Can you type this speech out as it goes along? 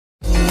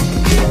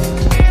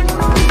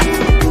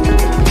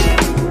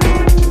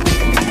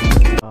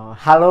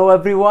Hello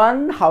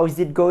everyone, how is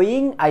it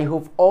going? I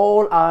hope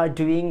all are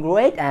doing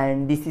great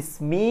and this is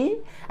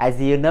me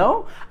as you know.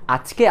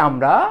 আজকে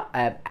আমরা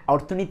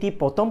অর্থনীতি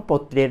প্রথম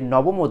পত্রের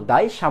নবম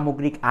অধ্যায়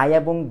সামগ্রিক আয়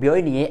এবং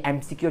ব্যয় নিয়ে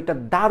এমসিকিউ একটা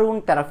দারুণ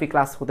থেরাপি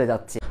ক্লাস হতে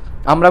যাচ্ছে।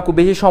 আমরা খুব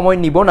বেশি সময়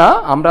নিব না,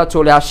 আমরা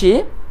চলে আসি।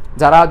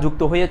 যারা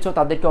যুক্ত হয়েছে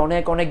তাদেরকে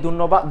অনেক অনেক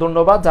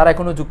ধন্যবাদ। যারা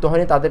এখনো যুক্ত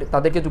হয়নি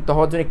তাদেরকে যুক্ত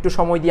হওয়ার জন্য একটু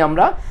সময় দিয়ে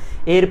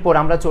এরপর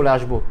আমরা চলে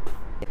আসব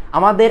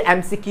আমাদের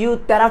এমসিকিউ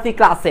থেরাপি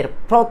ক্লাসের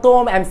প্রথম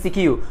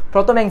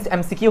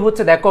এমসিকিউ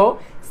হচ্ছে দেখো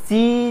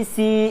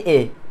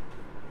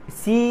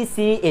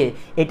সিসিএ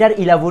এটার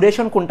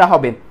ইলাবোরেশন কোনটা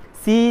হবে?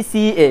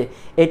 সিসিএ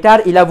এটার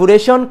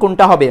ইলাবোরেশন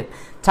কোনটা হবে?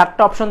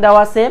 চারটা অপশন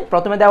দেওয়া আছে।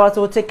 প্রথমে দেওয়া আছে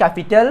হচ্ছে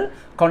ক্যাপিটাল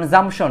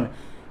কনজাম্পশন।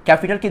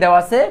 ক্যাপিটাল কি দেওয়া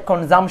আছে?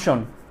 কনজাম্পশন।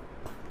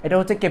 এটা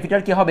হচ্ছে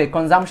ক্যাপিটাল কি হবে?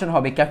 কনজাম্পশন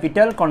হবে।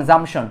 Capital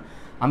consumption.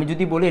 আমি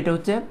যদি বলি এটা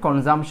হচ্ছে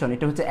কনজাম্পশন,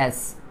 এটা হচ্ছে S.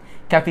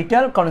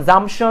 Capital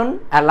consumption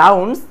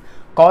allowance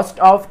cost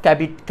of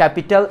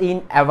capital in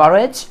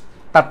average.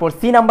 তারপর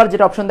সি নাম্বার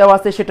যেটা অপশন দেওয়া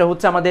আছে সেটা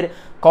হচ্ছে আমাদের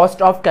কস্ট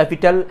অফ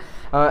ক্যাপিটাল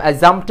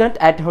অ্যাজাম্পটেড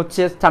অ্যাট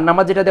হচ্ছে 4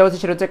 নাম্বার যেটা দেওয়া আছে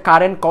সেটা হচ্ছে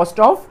কারেন্ট কস্ট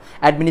অফ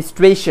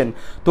অ্যাডমিনিস্ট্রেশন।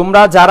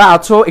 তোমরা যারা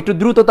আছো একটু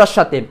দ্রুততার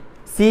সাথে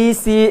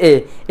সিসিএ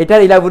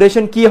এটার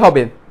ইলাবোরেশন কি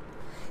হবে?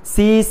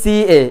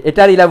 সিসিএ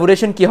এটার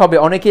ইলাবোরেশন কি হবে?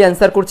 অনেকেই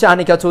অ্যান্সার করছে।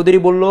 আনিকা চৌধুরী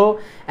বলল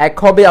 1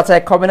 হবে। আচ্ছা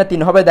 1 হবে না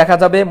 3 হবে, দেখা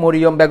যাবে।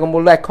 মরিয়ম বেগম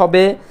বলল 1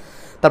 হবে।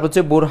 তারপর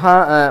হচ্ছে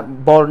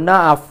বর্ণা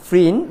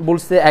আফরিন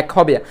বলছে 1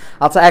 হবে।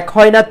 আচ্ছা 1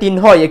 হয় না 3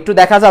 হয় একটু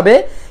দেখা যাবে,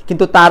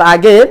 কিন্তু তার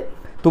আগে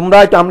তোমরা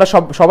একটু আমরা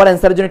সবার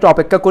অ্যান্সারের জন্য একটু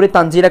অপেক্ষা করি।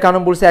 তানজিরা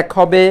খানম বলছে 1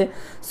 হবে।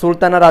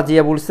 সুলতানা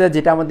রাজিয়া বলছে,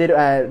 যেটা আমাদের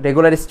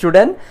রেগুলার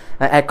স্টুডেন্ট,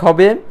 1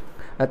 হবে।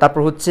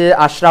 তারপর হচ্ছে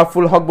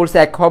আশরাফুল হক বলছে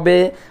 1 হবে।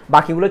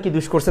 বাকিগুলো কি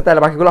দুষ করছে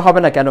তাহলে বাকিগুলো হবে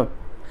না কেন?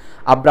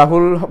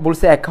 আব্রাহুল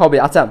বলছে 1 হবে।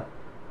 আচ্ছা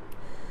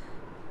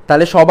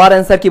তাহলে সবার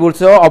অ্যান্সার কি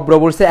বলছো? অব্র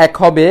বলছে 1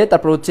 হবে।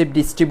 তারপর হচ্ছে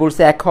বৃষ্টি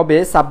বলছে 1 হবে।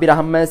 সাব্বির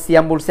আহমেদ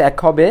সিয়াম বলছে 1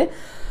 হবে।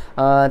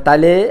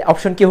 তাহলে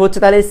অপশন কি হচ্ছে?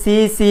 তাহলে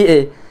সিসিএ।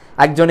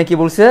 একজনে কি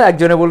বলছে?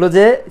 একজনে বললো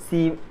যে সি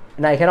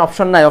না, এখানে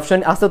অপশন নাই। অপশন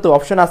আছে তো,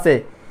 অপশন আছে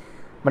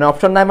মানে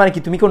অপশন নাই মানে কি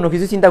তুমি কোনো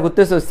কিছু চিন্তা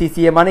করতেছো?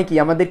 সিসিএ মানে কি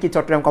আমাদের কি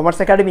চট্টগ্রাম কমার্স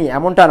একাডেমি?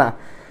 এমনটা না।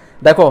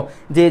 দেখো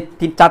যে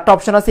 4টা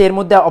অপশন আছে, এর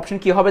মধ্যে অপশন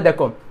কি হবে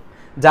দেখো।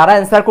 যারা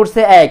অ্যান্সার করছে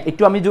 1,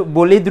 একটু আমি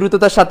বলি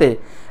দ্রুততার সাথে।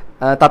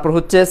 তারপর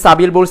হচ্ছে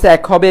সাবিল বলছে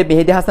 1 হবে।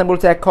 মেহেদি হাসান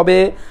বলছে 1 হবে।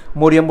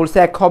 মরিয়ম বলছে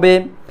 1 হবে।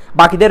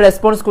 বাকিদের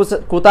রেসপন্স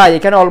কোথায়?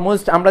 এখানে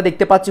অলমোস্ট আমরা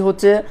দেখতে পাচ্ছি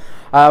হচ্ছে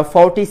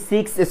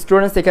 46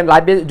 স্টুডেন্টস এখানে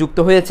লাইভে যুক্ত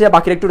হয়েছে।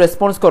 বাকিরা একটু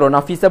রেসপন্স করো।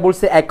 নাফিসা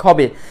বলছে 1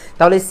 হবে।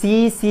 তাহলে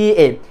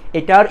সিসিএ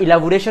এটার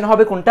ইলাবোরেশন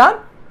হবে কোনটা?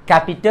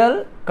 Capital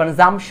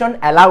consumption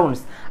allowance.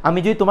 আমি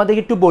যদি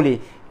তোমাদেরকে একটু বলি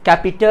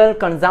ক্যাপিটাল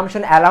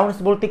কনজাম্পশন অ্যালাউন্স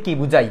বলতে কি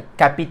বুঝাই?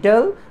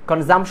 ক্যাপিটাল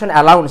কনজাম্পশন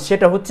অ্যালাউন্স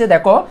সেটা হচ্ছে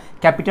দেখো,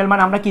 ক্যাপিটাল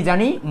মানে আমরা কি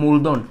জানি?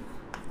 মূলধন।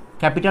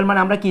 ক্যাপিটাল মানে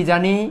আমরা কি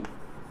জানি?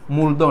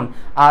 মূলধন।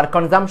 আর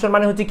কনজাম্পশন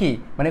মানে হচ্ছে কি?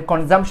 মানে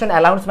কনজাম্পশন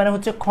অ্যালাউন্স মানে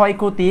হচ্ছে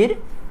ক্ষয়ক্ষতির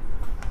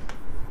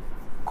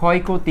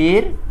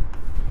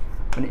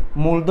মানে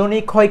মূলধনী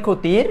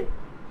ক্ষয়ক্ষতির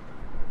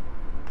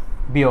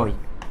ব্যয়।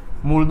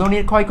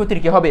 মূলধনীর ক্ষয়ক্ষতির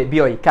কি হবে?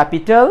 ব্যয়।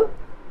 ক্যাপিটাল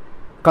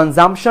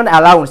কনজাম্পশন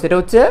অ্যালাউন্স এটা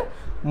হচ্ছে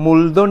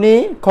মূলধনী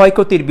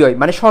ক্ষয়ক্ষতির ব্যয়,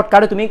 মানে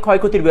শর্টকাটে তুমি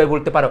ক্ষয়ক্ষতির ব্যয়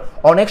বলতে পারো।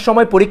 অনেক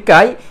সময়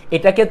পরীক্ষায়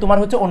এটাকে তোমার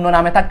হচ্ছে অন্য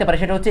নামে থাকতে পারে,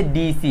 সেটা হচ্ছে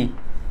ডিসি।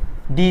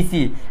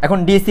 এখন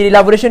ডিসির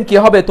ইলাবোরেশন কি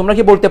হবে তোমরা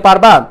কি বলতে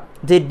পারবা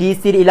যে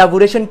ডিসির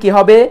ইলাবোরেশন কি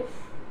হবে?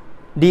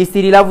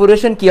 ডিসির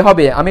ইলাবোরেশন কি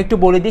হবে আমি একটু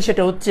বলে দিই।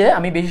 সেটা হচ্ছে,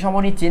 আমি বেশি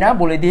সময় নিচ্ছি না,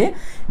 বলে দিই।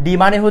 ডি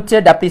মানে হচ্ছে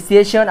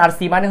ডেপ্রিসিয়েশন আর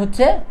সি মানে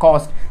হচ্ছে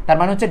কস্ট। তার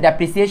মানে হচ্ছে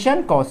ডেপ্রিসিয়েশন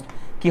কস্ট।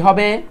 কি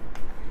হবে?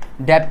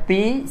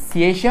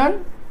 Depreciation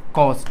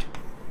cost.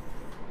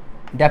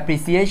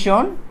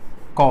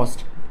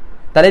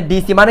 তাহলে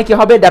ডিসি মানে কি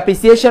হবে?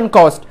 Depreciation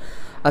cost.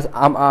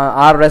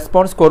 আর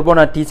রেসপন্স করবো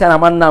না টিচার,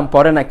 আমার নাম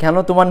পড়ে না। কেন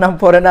তোমার নাম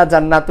পড়ে না?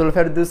 জান্নাতুল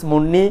ফেরদৌস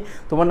মুন্নি,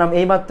 তোমার নাম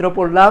এইমাত্র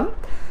পড়লাম।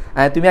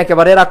 তুমি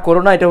একেবারে রাগ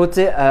করো না। এটা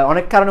হচ্ছে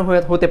অনেক কারণে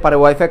হতে পারে,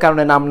 ওয়াইফাই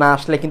কারণে নাম না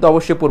আসলে, কিন্তু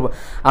অবশ্যই পড়বো।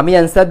 আমি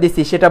অ্যান্সার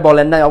দিচ্ছি সেটা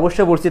বলেন নাই,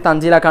 অবশ্যই বলছি।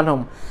 তানজিলা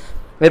খানম।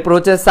 এরপর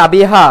হচ্ছে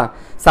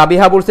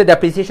সাবিহা বলছে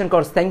depreciation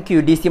cost. Thank you.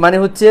 DC মানে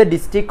হচ্ছে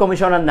ডিস্ট্রিক্ট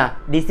কমিশনার না।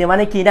 ডিসি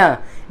মানে কি না?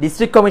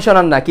 ডিস্ট্রিক্ট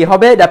কমিশনার না। কি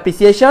হবে?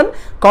 ডেপ্রিসিয়েশন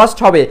কস্ট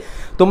হবে।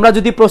 তোমরা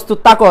যদি প্রস্তুত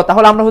থাকো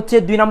তাহলে আমরা হচ্ছে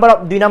 2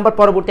 নম্বর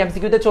পরবর্তী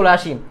এমসিকিউতে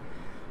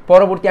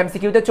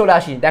চলে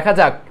আসি। দেখা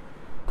যাক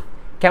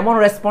কেমন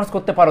রেসপন্স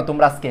করতে পারো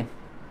তোমরা আজকে।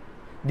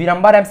 2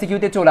 নম্বর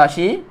এমসিকিউতে চলে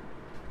আসি।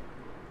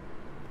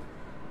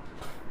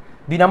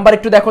 2 নম্বর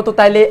একটু দেখো তো,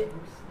 তাইলে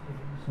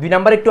 2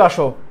 নম্বর একটু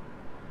আসো।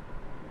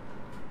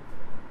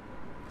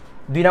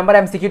 2 নম্বর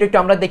এমসিকিউটা একটু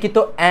আমরা দেখি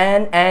তো।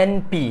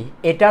 এনএনপি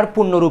এটার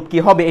পূর্ণরূপ কি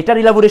হবে? এটার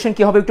ইলাবোরেশন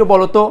কি হবে একটু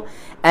বলো তো।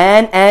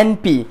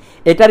 এনএনপি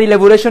এটার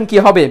ইলাবোরেশন কি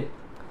হবে?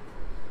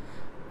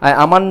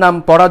 আমার নাম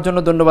পড়ার জন্য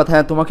ধন্যবাদ।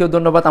 হ্যাঁ তোমাকেও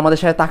ধন্যবাদ আমাদের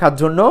সাথে থাকার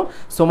জন্য।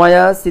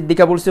 সোমায়া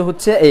সিদ্দিকা বলছে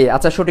হচ্ছে এ।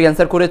 আচ্ছা সঠিক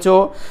অ্যান্সার করেছো।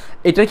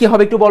 এটার কি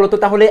হবে একটু বলো তো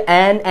তাহলে।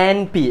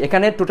 এনএনপি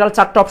এখানে টোটাল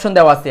 4টা অপশন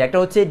দেওয়া আছে। একটা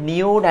হচ্ছে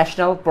new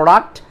national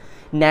product,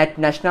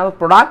 national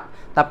product,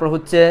 তারপর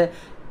হচ্ছে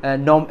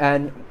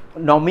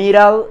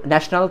নমিনাল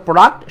ন্যাশনাল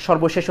প্রোডাক্ট,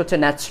 সর্বশেষ হচ্ছে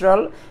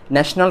ন্যাচারাল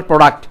ন্যাশনাল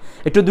প্রোডাক্ট।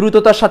 একটু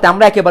দ্রুততার সাথে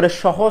আমরা একেবারে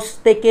সহজ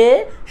থেকে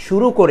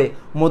শুরু করে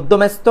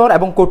মধ্যম স্তর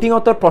এবং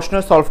কঠিনতর প্রশ্ন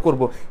সলভ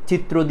করব,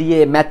 চিত্র দিয়ে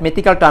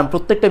ম্যাথমেটিক্যাল টার্ম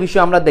প্রত্যেকটা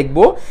বিষয় আমরা দেখব,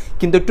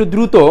 কিন্তু একটু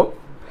দ্রুত।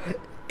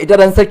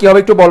 এটার অ্যান্সার কী হবে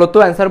একটু বলো তো?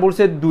 অ্যান্সার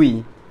বলছে 2,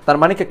 তার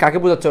মানে কাকে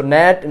বোঝাচ্ছ?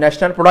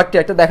 National product.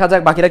 একটা দেখা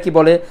যাক বাকিরা কি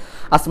বলে।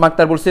 আসমা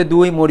আক্তার বলছে 2,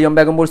 মরিয়ম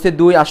বেগম বলছে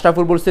 2,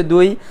 আশরাফুল বলছে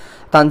 2,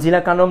 তানজিলা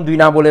কানম 2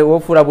 না বলে ও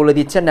ফুরা বলে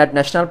দিচ্ছে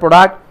ন্যাশনাল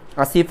প্রোডাক্ট।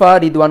 আসিফা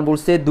রিদওয়ান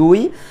বলছে 2।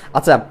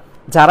 আচ্ছা,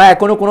 যারা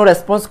এখনও কোনো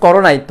রেসপন্স করো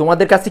নাই,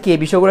 তোমাদের কাছে কি এই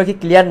বিষয়গুলো কি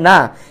ক্লিয়ার না,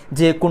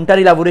 যে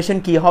কোনটার ইলাবোরেশন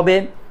কি হবে,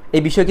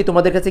 এই বিষয় কি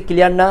তোমাদের কাছে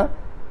ক্লিয়ার না?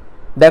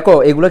 দেখো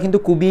এগুলো কিন্তু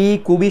খুবই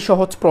খুবই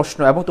সহজ প্রশ্ন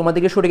এবং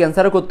তোমাদেরকে সঠিক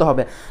অ্যান্সারও করতে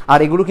হবে। আর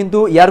এগুলো কিন্তু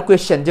ইয়ার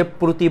কোয়েশ্চেন, যে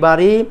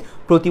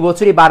প্রতি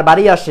বছরই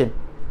বারবারই আসে,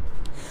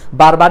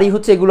 বারবারই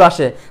হচ্ছে এগুলো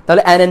আসে।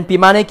 তাহলে এনএনপি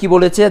মানে কি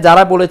বলেছে?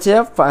 যারা বলেছে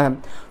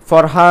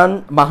ফরহান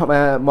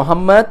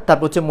মোহাম্মদ,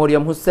 তারপর হচ্ছে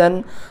মরিয়ম হোসেন,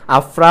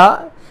 আফরা,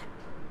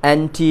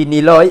 অ্যান্টি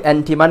নিলয়,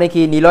 অ্যান্টি মানে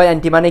কি? নিলয়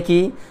অ্যান্টি মানে কি?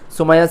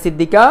 সুমাইয়া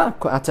সিদ্দিকা।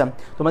 আচ্ছা,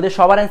 তোমাদের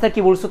সবার অ্যান্সার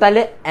কি বলছো?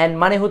 তাহলে এন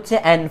মানে হচ্ছে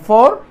N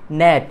for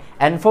net,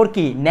 N for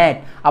কি? নেট।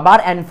 আবার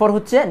এন ফর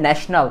হচ্ছে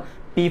ন্যাশনাল,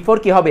 পি ফর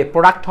কি হবে?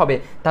 প্রোডাক্ট হবে।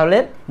 তাহলে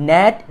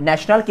নেট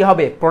ন্যাশনাল কি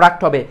হবে? প্রোডাক্ট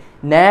হবে,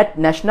 নেট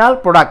ন্যাশনাল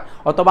প্রোডাক্ট।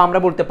 অথবা আমরা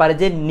বলতে পারি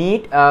যে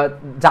নিট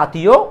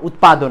জাতীয়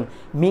উৎপাদন,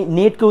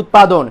 নিট কি?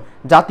 উৎপাদন,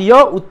 জাতীয়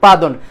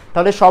উৎপাদন।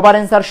 তাহলে সবার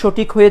অ্যান্সার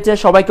সঠিক হয়েছে,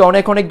 সবাইকে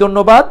অনেক অনেক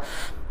ধন্যবাদ।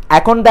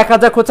 এখন দেখা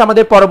যাক হচ্ছে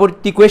আমাদের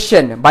পরবর্তী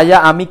কোয়েশ্চেন। ভাইয়া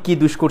আমি কি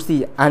দুষ করছি?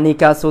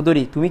 আনিকা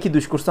চৌধুরী তুমি কি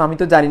দুষ করছো? আমি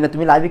তো জানি না,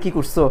 তুমি লাইভে কি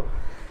করছো?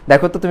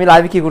 দেখো তো তুমি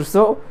লাইভে কি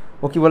করছো।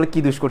 ও কি বলে কি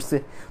দুষ করছে?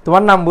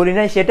 তোমার নাম বলি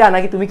নাই সেটা,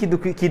 নাকি তুমি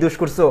কি দুষ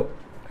করছো?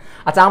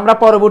 আচ্ছা, আমরা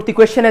পরবর্তী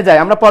কোয়েশ্চেনে যাই।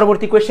 আমরা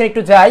পরবর্তী কোয়েশ্চেন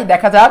একটু যাই,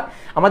 দেখা যাক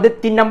আমাদের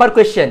 3 নাম্বার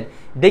কোয়েশ্চেন।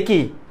 দেখি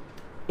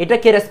এটা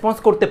কে রেসপন্স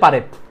করতে পারে।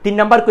 3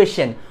 নাম্বার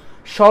কোয়েশ্চেন,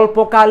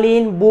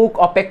 স্বল্পকালীন বুক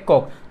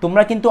অপেক্ষক।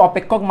 তোমরা কিন্তু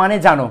অপেক্ষক মানে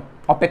জানো,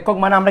 অপেক্ষক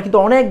মানে আমরা কিন্তু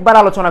অনেকবার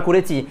আলোচনা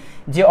করেছি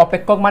যে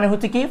অপেক্ষক মানে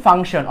হচ্ছে কি?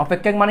 ফাংশন।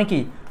 অপেক্ষক মানে কি?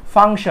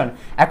 ফাংশন।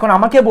 এখন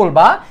আমাকে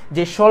বলবা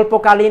যে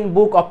স্বল্পকালীন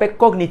বুক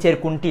অপেক্ষক নিচের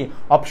কোনটি?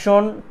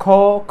 অপশন খ,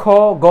 খ,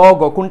 গ,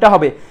 গ কোনটা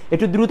হবে?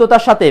 একটু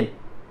দ্রুততার সাথে।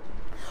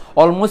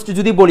 অলমোস্ট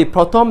যদি বলি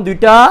প্রথম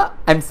 2টা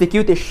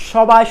এমসিকিউতে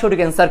সবাই সঠিক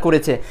অ্যান্সার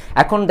করেছে।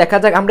 এখন দেখা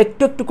যাক আমরা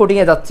একটু একটু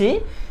কোডিংয়ে যাচ্ছি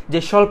যে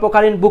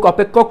স্বল্পকালীন বুক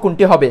অপেক্ষক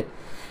কোনটি হবে।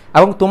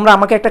 এবং তোমরা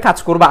আমাকে একটা কাজ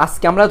করবা,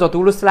 আজকে আমরা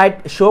যতগুলো স্লাইড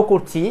শো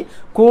করছি,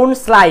 কোন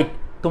স্লাইড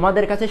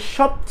তোমাদের কাছে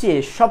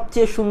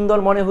সবচেয়ে সুন্দর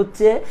মনে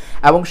হচ্ছে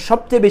এবং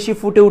সবচেয়ে বেশি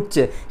ফুটে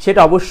উঠছে সেটা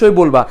অবশ্যই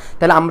বলবা।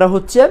 তাহলে আমরা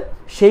হচ্ছে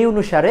সেই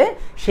অনুসারে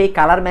সেই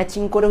কালার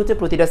ম্যাচিং করে হচ্ছে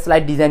প্রতিটা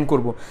স্লাইড ডিজাইন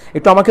করব।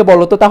 একটু আমাকে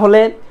বলো তো তাহলে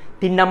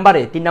 3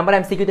 নাম্বার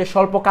এমসিকিউতে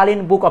স্বল্পকালীন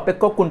বুক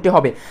অপেক্ষক কোনটি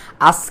হবে?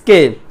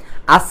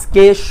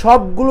 আজকে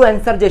সবগুলো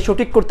অ্যান্সার যে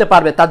সঠিক করতে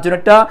পারবে তার জন্য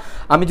একটা,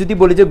 আমি যদি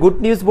বলি যে গুড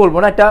নিউজ বলবো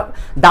না, একটা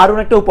দারুণ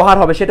একটা উপহার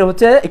হবে। সেটা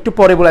হচ্ছে একটু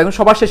পরে বলবো, এখন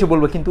সবার শেষে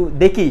বলবো। কিন্তু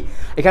দেখি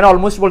এখানে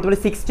অলমোস্ট বলতে পারি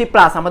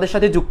 60+ আমাদের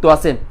সাথে যুক্ত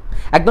আছে।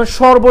 একদম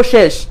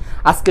সর্বশেষ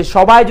আজকে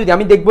সবাই যদি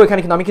আমি দেখবো এখানে,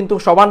 কিন্তু আমি কিন্তু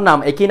সবার নাম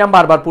একই নাম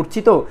বারবার পড়ছি,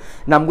 তো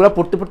নামগুলো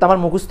পড়তে পড়তে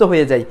আমার মুখস্থ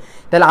হয়ে যায়।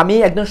 তাহলে আমি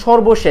একদম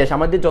সর্বশেষ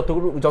আমাদের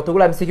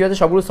যতগুলো এমসিকিউ আছে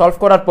সবগুলো সলভ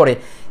করার পরে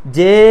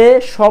যে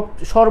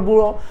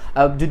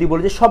যদি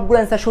বলি যে সবগুলো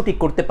অ্যান্সার সঠিক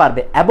করতে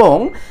পারবে এবং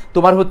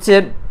তোমার হচ্ছে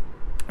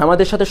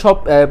আমাদের সাথে সব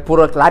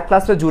পুরো লাইভ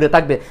ক্লাসটা জুড়ে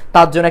থাকবে,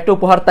 তার জন্য একটা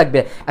উপহার থাকবে।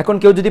 এখন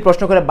কেউ যদি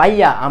প্রশ্ন করে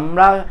ভাইয়া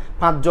আমরা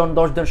 5 জন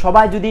 10 জন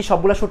সবাই যদি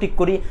সবগুলো সঠিক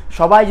করি,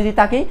 সবাই যদি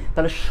থাকি,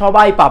 তাহলে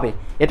সবাই পাবে।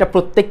 এটা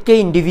প্রত্যেককে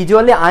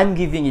individually I am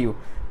giving you.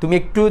 তুমি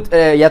একটু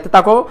ইয়াতে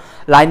থাকো,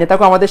 লাইনে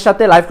থাকো, আমাদের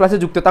সাথে লাইভ ক্লাসে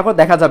যুক্ত থাকো,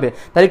 দেখা যাবে।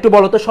 তাহলে একটু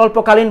বলো তো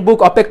স্বল্পকালীন বুক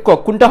অপেক্ষক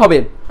কোনটা হবে?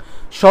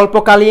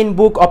 স্বল্পকালীন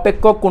বুক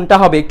অপেক্ষক কোনটা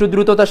হবে? একটু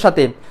দ্রুততার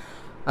সাথে।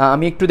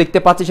 আমি একটু দেখতে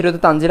পাচ্ছি সেটা তো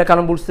তানজিরা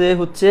কারণ বলছে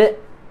হচ্ছে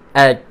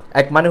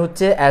এক মানে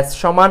হচ্ছে s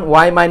সমান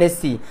y মাইনাস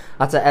c।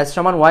 আচ্ছা, s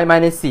সমান y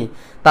মাইনাস c।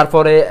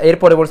 তারপরে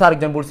এরপরে বলছে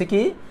আরেকজন বলছে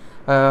কি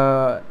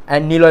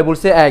নিলয়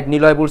বলছে 1,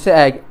 নিলয় বলছে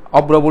 1,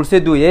 অব্র বলছে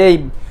 2। এই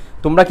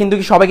তোমরা কিন্তু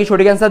কি সবাই কি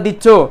সঠিক অ্যান্সার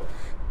দিচ্ছ?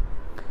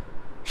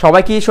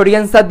 সবাই কি সঠিক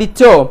অ্যান্সার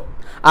দিচ্ছ?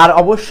 আর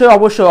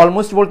অবশ্যই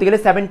অলমোস্ট বলতে গেলে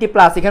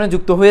 70+ এখানে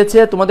যুক্ত হয়েছে।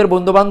 তোমাদের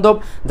বন্ধুবান্ধব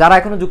যারা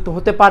এখনো যুক্ত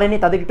হতে পারেনি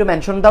তাদের একটু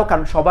মেনশন দাও,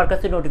 কারণ সবার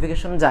কাছে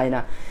নোটিফিকেশন যায় না।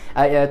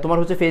 তোমার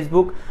হচ্ছে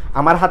ফেসবুক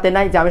আমার হাতে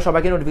নাই যে আমি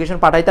সবাইকে নোটিফিকেশন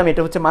পাঠাইতাম,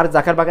 এটা হচ্ছে মার্ক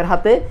জাকারবার্গের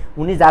হাতে,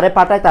 উনি যারে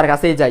পাঠায় তার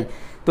কাছেই যায়।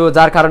 তো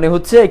যার কারণে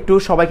হচ্ছে একটু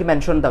সবাইকে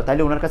মেনশন দাও,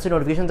 তাহলে ওনার কাছে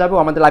নোটিফিকেশন যাবে,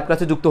 আমাদের লাইভ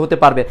ক্লাসে যুক্ত হতে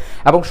পারবে।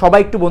 এবং সবাই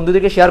একটু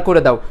বন্ধুদেরকে শেয়ার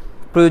করে দাও,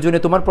 প্রয়োজনে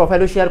তোমার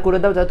প্রোফাইলও শেয়ার করে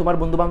দাও যাতে তোমার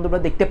বন্ধু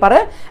বান্ধবরা দেখতে পারে।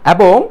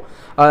 এবং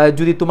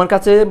যদি তোমার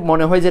কাছে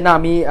মনে হয় যে না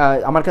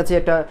আমার কাছে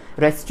একটা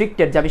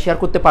রেস্ট্রিক্টেড যে আমি শেয়ার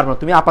করতে পারবো না,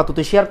 তুমি আপাতত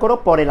শেয়ার করো,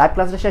 পরে লাইভ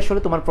ক্লাসটা শেষ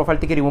হলে তোমার প্রোফাইল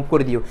থেকে রিমুভ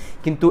করে দিও।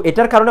 কিন্তু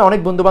এটার কারণে অনেক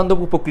বন্ধু বান্ধব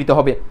উপকৃত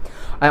হবে।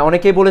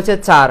 অনেকেই বলেছে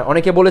 4,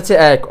 অনেকে বলেছে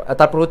 1,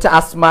 তারপর হচ্ছে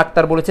আসমা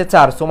আক্তার বলেছে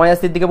 4, সোমাইয়া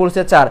সিদ্দিকা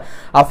বলেছে 4,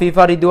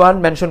 আফিফা রিদওয়ান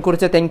মেনশন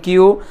করেছে থ্যাংক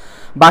ইউ।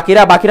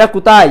 বাকিরা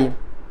কোথায়?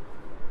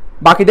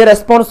 বাকিদের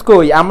রেসপন্স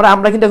কই?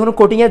 আমরা কিন্তু এখনো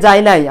কোটিংয়ে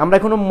যাই নাই, আমরা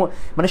এখনো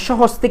মানে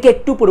সহজ থেকে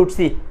একটু উপরে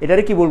উঠছি।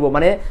 এটারে কি বলবো,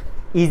 মানে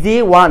ইজি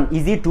 1,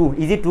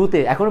 ইজি 2তে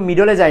এখনো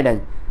মিডলে যাই নাই,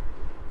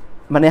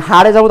 মানে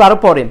হারে যাবো আরো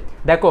পরে।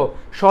 দেখো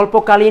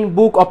স্বল্পকালীন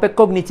বুক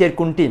অপেক্ষক নিচের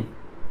কোনটি?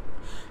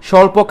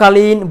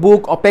 স্বল্পকালীন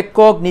বুক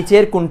অপেক্ষক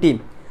নিচের কোনটি?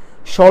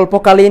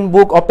 স্বল্পকালীন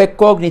বুক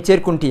অপেক্ষক নিচের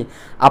কোনটি?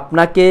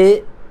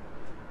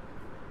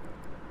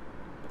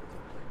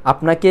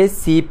 আপনাকে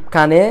সিপ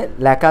কানে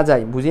লেখা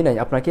যায়, বুঝি নাই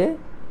আপনাকে,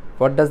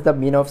 what does the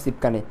mean of sheep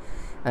কানে?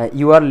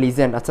 You R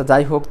legend. আচ্ছা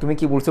যাই হোক, তুমি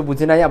কি বলছো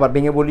বুঝি নাই, আবার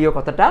ভেঙে বলিও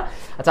কথাটা।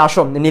 আচ্ছা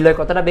আসো নিলয়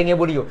কথাটা ভেঙে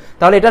বলিও।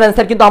 তাহলে এটার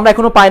অ্যান্সার কিন্তু আমরা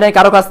এখনো পাই নাই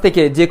কারো কাছ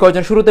থেকে। যে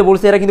কয়জন শুরুতে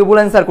বলছে এরা কিন্তু ভুল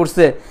অ্যান্সার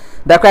করছে।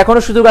 দেখো এখনো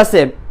সুযোগ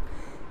আছে।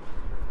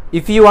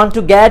 If you want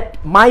to get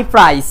my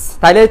price,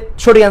 তাহলে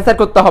সঠিক অ্যান্সার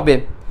করতে হবে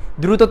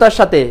দ্রুততার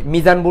সাথে।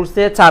 মিজান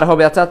বলছে 4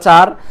 হবে। আচ্ছা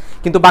 4,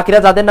 কিন্তু বাকিরা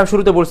যাদের নাম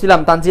শুরুতে বলছিলাম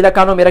তানজিলা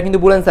কানম, এরা কিন্তু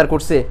ভুল অ্যান্সার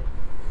করছে।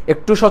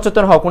 একটু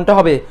সচেতন হও, কোনটা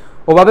হবে?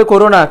 ওভাবে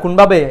করো না,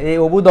 কোনভাবে এই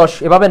অবু 10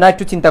 এভাবে না,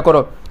 একটু চিন্তা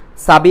করো।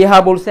 সাবিহা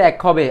বলছে 1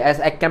 হবে।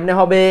 1 কেমনে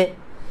হবে?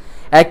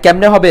 1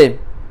 কেমনে হবে?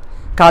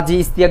 কাজী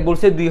ইস্তিয়াক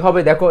বলছে 2 হবে।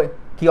 দেখো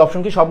কি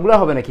অপশন, কি সবগুলো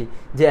হবে নাকি?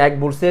 যে 1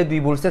 বলছে, 2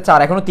 বলছে, 4,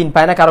 এখনো 3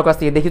 পায় না কারো কাছ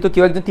থেকে। দেখি তো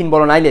কেউ একজন 3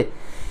 বলো নাইলে।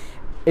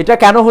 এটা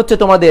কেন হচ্ছে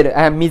তোমাদের?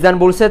 মিজান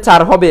বলছে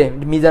 4 হবে,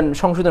 মিজান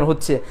সংশোধন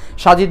হচ্ছে।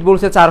 সাজিদ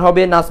বলছে 4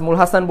 হবে। নাজমুল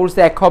হাসান বলছে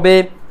 1 হবে।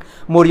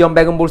 মরিয়ম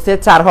বেগম বলছে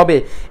 4 হবে।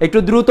 একটু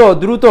দ্রুত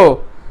দ্রুত।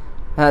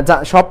 হ্যাঁ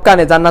সব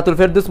কানে। জান্নাতুল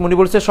ফেরদৌস মুনি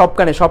বলছে সব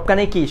কানে। সব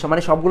কানে কি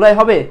মানে সবগুলাই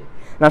হবে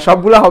না?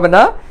 সবগুলো হবে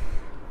না,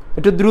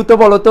 একটু দ্রুত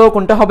বলো তো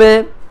কোনটা হবে।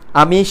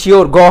 আমি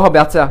শিওর গ হবে।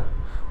 আচ্ছা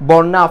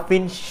বর্ণা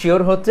আফরিন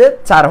শিওর হচ্ছে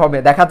 4 হবে।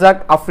 দেখা যাক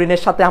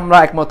আফরিনের সাথে আমরা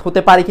একমত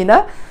হতে পারি কিনা।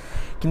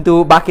 কিন্তু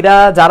বাকিরা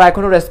যারা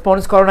এখনো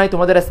রেসপন্স করো নাই,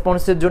 তোমাদের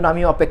রেসপন্সের জন্য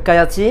আমি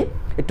অপেক্ষায় আছি।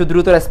 একটু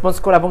দ্রুত রেসপন্স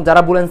করো, এবং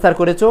যারা ভুল অ্যান্সার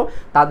করেছো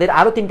তাদের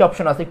আরও 3টা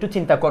অপশন আছে, একটু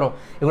চিন্তা করো।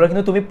 এগুলো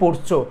কিন্তু তুমি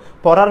পড়ছো,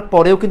 পড়ার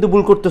পরেও কিন্তু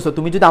ভুল করতেছো।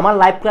 তুমি যদি আমার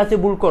লাইভ ক্লাসে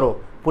ভুল করো,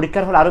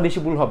 পরীক্ষার হলে আরও বেশি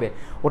ভুল হবে।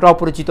 ওটা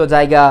অপরিচিত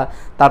জায়গা,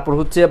 তারপর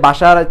হচ্ছে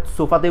বাসার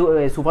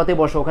সোফাতে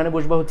বসো, ওখানে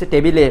বসবা হচ্ছে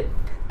টেবিলে,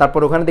 তারপর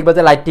ওখানে দেখবা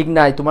যে লাইট ঠিক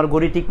নাই, তোমার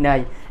ঘড়ি ঠিক নাই,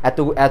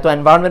 এত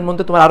এনভায়রনমেন্ট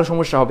মধ্যে তোমার আরও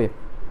সমস্যা হবে।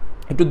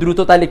 একটু দ্রুত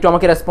তাইলে একটু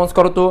আমাকে রেসপন্স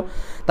করো তো।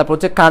 তারপর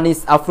হচ্ছে কানিস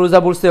আফরোজা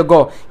বলছে গ।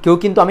 কেউ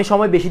কিন্তু আমি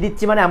সময় বেশি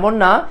দিচ্ছি মানে এমন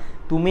না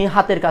তুমি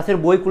হাতের কাছের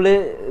বই খুলে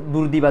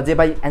দূর দিবা যে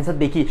ভাই অ্যান্সার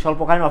দেখি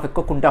স্বল্পকালীন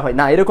অপেক্ষক কোনটা হয়,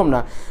 না এরকম না।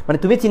 মানে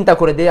তুমি চিন্তা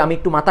করে দে, আমি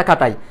একটু মাথা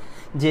কাটাই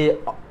যে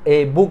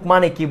বুক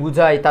মানে কি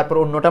বুঝাই, তারপর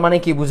অন্যটা মানে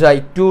কি বুঝাই,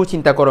 একটু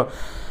চিন্তা করো।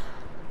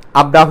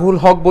 আব্রাহুল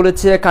হক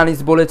বলেছে, কানিস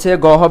বলেছে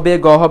গ হবে,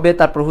 গ হবে।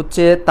 তারপর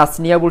হচ্ছে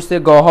তাসনিয়া বলছে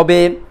গ হবে।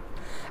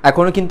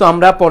 এখনো কিন্তু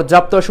আমরা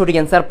পর্যাপ্ত সঠিক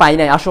অ্যান্সার পাই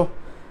নাই। আসো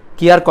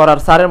কি আর করার,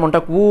 স্যারের মনটা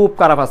খুব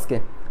খারাপ আজকে,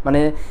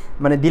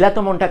 মানে দিলা তো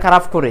মনটা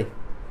খারাপ করে।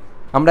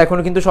 আমরা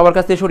এখনো কিন্তু সবার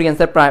কাছ থেকে সঠিক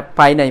অ্যান্সার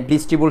পাই নাই।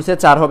 বৃষ্টি বলছে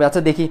 4 হবে।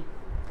 আচ্ছা দেখি,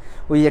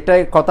 ওই একটা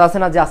কথা আছে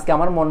না যে আজকে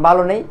আমার মন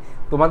ভালো নেই,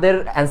 তোমাদের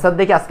অ্যান্সার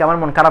দেখে আজকে আমার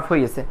মন খারাপ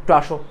হয়ে গেছে। একটু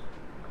আসো,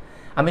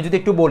 আমি যদি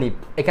একটু বলি,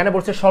 এখানে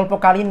বলছে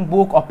স্বল্পকালীন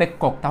বুক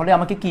অপেক্ষক, তাহলে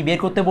আমাকে কি বের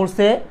করতে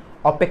বলছে?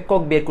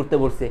 অপেক্ষক বের করতে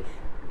বলছে।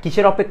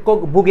 কিসের অপেক্ষক?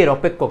 বুকের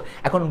অপেক্ষক।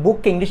 এখন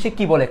বুককে ইংলিশে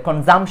কি বলে?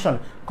 কনজাম্পশন।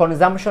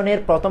 কনজাম্পশনের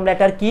প্রথম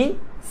লেটার কি?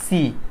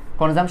 সি।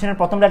 কনজাম্পশনের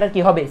প্রথম লেটার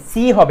কি হবে?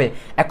 সি হবে।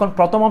 এখন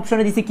প্রথম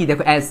অপশনে দিছি কি?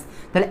 দেখো এস।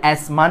 তাহলে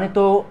এস মানে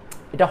তো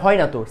এটা হয়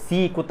না তো, সি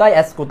কোথায়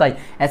এস কোথায়?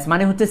 এস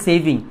মানে হচ্ছে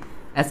সেভিং।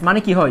 এস মানে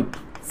কি হয়?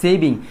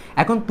 সেভিং।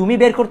 এখন তুমি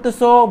বের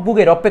করতেছো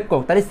বুকের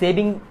অপেক্ষক, তাহলে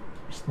সেভিং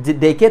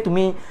দেখে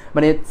তুমি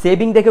মানে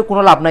সেভিং দেখে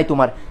কোনো লাভ নাই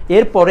তোমার।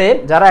 এরপরে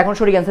যারা এখন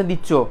সঠিক অ্যান্সার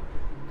দিচ্ছ,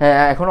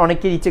 হ্যাঁ এখন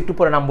অনেককে দিচ্ছে, একটু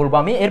পরে নাম বলবো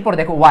আমি। এরপরে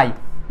দেখো ওয়াই।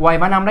 ওয়াই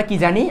মানে আমরা কি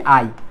জানি?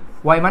 আই।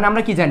 ওয়াই মানে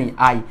আমরা কি জানি?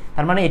 আই।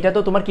 তার মানে এটা তো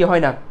তোমার কি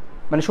হয় না,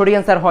 মানে সঠিক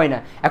অ্যান্সার হয় না।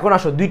 এখন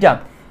আসো দুইটা,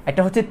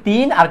 একটা হচ্ছে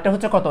 3 আর একটা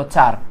হচ্ছে কত?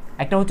 4।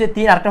 একটা হচ্ছে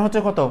 3 আর একটা হচ্ছে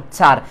কত?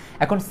 4।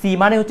 এখন সি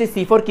মানে হচ্ছে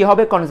সি ফর কি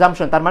হবে?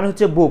 কনজাম্পশন, তার মানে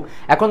হচ্ছে বুক।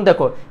 এখন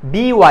দেখো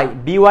বিওয়াই।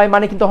 বিওয়াই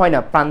মানে কিন্তু হয় না,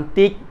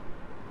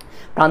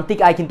 প্রান্তিক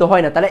আয় কিন্তু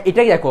হয় না। তাহলে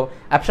এটাই দেখো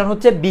অপশন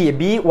হচ্ছে বি।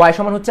 বি ওয়াই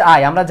সমান হচ্ছে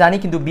আয় আমরা জানি,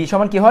 কিন্তু বি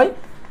সমান কি হয়?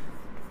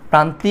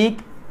 প্রান্তিক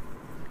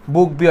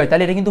বুক বিয়।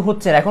 তাহলে এটা কিন্তু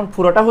হচ্ছে না। এখন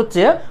পুরোটা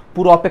হচ্ছে,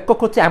 পুরো অপেক্ষক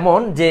হচ্ছে এমন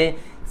যে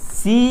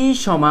সি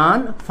সমান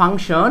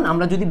ফাংশন,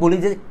 আমরা যদি বলি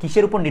যে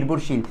কিসের উপর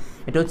নির্ভরশীল,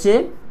 এটা হচ্ছে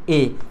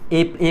এ।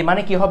 এ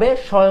মানে কি হবে?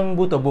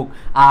 স্বয়ংভূত বুক।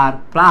 আর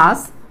প্লাস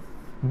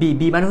বি।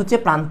 বি মানে হচ্ছে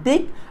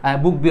প্রান্তিক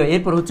বুক বিয়।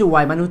 এরপর হচ্ছে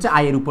ওয়াই মানে হচ্ছে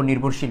আয়ের উপর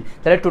নির্ভরশীল।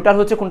 তাহলে টোটাল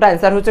হচ্ছে কোনটা?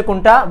 অ্যান্সার হচ্ছে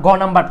কোনটা? গ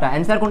নাম্বারটা।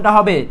 অ্যান্সার কোনটা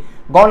হবে?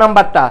 গ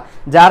নাম্বারটা।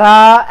 যারা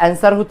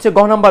অ্যান্সার হচ্ছে গ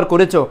নাম্বার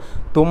করেছো,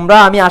 তোমরা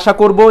আমি আশা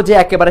করব যে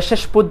একেবারে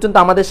শেষ পর্যন্ত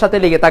আমাদের সাথে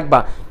লেগে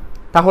থাকবা,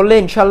 তাহলে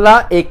ইনশাল্লাহ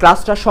এই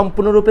ক্লাসটা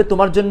সম্পূর্ণরূপে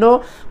তোমার জন্য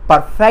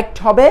পারফেক্ট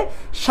হবে।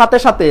 সাথে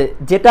সাথে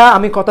যেটা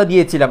আমি কথা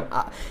দিয়েছিলাম,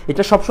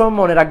 এটা সবসময়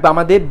মনে রাখবে,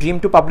 আমাদের ড্রিম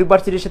টু পাবলিক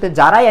ভার্সিটির সাথে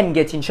যারাই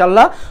এনগেজ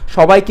ইনশাল্লাহ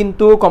সবাই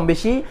কিন্তু কম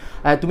বেশি,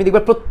 তুমি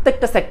দেখবে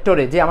প্রত্যেকটা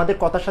সেক্টরে যে আমাদের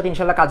কথার সাথে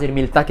ইনশাল্লাহ কাজের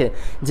মিল থাকে।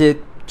 যে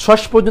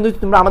শেষ পর্যন্ত যদি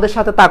তোমরা আমাদের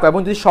সাথে থাকো এবং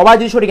যদি সবাই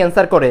যদি সঠিক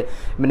অ্যান্সার করে,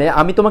 মানে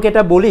আমি তোমাকে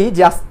এটা বলি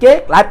যে আজকে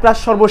লাইভ ক্লাস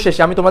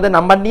সর্বশেষে আমি তোমাদের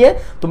নাম্বার নিয়ে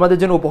তোমাদের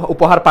জন্য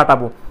উপহার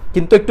পাঠাবো,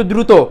 কিন্তু একটু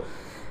দ্রুত।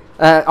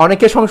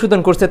 অনেকে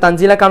সংশোধন করছে,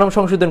 তানজিলা কানম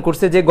সংশোধন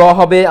করছে যে গ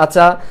হবে।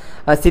 আচ্ছা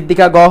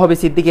সিদ্দিকা গ হবে,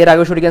 সিদ্দিকা এর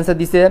আগে সঠিক অ্যান্সার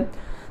দিছে।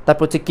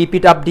 তারপর হচ্ছে keep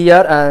it up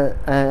deer,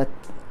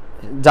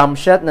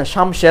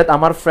 Shamshad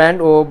আমার ফ্রেন্ড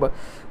ও।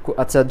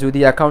 আচ্ছা যদি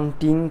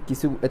অ্যাকাউন্টিং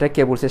কিছু, এটা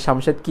কে বলছে?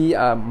 শামশেদ কি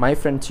মাই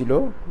ফ্রেন্ড ছিল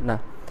না?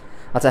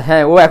 আচ্ছা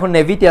হ্যাঁ, ও এখন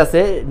নেভিতে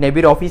আছে,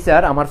 নেভির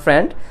অফিসার আমার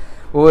ফ্রেন্ড।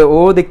 ও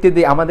দেখতে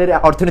আমাদের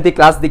অর্থনৈতিক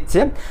ক্লাস দিচ্ছে।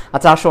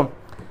 আচ্ছা আসো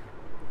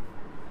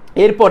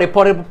এরপরে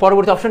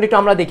পরবর্তী অপশনটা একটু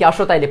আমরা দেখি।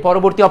 আসো তাইলে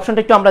পরবর্তী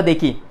অপশনটা একটু আমরা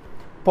দেখি।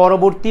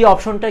 পরবর্তী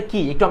অপশনটা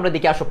কি একটু আমরা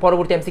দেখি, আসো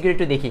পরবর্তী এমসিকিউ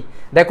একটু দেখি।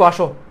 দেখো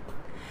আসো,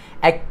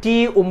 একটি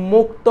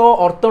উন্মুক্ত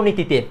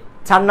অর্থনীতিতে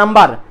 4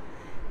 নাম্বার,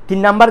 3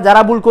 নাম্বার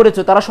যারা ভুল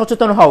করেছো তারা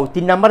সচেতন হও,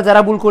 3 নাম্বার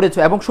যারা ভুল করেছো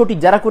এবং সঠিক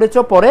যারা করেছো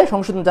পরে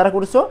সংশোধন যারা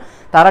করেছো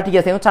তারা ঠিক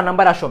আছে। এবং 4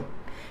 নাম্বার আসো,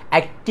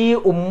 একটি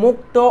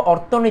উন্মুক্ত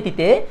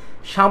অর্থনীতিতে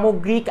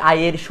সামগ্রিক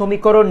আয়ের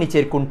সমীকরণ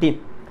নিচের কোনটি?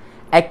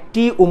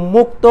 একটি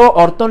উন্মুক্ত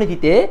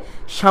অর্থনীতিতে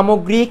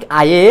সামগ্রিক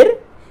আয়ের,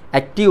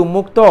 একটি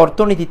উন্মুক্ত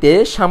অর্থনীতিতে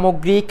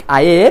সামগ্রিক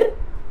আয়ের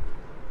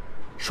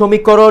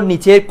সমীকরণ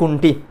নিচের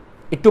কোনটি?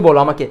 একটু বলো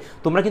আমাকে,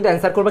 তোমরা কিন্তু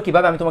অ্যান্সার করবে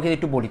কিভাবে আমি তোমাকে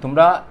একটু বলি,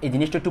 তোমরা এই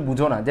জিনিসটা একটু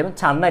বুঝো না। যেমন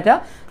 4 না, এটা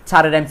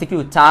 4-এর এমসিকিউ,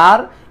 4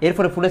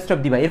 এরপরে ফুল স্টপ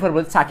দিবা, এরপরে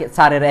বলছে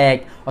 4-এর 1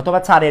 অথবা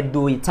 4-এর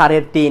 2,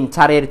 4-এর 3,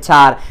 4-এর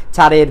 4,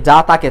 4-এর যা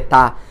তাকে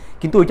তা,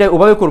 কিন্তু ওইটা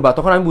ওভাবে করবা,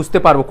 তখন আমি বুঝতে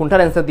পারবো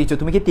কোনটার অ্যান্সার দিচ্ছ,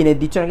 তুমি কি 3-এর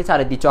দিচ্ছ নাকি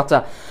 4-এর দিচ্ছ। আচ্ছা,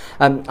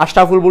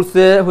 আশরাফুল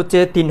বলছে হচ্ছে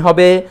 3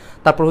 হবে,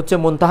 তারপর হচ্ছে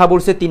মুনতাহা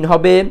বলছে 3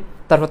 হবে,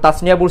 তারপর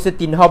তাসনিয়া বলছে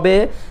 3 হবে,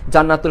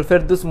 জান্নাতুল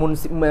ফেরদৌস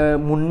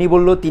মুন্নি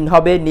বললো 3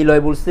 হবে,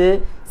 নিলয় বলছে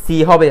সি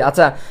হবে।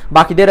 আচ্ছা,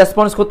 বাকিদের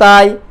রেসপন্স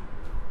কোথায়?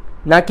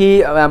 নাকি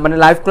মানে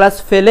লাইভ ক্লাস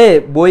ফেলে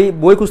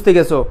বই খুঁজতে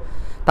গেছো?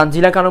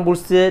 তানজিলা কানু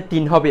বলছে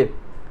 3 হবে,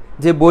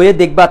 যে বইয়ে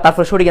দেখবা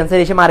তারপর সঠিক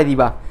অ্যান্সার এসে মারে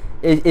দিবা,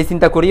 এই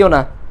চিন্তা করিও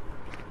না।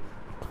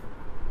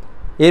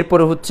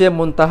 এরপরে হচ্ছে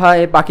মুনতাহা,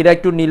 বাকিরা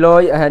একটু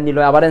নিলয়, হ্যাঁ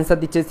নিলয় আবার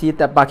অ্যান্সার দিচ্ছে সি,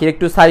 বাকিরা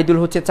একটু সাইদুল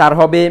হচ্ছে 4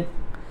 হবে,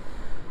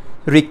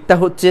 রিক্তা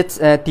হচ্ছে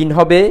 3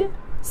 হবে,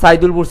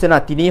 সাইদুল বলছে না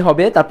 3ই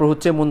হবে, তারপর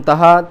হচ্ছে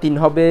মুনতাহা 3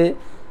 হবে।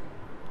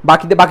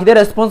 বাকিদের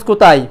রেসপন্স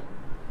কোথায়?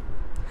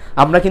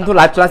 আমরা কিন্তু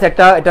লাইভ ক্লাস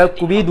এটা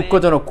খুবই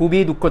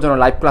দুঃখজনক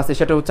লাইভ ক্লাসে,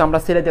 সেটা হচ্ছে আমরা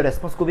ছেলেদের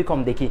রেসপন্স খুবই কম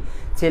দেখি,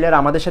 ছেলেরা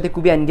আমাদের সাথে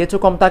খুবই এনগেজও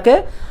কম থাকে,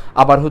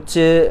 আবার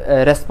হচ্ছে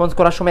রেসপন্স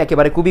করার সময়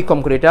একেবারে খুবই কম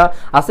করে। এটা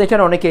আছে,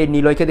 এখানে অনেকে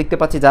নিলয়কে দেখতে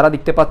পাচ্ছি, যারা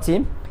দেখতে পাচ্ছি,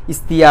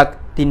 ইস্তিয়াক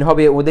 3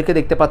 হবে, ওদেরকে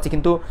দেখতে পাচ্ছি,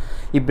 কিন্তু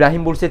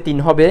ইব্রাহিম বলছে 3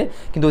 হবে,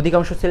 কিন্তু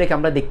অধিকাংশ ছেলেকে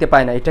আমরা দেখতে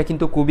পাই না। এটা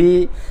কিন্তু খুবই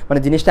মানে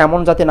জিনিসটা এমন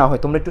যাতে না হয়,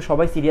 তোমরা একটু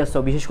সবাই সিরিয়াস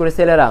হও, বিশেষ করে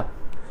ছেলেরা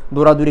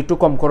দৌড়াদৌড়ি একটু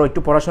কম করো, একটু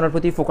পড়াশোনার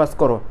প্রতি ফোকাস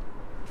করো।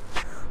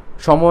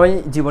 সময়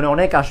জীবনে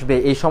অনেক আসবে,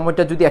 এই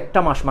সময়টা যদি একটা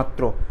মাস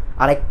মাত্র,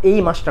 আর এই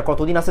মাসটা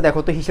কতদিন আছে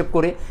দেখো তো হিসেব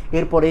করে,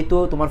 এরপরেই তো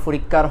তোমার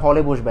পরীক্ষার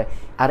হলে বসবে,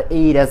 আর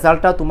এই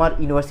রেজাল্টটা তোমার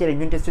ইউনিভার্সিটি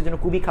এডমিশন টেস্টের জন্য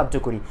খুবই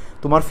কার্যকরী,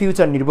 তোমার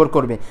ফিউচার নির্ভর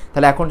করবে।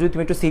 তাহলে এখন যদি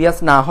তুমি একটু সিরিয়াস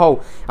না হও,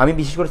 আমি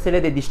বিশেষ করে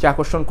ছেলেদের দৃষ্টি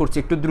আকর্ষণ করছি,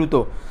 একটু দ্রুত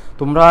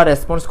তোমরা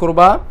রেসপন্স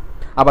করবা,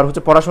 আবার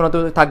হচ্ছে পড়াশোনাতে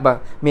থাকবা।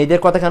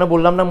 মেয়েদের কথা কেন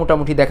বললাম না,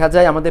 মোটামুটি দেখা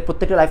যায় আমাদের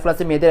প্রত্যেকটা লাইফ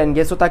ক্লাসে মেয়েদের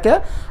এনগেজও থাকে,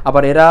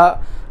 আবার এরা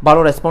ভালো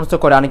রেসপন্সও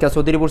করে। আনিকা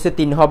চৌধুরী বলছে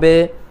 3 হবে,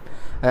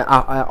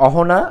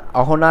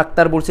 অহনা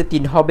আক্তার বলছে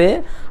 3 হবে,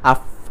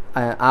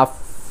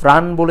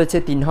 আফরান বলেছে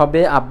 3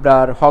 হবে,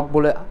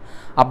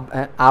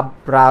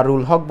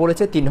 আবরারুল হক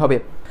বলেছে 3 হবে।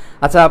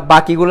 আচ্ছা,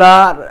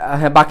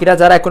 বাকিরা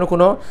যারা এখনো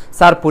কোনো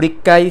স্যার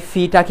পরীক্ষায়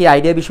ফিটা কি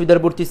আইডিয়া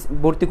বিশ্ববিদ্যালয়ের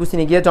ভর্তি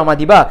কোচিংয়ে গিয়ে জমা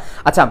দিবা?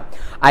 আচ্ছা,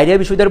 আইডিয়া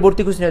বিশ্ববিদ্যালয়ের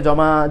ভর্তি কোচিংয়ে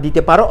জমা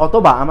দিতে পারো,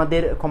 অথবা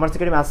আমাদের কমার্স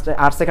একাডেমি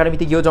আর্টস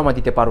একাডেমিতে গিয়েও জমা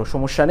দিতে পারো,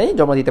 সমস্যা নেই,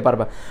 জমা দিতে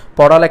পারবা।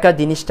 পড়ালেখার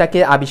জিনিসটাকে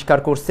আবিষ্কার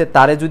করছে,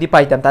 তারে যদি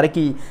পাইতাম,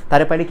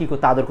 তারে পাইলে কি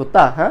করতে, আদর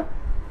করতা? হ্যাঁ,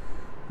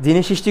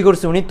 যিনি সৃষ্টি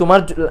করছে উনি তোমার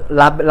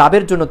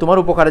লাভের জন্য, তোমার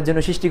উপকারের জন্য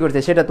সৃষ্টি করছে,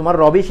 সেটা তোমার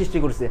রবই সৃষ্টি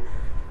করছে।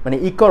 মানে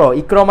ইকর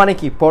মানে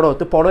কি? পড়ো।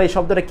 তো পড়ো এই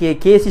শব্দটা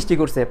কে সৃষ্টি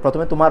করছে?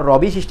 প্রথমে তোমার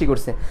রবই সৃষ্টি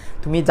করছে।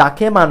 তুমি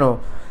যাকে মানো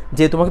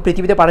যে তোমাকে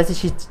পৃথিবীতে পাঠাচ্ছে,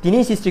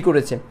 তিনিই সৃষ্টি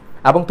করেছে,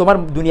 এবং তোমার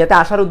দুনিয়াতে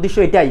আসার উদ্দেশ্য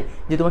এটাই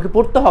যে তোমাকে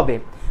পড়তে হবে।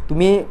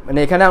 তুমি মানে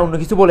এখানে অন্য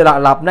কিছু বলে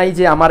লাভ নাই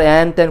যে আমার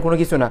ট্যান কোনো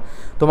কিছু না,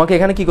 তোমাকে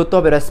এখানে কি করতে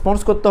হবে? রেসপন্স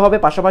করতে হবে।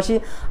 পাশাপাশি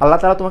আল্লাহ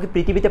তাআলা তোমাকে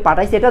পৃথিবীতে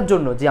পাঠাইছে এটার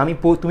জন্য যে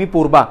তুমি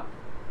পড়বা,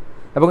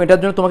 এবং এটার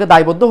জন্য তোমাকে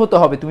দায়বদ্ধ হতে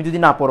হবে তুমি যদি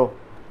না পড়ো।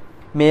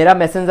 মেয়েরা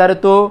মেসেঞ্জারে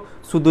তো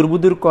সুদূর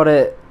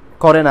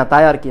করে না,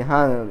 তাই আর কি।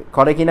 হ্যাঁ,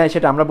 করে কি না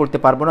সেটা আমরা বলতে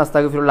পারবো না,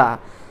 আস্তাগফিরুল্লাহ।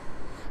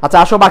 আচ্ছা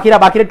আসো, বাকিরা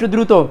একটু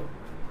দ্রুত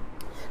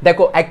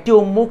দেখো। একটি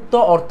উন্মুক্ত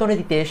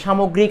অর্থনীতিতে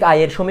সামগ্রিক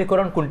আয়ের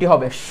সমীকরণ কোনটি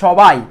হবে?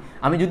 সবাই,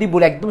 আমি যদি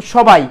বলি একদম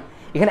সবাই,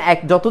 এখানে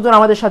যতজন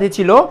আমাদের সাথে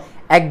ছিল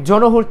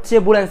একজনও হচ্ছে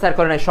ভুল অ্যান্সার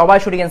করে নাই, সবাই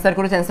সঠিক অ্যান্সার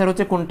করেছে। অ্যান্সার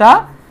হচ্ছে কোনটা?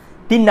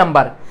 3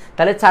 নাম্বার।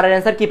 তাহলে 4-এর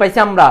অ্যান্সার কি পাইছি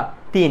আমরা?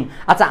 3।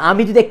 আচ্ছা,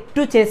 আমি যদি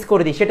একটু চেঞ্জ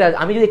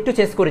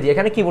করে দিই,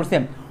 এখানে কি বলছে?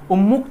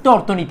 উন্মুক্ত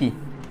অর্থনীতি।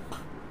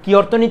 কি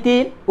অর্থনীতি?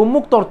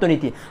 উন্মুক্ত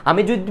অর্থনীতি।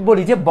 আমি যদি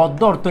বলি যে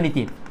বদ্ধ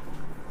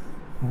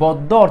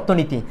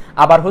অর্থনীতি,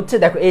 আবার হচ্ছে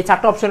দেখো এই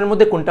 4টা অপশনের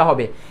মধ্যে কোনটা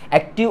হবে?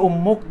 একটি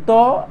উন্মুক্ত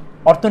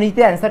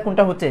অর্থনীতিতে অ্যান্সার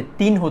কোনটা হচ্ছে?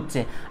 3 হচ্ছে।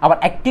 আবার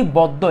একটি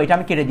বদ্ধ, এটা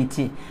আমি কেটে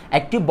দিচ্ছি,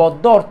 একটি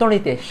বদ্ধ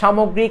অর্থনীতিতে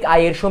সামগ্রিক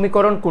আয়ের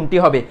সমীকরণ কোনটি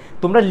হবে?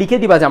 তোমরা লিখে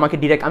দিবা যে আমাকে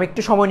ডিরেক্ট, আমি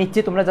একটু সময় নিচ্ছি,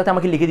 তোমরা যাতে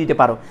আমাকে লিখে দিতে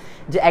পারো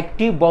যে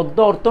একটি বদ্ধ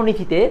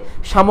অর্থনীতিতে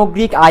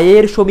সামগ্রিক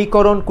আয়ের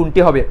সমীকরণ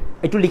কোনটি হবে,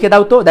 একটু লিখে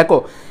দাও তো। দেখো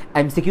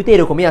এমসিকিউতে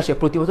এরকমই আসে,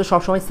 প্রতি বছর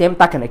সবসময় সেম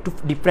থাকে না, একটু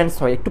ডিফারেন্স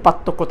হয়, একটু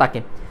পার্থক্য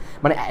থাকে।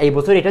 মানে এই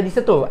বছর এটা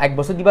দিছে, তো এক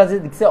বছর দিবা যে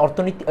দিচ্ছে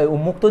অর্থনীতি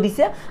উন্মুক্ত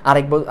দিছে,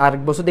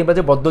 আরেক বছর দেখবা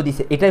যে বদ্ধ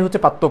দিছে, এটাই হচ্ছে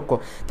পার্থক্য।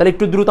 তাহলে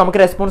একটু দ্রুত আমাকে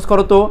রেসপন্স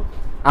করো তো।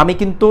 আমি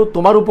কিন্তু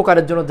তোমার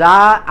উপকারের জন্য যা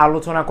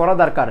আলোচনা করা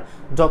দরকার,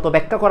 যত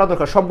ব্যাখ্যা করা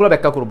দরকার সবগুলো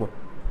ব্যাখ্যা করব।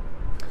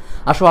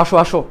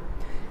 আসো।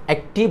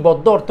 একটি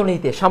বদ্ধ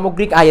অর্থনীতিতে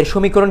সামগ্রিক আয়ের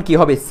সমীকরণ কি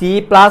হবে?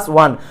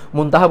 C+1।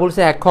 মুনতাহা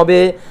বলছে 1 হবে,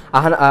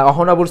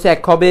 অহনা বলছে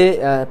 1 হবে,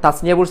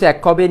 তাসনিয়া বলছে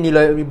 1 হবে,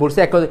 নিলয় বলছে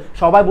 1 হবে।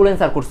 সবাই বলে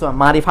অ্যান্সার করছো,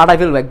 মারি ফাটাই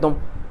ফেলবো একদম।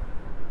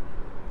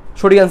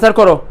 সঠিক অ্যান্সার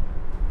করো।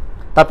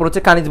 তারপর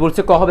হচ্ছে কানিজ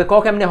বলছে ক হবে। ক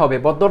কেমনে হবে?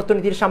 বদ্ধ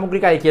অর্থনীতির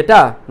সামগ্রিক আয় কি এটা?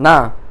 না,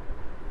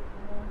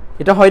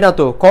 এটা হয় না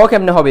তো। ক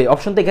কেমনে হবে?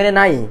 অপশন তো এখানে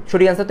নাই,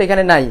 সঠিক অ্যান্সার তো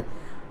এখানে নাই।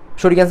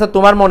 সঠিক অ্যান্সার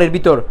তোমার মনের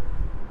ভিতর,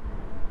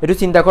 একটু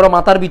চিন্তা করো,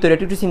 মাথার ভিতরে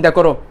একটু চিন্তা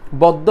করো।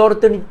 বদ্ধ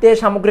অর্থনীতিতে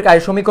সামগ্রিক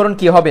আয়ের সমীকরণ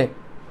কি হবে?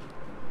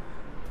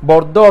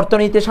 বদ্ধ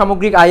অর্থনীতিতে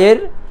সামগ্রিক আয়ের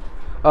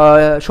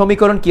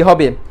সমীকরণ কি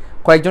হবে?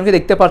 কয়েকজনকে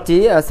দেখতে পাচ্ছি।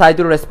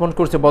 সাইদুল রেসপন্ড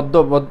করছে বদ্ধ।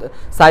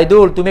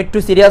 সাইদুল তুমি একটু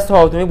সিরিয়াস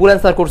হও, তুমি ভুল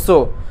অ্যান্সার করছো।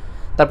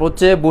 তারপর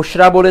হচ্ছে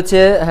বুশরা বলেছে,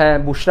 হ্যাঁ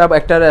বুশরা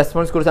একটা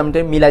রেসপন্স করেছে, আমি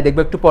মিলাই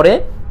দেখবো একটু পরে।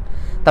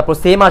 তারপর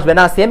সেম আসবে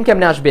না, সেম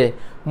কেমনে আসবে?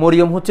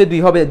 মরিয়ম হচ্ছে 2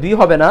 হবে, 2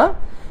 হবে না,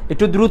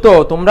 একটু দ্রুত।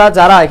 তোমরা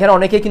যারা এখানে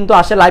অনেকে কিন্তু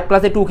আসে লাইভ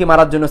ক্লাসে টুকি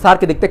মারার জন্য,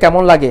 স্যারকে দেখতে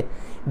কেমন লাগে,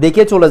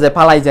 দেখে চলে যায়,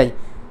 পালাই যায়।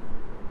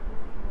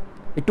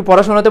 একটু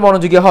পড়াশোনাতে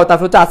মনোযোগী হও।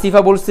 তারপর হচ্ছে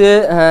আসিফা বলছে,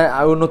 হ্যাঁ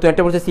নতুন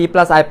একটা বলছে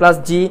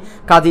C+I+G।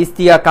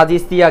 কাজী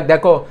ইস্তিয়াক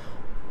দেখো,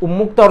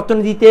 উন্মুক্ত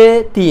অর্থনীতিতে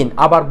 3,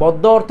 আবার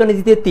বদ্ধ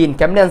অর্থনীতিতে 3,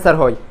 কেমনে অ্যান্সার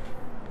হয়?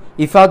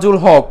 ইফাজুল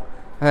হক,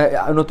 হ্যাঁ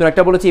নতুন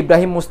একটা বলেছে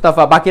ইব্রাহিম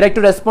মুস্তাফা। বাকিরা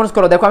একটু রেসপন্স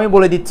করো। দেখো আমি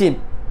বলে দিচ্ছি,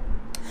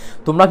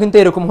 তোমরা কিন্তু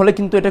এরকম হলে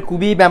কিন্তু এটা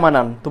খুবই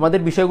বেমানান। তোমাদের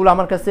বিষয়গুলো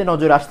আমার কাছে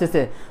নজর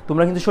আসতেছে,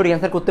 তোমরা কিন্তু সঠিক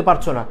অ্যান্সার করতে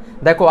পারছো না।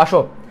 দেখো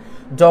আসো,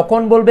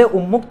 যখন বলবে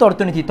উন্মুক্ত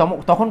অর্থনীতি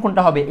তখন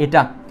কোনটা হবে?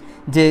 এটা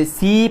যে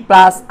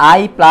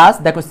C+I+,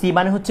 দেখো C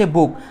মানে হচ্ছে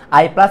বুক,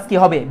 I+ কি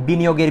হবে?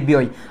 বিনিয়োগের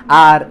ব্যয়,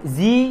 আর G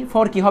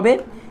ফর কি হবে?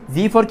 G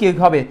ফর কি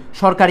হবে?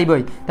 সরকারি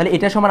ব্যয়। তাহলে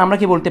এটা সমান আমরা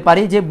কি বলতে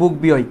পারি? যে বুক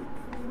ব্যয়।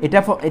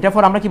 এটা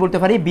ফর আমরা কি বলতে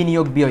পারি?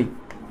 বিনিয়োগ ব্যয়।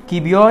 কি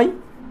ব্যয়?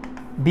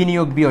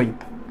 বিনিয়োগ ব্যয়।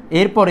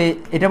 এরপরে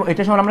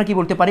এটা সমান আমরা কি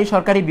বলতে পারি?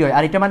 সরকারি ব্যয়।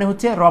 আর এটা মানে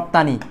হচ্ছে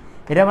রপ্তানি।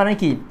 এটা মানে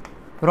কি?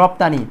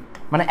 রপ্তানি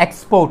মানে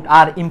এক্সপোর্ট,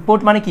 আর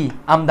ইম্পোর্ট মানে কি?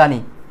 আমদানি।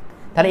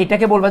 তাহলে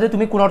এটাকে বলবা যে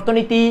তুমি কোন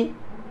অর্থনীতি?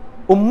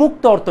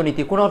 উন্মুক্ত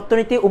অর্থনীতি। কোন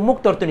অর্থনীতি?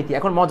 উন্মুক্ত অর্থনীতি।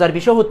 এখন মজার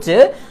বিষয় হচ্ছে,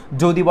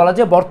 যদি বলা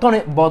যে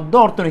বদ্ধ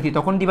অর্থনীতি,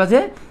 তখন দিবা যে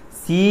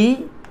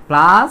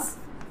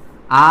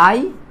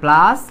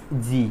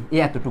C+I+G,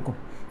 এতটুকু।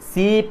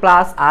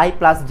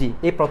 C+I+G,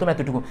 এই প্রথম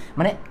এতটুকু,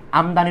 মানে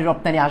আমদানি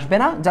রপ্তানি আসবে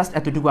না, জাস্ট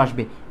এতটুকু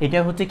আসবে। এটা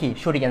হচ্ছে কি?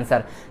 সঠিক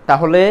অ্যান্সার।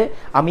 তাহলে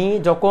আমি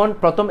যখন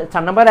প্রথম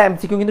 4 নম্বর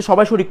MCQ কিন্তু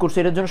সবাই সঠিক করছে,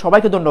 এর জন্য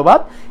সবাইকে ধন্যবাদ।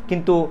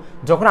 কিন্তু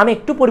যখন আমি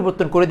একটু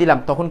পরিবর্তন করে দিলাম,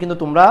 তখন কিন্তু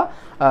তোমরা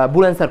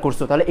ভুল অ্যান্সার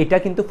করছো। তাহলে এটা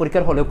কিন্তু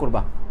পরীক্ষার হলেও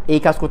করবা। এই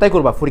কাজ কোথায়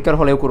করবা? পরীক্ষার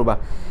হলেও করবা।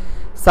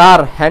 স্যার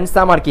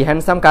হ্যান্ডসাম আর কি?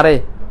 হ্যান্ডসাম কারে,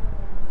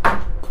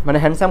 মানে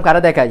হ্যান্ডসাম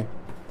কারে দেখাই?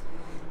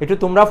 একটু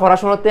তোমরা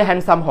পড়াশোনাতে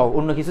হ্যান্ডসাম হও,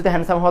 অন্য কিছুতে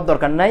হ্যান্ডসাম হওয়ার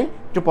দরকার নাই,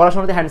 একটু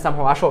পড়াশোনাতে হ্যান্ডসাম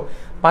হও। আসো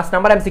 5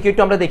 নাম্বার MCQ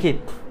একটু আমরা দেখি।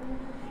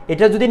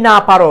 এটা যদি না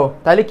পারো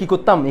তাহলে কি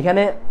করতাম?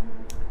 এখানে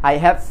আই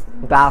হ্যাভ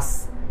গ্লাস,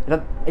 এটা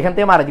এখান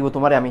থেকে মারা দিব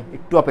তোমারে আমি।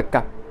 একটু অপেক্ষা,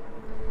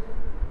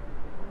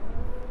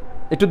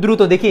 একটু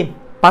দ্রুত দেখি।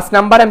 5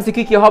 নাম্বার MCQ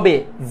কি হবে?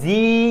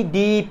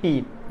 জিডিপি।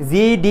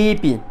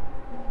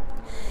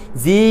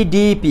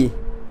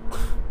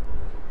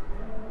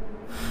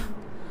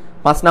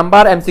 5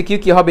 নাম্বার MCQ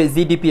কি হবে?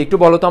 জিডিপি। একটু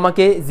বলো তো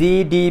আমাকে,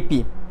 জিডিপি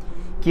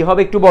কি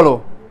হবে একটু বলো।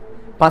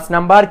 5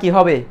 নাম্বার কি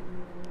হবে?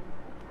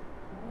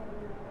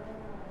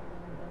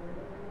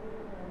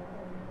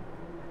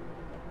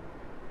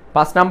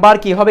 পাঁচ নাম্বার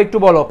কি হবে একটু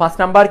বলো। 5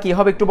 নাম্বার কি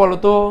হবে একটু বলো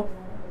তো।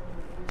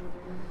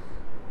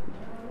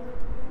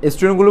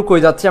 স্টুডেন্টগুলো কই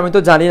যাচ্ছে আমি তো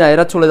জানি না,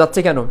 এরা চলে যাচ্ছে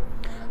কেন?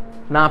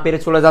 না পেরে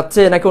চলে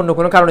যাচ্ছে নাকি অন্য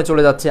কোনো কারণে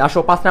চলে যাচ্ছে? আসো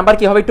 5 নাম্বার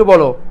কি হবে একটু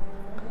বলো।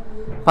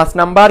 5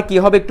 নাম্বার কি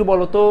হবে একটু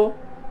বলো তো।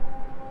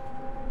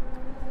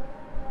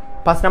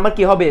 5 নাম্বার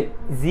কি হবে?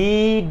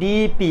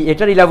 জিডিপি।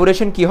 এটার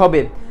ইলাবোরেশন কি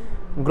হবে?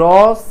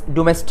 গ্রস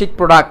ডোমেস্টিক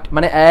প্রোডাক্ট,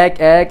 মানে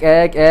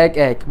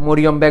এক।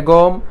 মরিয়ম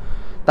বেগম,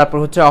 তারপর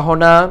হচ্ছে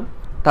অহনা,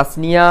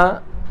 তাসনিয়া,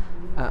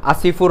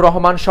 আসিফুর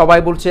রহমান সবাই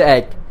বলছে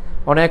এক।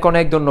 অনেক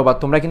অনেক ধন্যবাদ।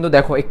 তোমরা কিন্তু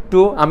দেখো, একটু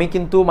আমি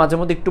কিন্তু মাঝে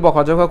মধ্যে একটু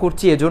বকাঝকা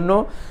করছি এজন্য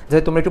যে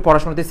তোমরা একটু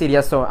পড়াশোনাতে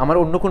সিরিয়াস হও। আমার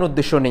অন্য কোনো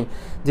উদ্দেশ্য নেই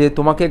যে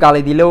তোমাকে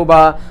গালি দিলেও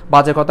বা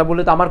বাজে কথা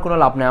বললে তো আমার কোনো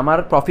লাভ নেই। আমার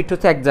প্রফিট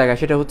হচ্ছে এক জায়গায়,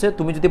 সেটা হচ্ছে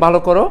তুমি যদি ভালো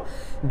করো,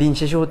 দিন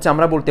শেষে হচ্ছে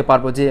আমরা বলতে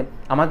পারবো যে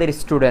আমাদের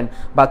স্টুডেন্ট,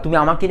 বা তুমি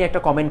আমাকে নিয়ে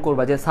একটা কমেন্ট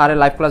করবা যে স্যারের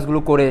লাইভ ক্লাসগুলো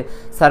করে,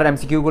 স্যারের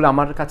MCQগুলো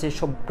আমার কাছে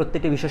সব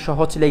প্রত্যেকটা বিষয়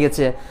সহজ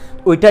লেগেছে।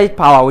 ওইটাই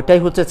পাওয়া, ওইটাই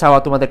হচ্ছে চাওয়া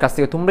তোমাদের কাছ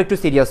থেকে। তোমরা একটু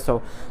সিরিয়াস হও।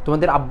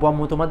 তোমাদের আব্বু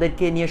আম্মু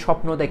তোমাদেরকে নিয়ে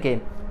স্বপ্ন দেখে,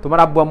 তোমার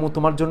আব্বু আম্মু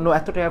তোমার জন্য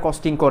এত টাকা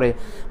কস্টিং করে,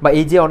 বা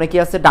এই যে অনেকে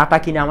আছে ডাটা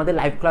কিনে আমাদের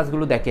লাইভ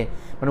ক্লাসগুলো দেখে,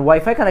 মানে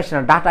ওয়াইফাই কানেকশন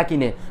না, ডাটা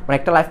কিনে, মানে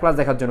একটা লাইভ ক্লাস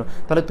দেখার জন্য।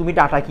 তাহলে তুমি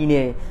ডাটা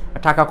কিনে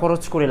টাকা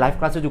খরচ করে লাইভ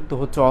ক্লাসে যুক্ত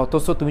হচ্ছ,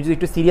 অথচ তুমি যদি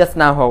একটু সিরিয়াস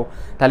না হও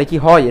তাহলে কি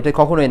হয়? এটা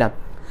কখনোই না।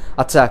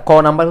 আচ্ছা, ক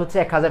নাম্বার হচ্ছে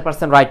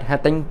 1000% রাইট। হ্যাঁ,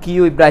 থ্যাংক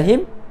ইউ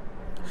ইব্রাহিম।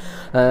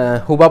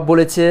 হুবাব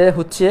বলেছে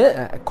হচ্ছে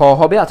ক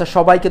হবে। আচ্ছা,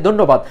 সবাইকে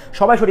ধন্যবাদ,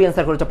 সবাই সঠিক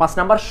অ্যান্সার করেছে। 5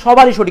 নাম্বার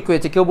সবারই সঠিক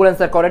হয়েছে, কেউ বলে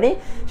অ্যান্সার করেনি।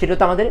 সেটা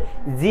হচ্ছে আমাদের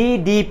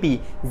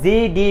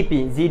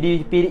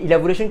জিডিপির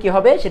ইলাবোরেশন কি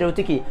হবে? সেটা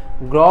হচ্ছে কি?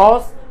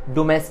 Gross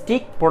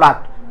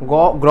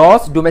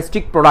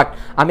domestic product.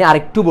 আমি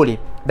আরেকটু বলি,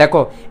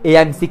 দেখো এই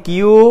MCQ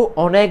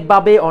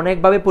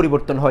অনেকভাবে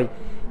পরিবর্তন হয়।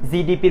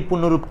 জিডিপির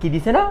পূর্ণরূপ কি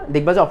দিছে না?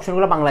 দেখবা যে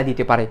অপশনগুলো বাংলায়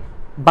দিতে পারে,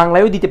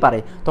 বাংলায়ও দিতে পারে,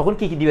 তখন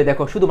কি কি দিবে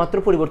দেখো, শুধুমাত্র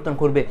পরিবর্তন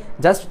করবে,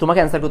 জাস্ট তোমাকে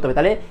অ্যান্সার করতে হবে।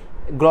 তাহলে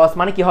গ্রস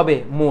মানে কি হবে,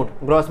 মোট,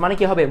 গ্রস মানে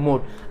কি হবে,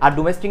 মোট, আর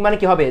ডোমেস্টিক মানে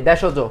কি হবে,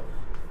 দেশজ,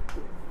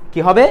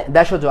 কি হবে,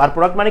 দেশজ, আর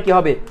প্রোডাক্ট মানে কি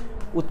হবে,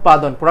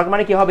 উৎপাদন, প্রোডাক্ট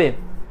মানে কি হবে,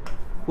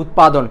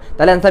 উৎপাদন।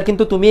 তাহলে অ্যান্সার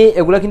কিন্তু তুমি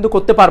এগুলো কিন্তু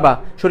করতে পারবা,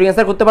 সঠিক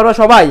অ্যান্সার করতে পারবা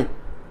সবাই,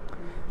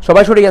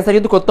 সবাই সঠিক অ্যান্সার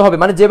কিন্তু করতে হবে,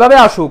 মানে যেভাবে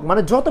আসুক,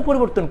 মানে যত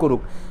পরিবর্তন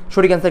করুক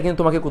সঠিক অ্যান্সার কিন্তু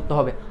তোমাকে করতে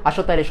হবে।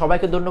 আসো তাহলে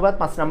সবাইকে ধন্যবাদ,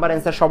 5 নাম্বার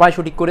অ্যান্সার সবাই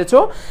সঠিক করেছো।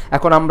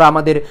 এখন আমরা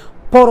আমাদের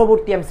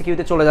পরবর্তী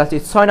এমসিকিউতে চলে যাচ্ছি।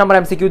 6 নাম্বার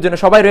এমসিকিউর জন্য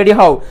সবাই রেডি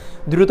হও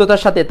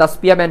দ্রুততার সাথে।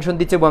 তাসপিয়া মেনশন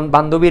দিচ্ছে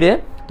বান্ধবীরে,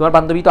 তোমার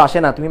বান্ধবী তো আসে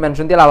না, তুমি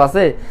মেনশন দিয়ে লাভ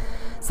আছে?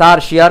 স্যার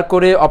শেয়ার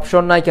করে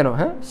অপশন নাই কেন?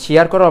 হ্যাঁ,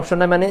 শেয়ার করার অপশন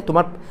নাই মানে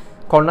তোমার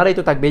কর্নারেই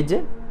তো থাকবে, এই যে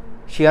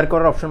শেয়ার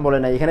করার অপশন বলে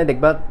নাই, এখানে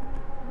দেখবা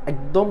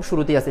একদম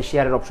শুরুতেই আছে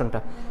শেয়ারের অপশনটা,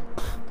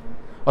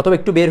 অথবা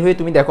একটু বের হয়ে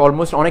তুমি দেখো,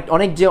 অলমোস্ট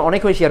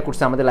অনেক হয়ে শেয়ার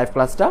করছে আমাদের লাইভ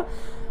ক্লাসটা।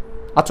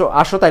 আচ্ছা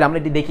আসো তাইলে আমরা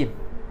এটি দেখি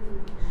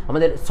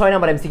আমাদের 6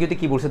 নাম্বার এমসিকিউতে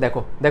কি বলছে।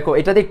 দেখো দেখো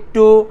এটাতে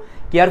একটু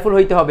কেয়ারফুল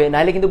হইতে হবে,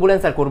 নাইলে কিন্তু ভুল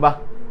অ্যান্সার করবা,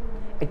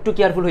 একটু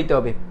কেয়ারফুল হইতে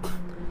হবে।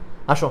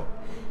 আসো,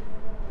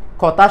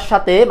 কথার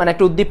সাথে মানে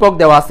একটা উদ্দীপক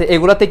দেওয়া আছে,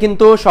 এগুলাতে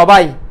কিন্তু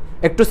সবাই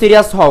একটু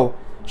সিরিয়াস হও,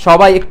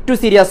 সবাই একটু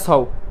সিরিয়াস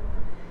হও।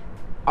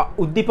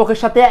 উদ্দীপকের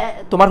সাথে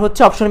তোমার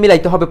হচ্ছে অপশন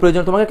মিলাইতে হবে,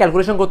 প্রয়োজন তোমাকে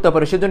ক্যালকুলেশন করতে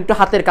পারে, সেজন্য একটু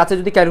হাতের কাছে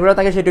যদি ক্যালকুলেটর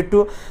থাকে সেটা একটু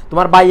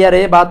তোমার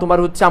বাইয়ারে বা তোমার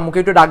হচ্ছে আম্মুকে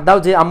একটু ডাক দাও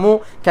যে আম্মু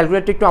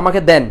ক্যালকুলেটর একটু আমাকে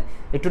দেন,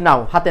 একটু নাও,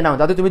 হাতে নাও,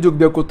 যাতে তুমি যোগ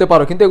বিয়োগ করতে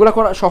পারো। কিন্তু এগুলো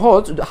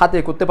সহজ, হাতে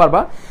করতে পারবা,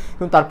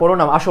 কিন্তু তারপরও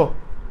নাও। আসো,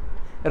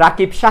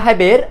 রাকিব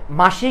সাহেবের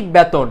মাসিক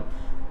বেতন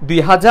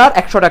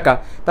 2100 টাকা,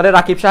 তাহলে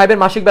রাকিব সাহেবের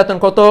মাসিক বেতন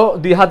কত,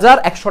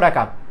 2100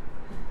 টাকা।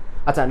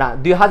 আচ্ছা না,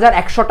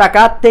 2100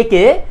 টাকা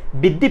থেকে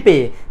বৃদ্ধি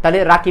পেয়ে, তাহলে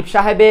রাকিব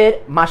সাহেবের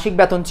মাসিক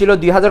বেতন ছিল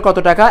 2000 কত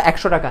টাকা,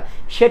 100 টাকা,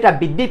 সেটা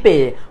বৃদ্ধি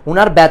পেয়ে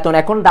ওনার বেতন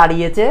এখন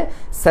দাঁড়িয়েছে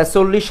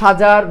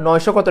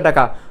 46,900 কত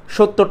টাকা,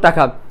 70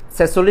 টাকা।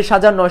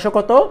 46,900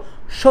 কত,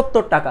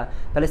 70 টাকা।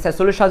 তাহলে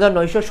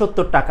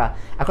 46,970 টাকা।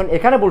 এখন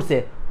এখানে বলছে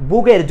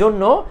বুকের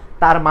জন্য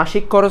তার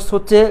মাসিক খরচ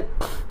হচ্ছে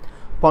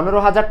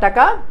 15,000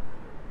 টাকা,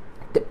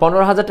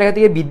 15,000 টাকা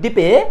থেকে বৃদ্ধি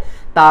পেয়ে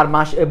তার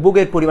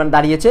বুকের পরিমাণ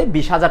দাঁড়িয়েছে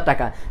 20,000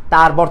 টাকা।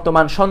 তার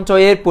বর্তমান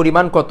সঞ্চয়ের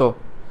পরিমাণ কত,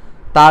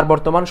 তার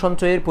বর্তমান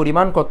সঞ্চয়ের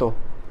পরিমাণ কত,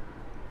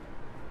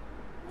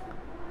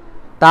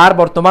 তার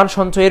বর্তমান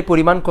সঞ্চয়ের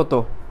পরিমাণ কত?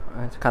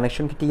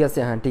 কানেকশন কি ঠিক আছে?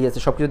 হ্যাঁ ঠিক আছে,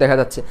 সবকিছু দেখা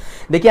যাচ্ছে।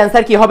 দেখি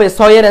অ্যান্সার কি হবে।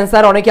 6 এর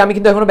অ্যান্সার অনেকে, আমি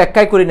কিন্তু এখনো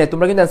ব্যাখ্যাই করি নাই,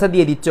 তোমরা কিন্তু অ্যান্সার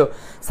দিয়ে দিচ্ছ।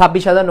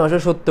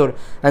 26,970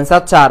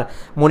 অ্যান্সার 4।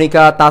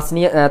 মনিকা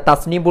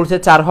তাসনি বলছে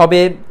 4 হবে,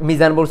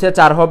 মিজান বলছে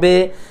 4 হবে,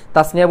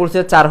 তাসনিয়া বলছে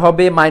 4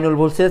 হবে, মাইনুল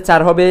বলছে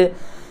 4 হবে।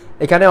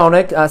 এখানে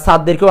অনেক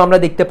স্যারদেরকেও আমরা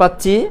দেখতে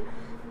পাচ্ছি,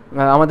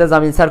 আমাদের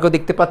জামিল স্যারকেও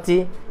দেখতে পাচ্ছি।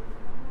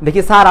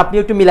 দেখি স্যার আপনি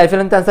একটু মিলাই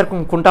ফেলেন তো, অ্যান্সার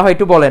কোনটা হয়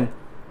একটু বলেন।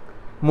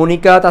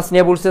 মনিকা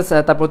তাসনিয়া বলছে,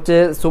 তারপর হচ্ছে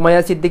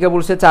সুমাইয়া সিদ্দিকা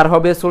বলছে 4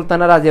 হবে,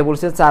 সুলতানা রাজিয়া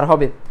বলছে 4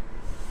 হবে।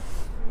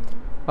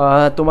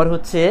 তোমার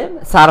হচ্ছে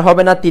 4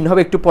 হবে না 3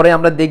 হবে, একটু পরে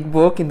আমরা দেখব,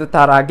 কিন্তু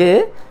তার আগে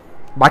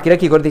বাকিরা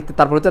কি করে দেখতে।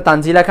 তারপর হচ্ছে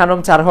তানজিলা খানম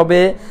 4 হবে,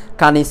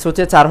 কানিস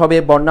হচ্ছে 4 হবে,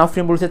 বর্ণা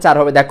আফরিন বলছে 4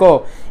 হবে। দেখো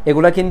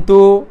এগুলা কিন্তু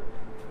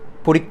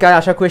পরীক্ষায়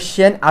আসা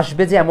কোয়েশ্চেন,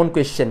 আসবে যে এমন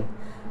কোয়েশ্চেন,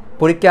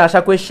 পরীক্ষায় আসা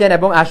কোয়েশ্চেন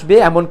এবং আসবে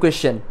এমন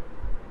কোয়েশ্চেন,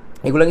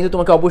 এগুলো কিন্তু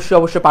তোমাকে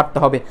অবশ্যই পারতে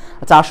হবে।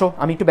 আচ্ছা আসো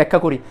আমি একটু ব্যাখ্যা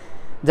করি।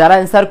 যারা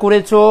অ্যান্সার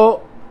করেছো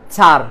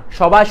 4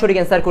 সবাই সঠিক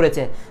অ্যান্সার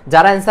করেছে,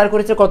 যারা অ্যান্সার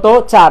করেছে কত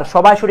 4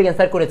 সবাই সঠিক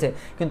অ্যান্সার করেছে,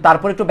 কিন্তু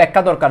তারপর একটু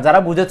ব্যাখ্যা দরকার যারা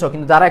বুঝেছো।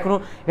 কিন্তু যারা এখনো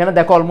এখানে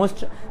দেখো অলমোস্ট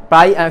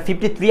প্রায়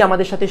 53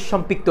 আমাদের সাথে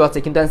সম্পৃক্ত আছে,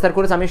 কিন্তু অ্যান্সার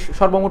করেছে আমি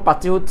সর্বমোট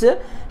পাচ্ছি হচ্ছে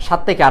 7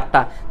 থেকে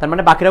 8টা, তার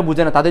মানে বাকিরা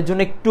বুঝে না, তাদের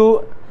জন্য একটু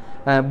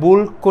ভুল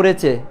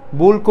করেছি।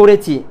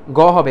 গ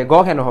হবে, গ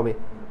কেন হবে,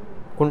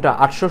 কোনটা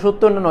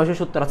 870 না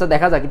 970? আচ্ছা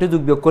দেখা যাক, একটু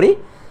যোগ বিয়োগ করি,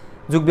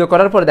 যোগ বিয়োগ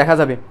করার পরে দেখা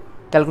যাবে,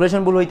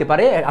 ক্যালকুলেশন ভুল হইতে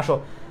পারে। আসো,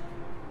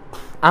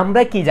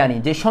 আমরা কি জানি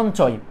যে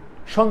সঞ্চয়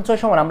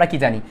সমান আমরা কি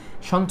জানি,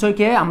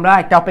 সঞ্চয়কে আমরা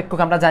একটা অপেক্ষক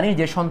আমরা জানি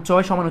যে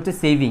সঞ্চয় সমান হচ্ছে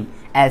সেভিং,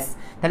 এস।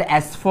 তাহলে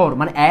S4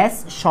 মানে এস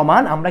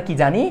সমান আমরা কি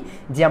জানি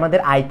যে আমাদের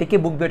আয় থেকে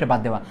বুক বিয়োগটা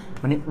বাদ দেওয়া,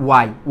 মানে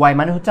ওয়াই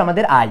মানে হচ্ছে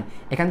আমাদের আয়।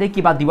 এখান থেকে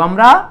কি বাদ দিব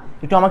আমরা,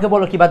 একটু আমাকে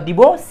বলো কি বাদ দিব,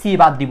 সি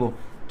বাদ দিব,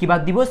 কি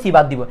বাদ দিব, সি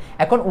বাদ দিব।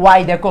 এখন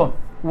ওয়াই দেখো,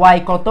 ওয়াই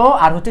কত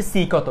আর হচ্ছে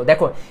সি কত।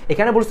 দেখো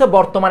এখানে বলছে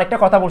বর্তমান, একটা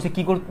কথা বলছে,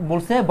 কি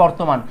বলছে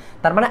বর্তমান,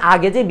 তার মানে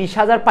আগে যে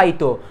 20,000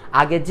 পাইতো,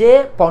 আগে যে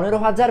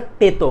 15,000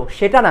 পেতো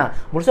সেটা না,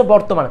 বলছে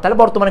বর্তমান। তাহলে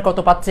বর্তমানে কত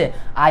পাচ্ছে,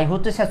 আয়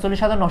হচ্ছে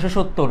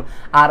 46,970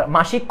 আর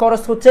মাসিক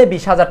খরচ হচ্ছে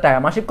 20,000 টাকা,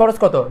 মাসিক খরচ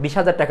কত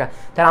 20,000 টাকা।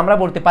 তাহলে আমরা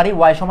বলতে পারি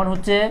ওয়াই সমান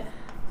হচ্ছে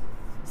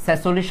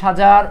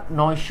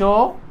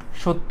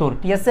 46,970,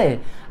 ঠিক আছে।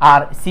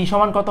 আর সি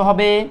সমান কত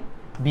হবে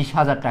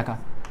 20,000 টাকা,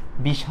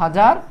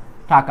 20,000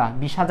 টাকা,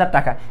 20,000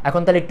 টাকা।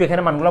 এখন তাহলে একটু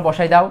এখানে মানগুলো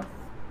বসাই দাও,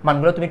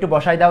 মানগুলো তুমি একটু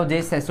বসাই দাও, যে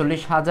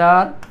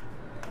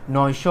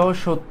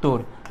 46,970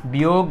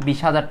 বিয়োগ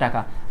 20,000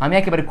 টাকা। আমি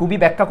একেবারে খুবই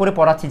ব্যাখ্যা করে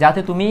পড়াচ্ছি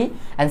যাতে তুমি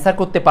অ্যান্সার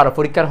করতে পারো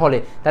পরীক্ষার হলে।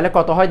 তাহলে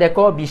কত হয়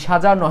দেখো,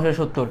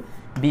 20,970,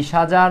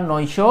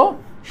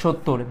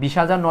 20,970,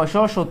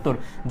 20,970।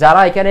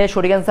 যারা এখানে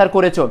সঠিক অ্যান্সার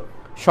করেছো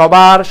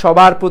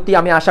সবার প্রতি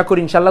আমি আশা করি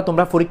ইনশাল্লাহ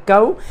তোমরা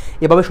পরীক্ষাও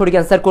এভাবে সঠিক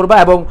অ্যান্সার করবা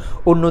এবং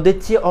অন্যদের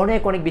চেয়ে অনেক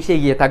বেশি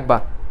এগিয়ে থাকবা।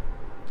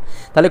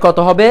 তাহলে কত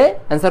হবে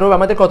অ্যান্সার হবে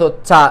আমাদের কত,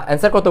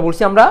 অ্যান্সার কত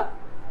বলছি আমরা,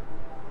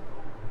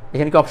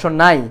 এখানে কি অপশন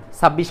নাই?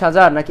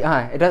 26,000 নাকি?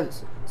 হ্যাঁ, এটা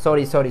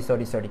সরি,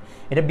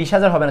 এটা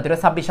 20,000 হবে না তো, এটা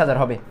 26,000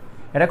 হবে।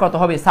 এটা কত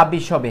হবে?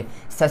 26 হবে।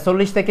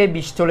 46 থেকে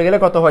 20 চলে গেলে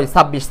কত হয়?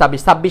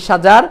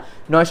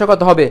 26,900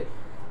 কত হবে?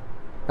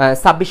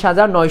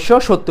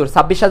 26,970।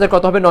 26,000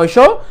 কত হবে?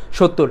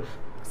 970।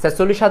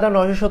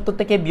 46,970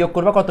 থেকে বিয়োগ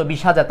করবা কত?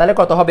 20,000। তাহলে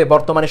কত হবে?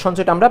 বর্তমানে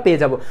সঞ্চয়টা আমরা পেয়ে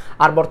যাব।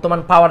 আর বর্তমান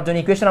পাওয়ার জন্য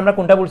ইকুয়েশন আমরা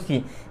কোনটা বলছি?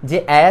 যে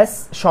এস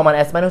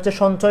মানে হচ্ছে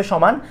সঞ্চয়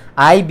সমান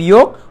আই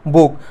বিয়োগ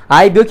বুক।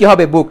 আই বিয়োগ কি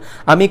হবে? বুক।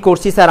 আমি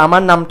করছি স্যার,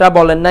 আমার নামটা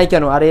বলেন নাই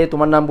কেন? আরে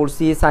তোমার নাম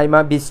বলছি সাইমা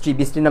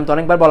বৃষ্টির নাম তো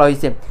অনেকবার বলা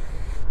হয়েছে।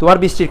 তোমার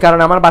বৃষ্টির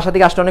কারণে আমার বাসা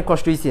থেকে আসতে অনেক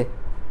কষ্ট হয়েছে।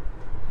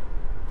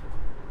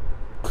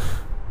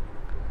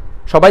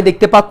 সবাই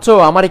দেখতে পাচ্ছ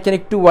আমার এখানে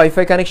একটু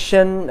ওয়াইফাই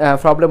কানেকশন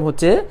প্রবলেম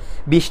হচ্ছে।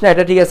 20 না,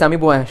 এটা ঠিক আছে, আমি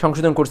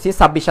সংশোধন করছি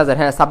 26,000।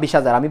 হ্যাঁ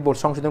 26,000 আমি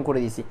সংশোধন করে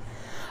দিয়েছি।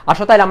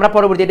 আসো তাইলে আমরা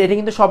পরবর্তী, এটা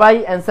কিন্তু সবাই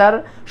অ্যান্সার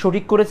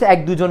সঠিক করেছে,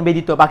 1-2 জন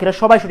ব্যতীত, বাকিরা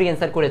সবাই সঠিক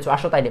অ্যান্সার করেছো।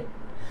 আসো তাইলে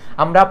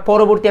আমরা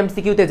পরবর্তী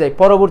এমসিকিউতে যাই।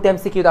 পরবর্তী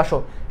এমসিকিউতে আসো,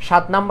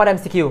 7 নাম্বার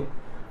এমসিকিউ।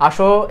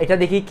 আসো এটা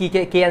দেখি কি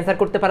কে অ্যান্সার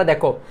করতে পারে।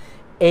 দেখো,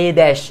 এই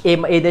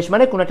দেশ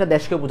মানে কোন একটা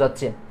দেশকে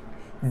বোঝাচ্ছে।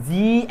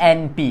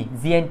 জিএনপি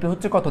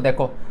হচ্ছে কত?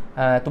 দেখো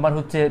তোমার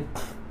হচ্ছে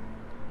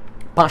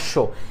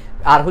 500।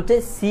 আর হচ্ছে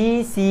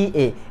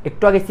সিসিএ,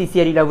 একটু আগে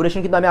সিসিএর ইলাবোরেশন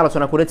কিন্তু আমি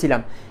আলোচনা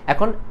করেছিলাম।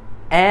 এখন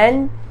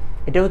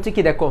এটা হচ্ছে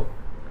কি? দেখো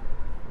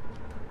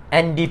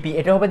এনডিপি,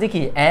 এটা হবে যে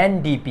কি?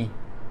 এনডিপি,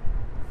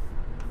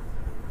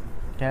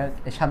 এটা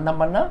 7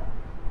 নাম্বার না?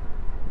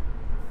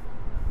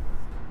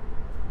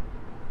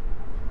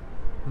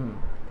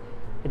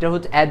 এটা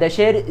হচ্ছে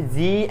দেশের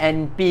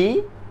জিএনপি।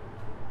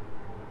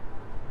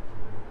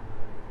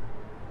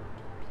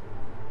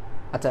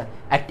 আচ্ছা,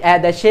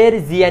 দেশের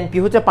জিএনপি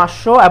হচ্ছে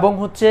 500 এবং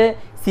হচ্ছে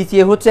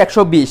সিসিএ হচ্ছে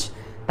 120।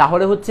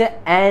 তাহলে হচ্ছে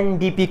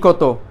এনডিপি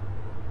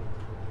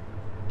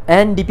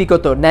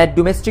কত? নেট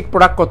ডোমেস্টিক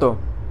প্রোডাক্ট কত?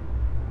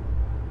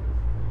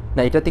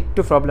 না, এটাতে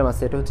একটু প্রবলেম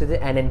আছে। এটা হচ্ছে যে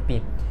এনএনপি,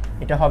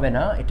 এটা হবে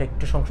না, এটা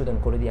একটু সংশোধন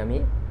করে দিই আমি।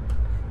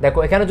 দেখো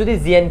এখানে যদি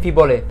জিএনপি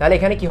বলে তাহলে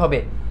এখানে কি হবে?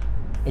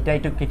 এটা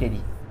একটু কেটে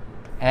দিই।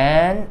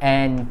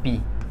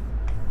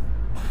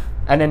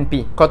 এনএনপি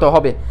কত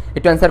হবে?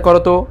 একটু অ্যান্সার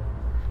করো তো,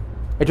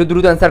 একটু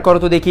দ্রুত অ্যান্সার করো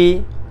তো দেখি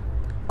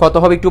কত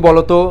হবে, একটু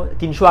বলো তো।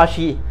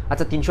 380।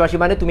 আচ্ছা 380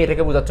 মানে তুমি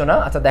এটাকে বোঝাচ্ছ না।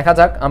 আচ্ছা দেখা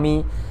যাক, আমি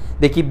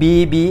দেখি।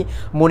 বি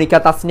মনিকা,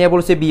 তাসনিয়া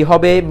বলছে বি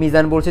হবে,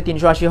 মিজান বলছে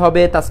 380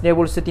 হবে, তাসনিয়া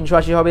বলছে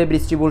 380 হবে,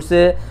 বৃষ্টি বলছে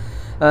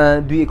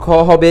 2 খ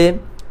হবে,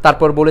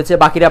 তারপর বলেছে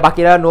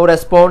বাকিরা নো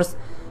রেসপন্স।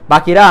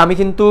 বাকিরা আমি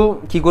কিন্তু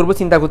কি করব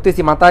চিন্তা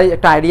করতেছি, মাথায়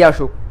একটা আইডিয়া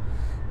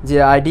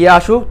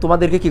আসুক,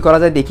 তোমাদেরকে কি করা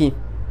যায় দেখি।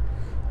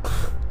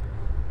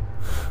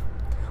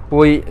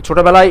 ওই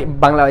ছোটবেলায়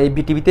বাংলা এই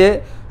বিটিভিতে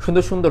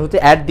সুন্দর হচ্ছে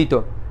অ্যাড দিত,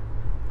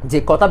 যে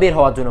কথা বের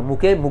হওয়ার জন্য,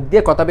 মুখ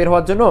দিয়ে কথা বের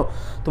হওয়ার জন্য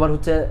তোমার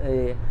হচ্ছে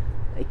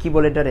কি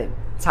বলে এটারে,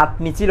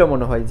 ছাটনি ছিল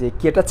মনে হয়, যে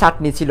কি একটা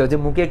ছাটনি ছিল, যে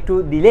মুখে একটু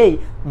দিলেই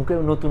মুখে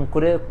নতুন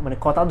করে মানে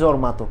কথা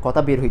জন্মাতো,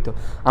 কথা বের হইতো।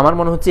 আমার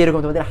মনে হচ্ছে এরকম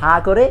তোমাদের হা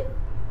করে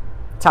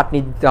ছাটনি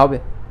দিতে হবে।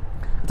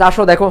 আচ্ছা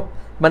আসো দেখো,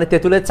 মানে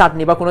তেঁতুলের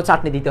চাটনি বা কোনো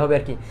চাটনি দিতে হবে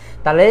আর কি।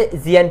 তাহলে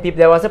জিএনপি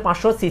দেওয়া আছে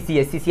 500।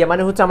 সিসিএ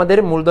মানে হচ্ছে আমাদের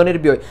মূলধনের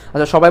ব্যয়।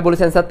 আচ্ছা সবাই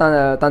বলেছেন স্যার,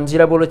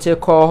 তানজিরা বলেছে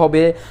খ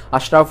হবে,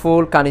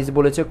 আশরাফুল কানিজ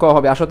বলেছে ক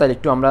হবে। আসো তাহলে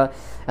একটু আমরা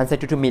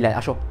অ্যান্সারটা একটু মিলাই।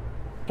 আসো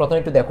প্রথমে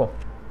একটু দেখো,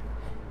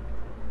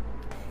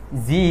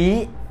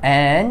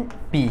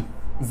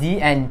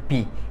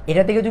 জিএনপি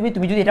এটা থেকে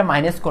তুমি যদি এটা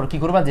মাইনাস করো, কি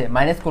করবা? যে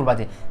মাইনাস করবা,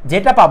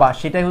 যেটা পাবা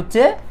সেটাই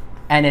হচ্ছে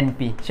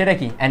এনএনপি। সেটা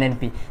কি?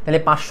 এনএনপি। তাহলে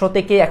 500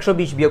 থেকে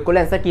 120 বিয়োগ করলে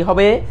অ্যান্সার কি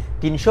হবে?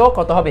 300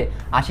 কত হবে?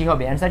 80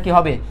 হবে। অ্যান্সার কি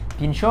হবে?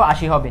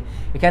 380 হবে।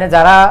 এখানে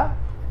যারা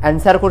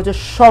অ্যান্সার করেছে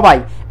সবাই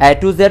A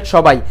to Z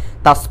সবাই,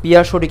 তাসপিয়া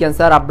সঠিক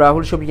অ্যান্সার,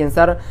 আব্রাহুল সঠিক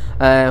অ্যান্সার,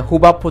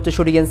 হুবাব হচ্ছে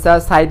সঠিক অ্যান্সার,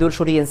 সাইদুল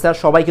সঠিক অ্যান্সার,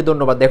 সবাইকে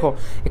ধন্যবাদ। দেখো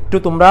একটু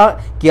তোমরা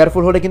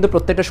কেয়ারফুল হলে কিন্তু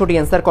প্রত্যেকটা সঠিক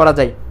অ্যান্সার করা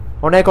যায়।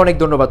 অনেক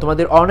ধন্যবাদ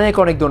তোমাদের, অনেক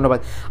ধন্যবাদ।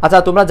 আচ্ছা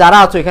তোমরা যারা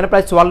আছো এখানে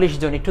প্রায় 44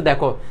 জন, একটু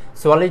দেখো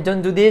 44 জন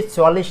যদি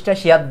 44টা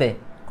শেয়ার দেয়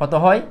কত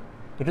হয়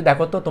একটু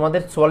দেখো তো।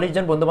 তোমাদের 44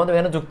 জন বন্ধু বান্ধব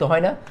এখানে যুক্ত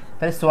হয় না?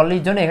 তাহলে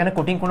 44 জন এখানে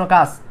কঠিন কোনো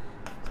কাজ,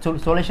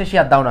 44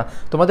 শেয়ার দাও না।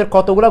 তোমাদের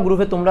কতগুলো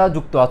গ্রুপে তোমরা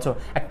যুক্ত আছো?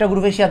 একটা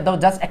গ্রুপে শেয়ার দাও,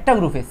 জাস্ট একটা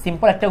গ্রুপে,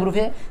 সিম্পল একটা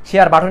গ্রুপে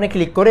শেয়ার বাটনে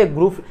ক্লিক করে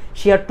গ্রুপ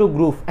শেয়ার টু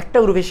গ্রুপ, একটা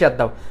গ্রুপে শেয়ার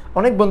দাও,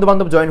 অনেক বন্ধু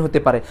বান্ধব জয়েন হতে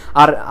পারে।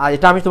 আর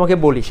এটা আমি তোমাকে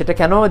বলি, সেটা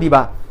কেন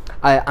দিবা,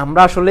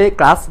 আমরা আসলে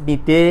ক্লাস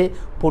নিতে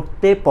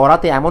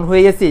পড়াতে এমন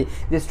হয়ে গেছি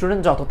যে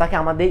স্টুডেন্ট যত থাকে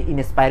আমাদের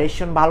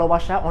ইন্সপাইরেশন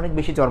ভালোবাসা অনেক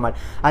বেশি জন্মায়।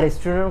 আর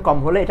স্টুডেন্ট কম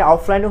হলে এটা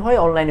অফলাইনে হয়,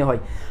 অনলাইনে হয়,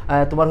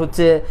 তোমার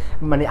হচ্ছে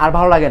মানে আর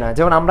ভালো লাগে না।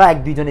 যেমন আমরা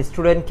 1-2 জন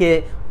স্টুডেন্টকে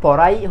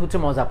পড়াই হচ্ছে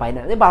মজা পাই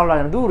না, যে ভালো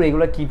লাগে না, দূর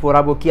এগুলো কী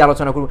পড়াবো কী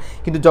আলোচনা করবো।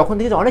 কিন্তু যখন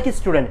দেখি অনেক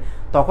স্টুডেন্ট,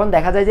 তখন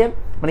দেখা যায় যে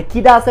মানে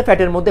কিডা আছে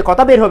ফ্যাটের মধ্যে,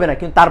 কথা বের হবে না,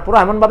 কিন্তু তারপরও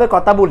এমনভাবে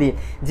কথা বলি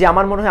যে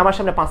আমার মনে হয় আমার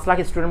সামনে 5 লাখ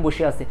স্টুডেন্ট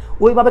বসে আছে,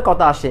 ওইভাবে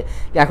কথা আসে।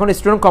 এখন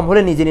স্টুডেন্ট কম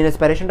হলে নিজের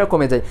ইন্সপাইরেশনটা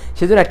কমে যায়।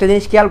 সেজন্য একটা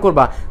জিনিস খেয়াল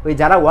করবা, ওই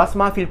যারা ওয়াজ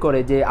মাহফিল করে,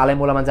 যে আলেম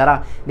ওলামা যারা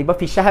দেখবা,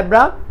 ফির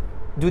সাহেবরা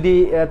যদি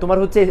তোমার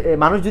হচ্ছে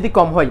মানুষ যদি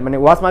কম হয়, মানে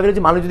ওয়াজ মাহফিলে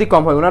যে মানুষ যদি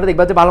কম হয়, ওনারা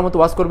দেখবা যে ভালো মতো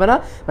ওয়াজ করবে না,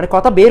 মানে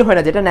কথা বের হয়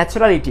না, যেটা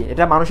ন্যাচারালিটি,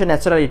 এটা মানুষের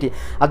ন্যাচারালিটি।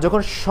 আর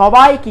যখন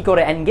সবাই কি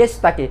করে এনগেজ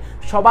থাকে,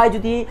 সবাই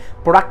যদি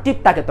প্রোডাক্টিভ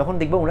থাকে, তখন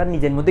দেখবে ওনার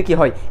নিজের মধ্যে কি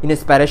হয়,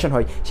 ইন্সপাইরেশন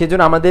হয়। সেই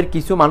জন্য আমাদের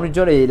কিছু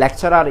মানুষজন এই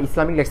লেকচারার,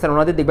 ইসলামিক লেকচার,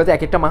 ওনাদের দেখবে যে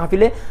এক একটা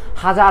মাহফিলে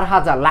হাজার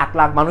হাজার লাখ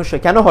লাখ মানুষ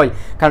হয়। কেন হয়?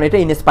 কারণ এটা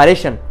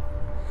ইন্সপাইরেশন।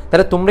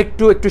 তাহলে তোমরা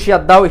একটু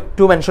শেয়ার দাও,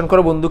 একটু মেনশন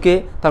করো বন্ধুকে,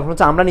 তখন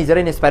হচ্ছে আমরা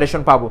নিজেরাই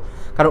ইন্সপাইরেশন পাবো।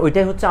 কারণ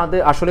ওইটাই হচ্ছে আমাদের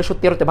আসলে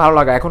সত্যি করতে ভালো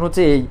লাগা। এখন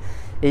হচ্ছে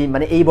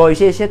মানে এই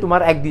বয়সে এসে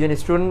তোমার 1-2 জন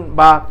স্টুডেন্ট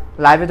বা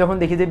লাইভে যখন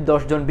দেখি যে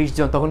 10 জন 20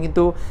 জন, তখন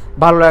কিন্তু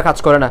ভালো লাগা কাজ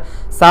করে না।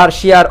 স্যার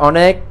শেয়ার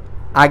অনেক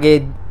আগে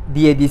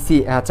দিয়ে দিছি।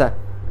 আচ্ছা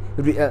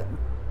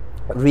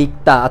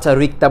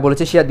রিক্তা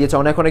বলেছে শেয়ার দিয়েছে,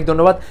 অনেক অনেক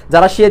ধন্যবাদ।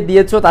 যারা শেয়ার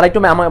দিয়েছো তারা একটু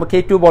আমাকে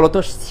একটু বলো তো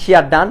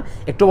শেয়ার ডান,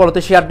 একটু বলো তো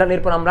শেয়ার ডান।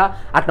 এরপর আমরা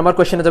 8 নম্বর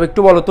কোয়েশ্চেনে যাবো।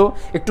 একটু বলো তো,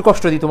 একটু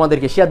কষ্ট দিই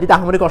তোমাদেরকে, শেয়ার দিতে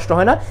আহামরি কষ্ট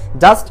হয় না,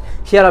 জাস্ট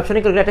শেয়ার অপশনে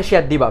ক্লিক করে একটা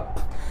শেয়ার দিবা।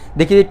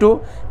 দেখি একটু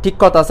ঠিক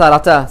কথা স্যার।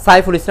 আচ্ছা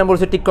সাইফুল ইসলাম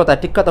বলছে ঠিক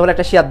কথা হলে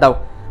একটা শেয়ার দাও।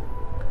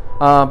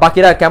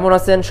 বাকিরা কেমন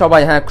আছেন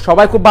সবাই? হ্যাঁ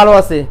সবাই খুব ভালো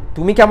আছে।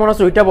 তুমি কেমন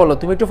আছো ওইটা বলো,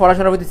 তুমি একটু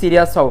পড়াশোনার প্রতি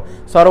সিরিয়াস হও।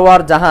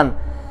 সরোয়ার জাহান,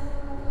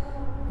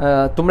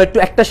 তোমরা একটু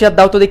একটা শেয়ার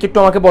দাও তো দেখি, একটু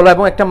আমাকে বলো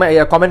এবং একটা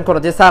কমেন্ট করো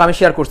যে স্যার আমি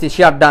শেয়ার করছি,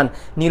 শেয়ার ডান।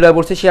 নিলয়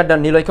বলছে শেয়ার ডান।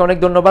 নিলয়কে অনেক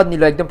ধন্যবাদ।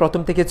 নিলয় একদম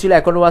প্রথম থেকে ছিল,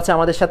 এখনও আছে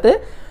আমাদের সাথে।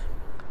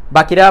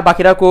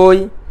 বাকিরা কই?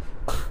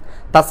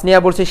 তাসনিয়া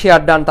বলছে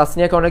শেয়ার ডান।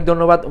 তাসনিয়াকে অনেক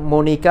ধন্যবাদ।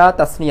 মনিকা,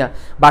 তাসনিয়া।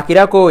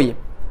 বাকিরা কই?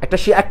 একটা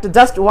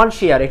জাস্ট ওয়ান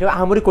শেয়ার, এটা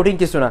আহামরি কঠিন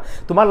কিছু না।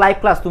 তোমার লাইভ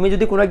ক্লাস, তুমি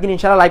যদি কোনো একদিন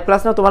ইনশাআল্লাহ লাইভ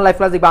ক্লাস নাও, তোমার লাইভ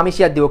ক্লাস দেখবে, আমি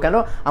শেয়ার দিব। কেন?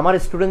 আমার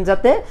স্টুডেন্ট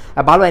যাতে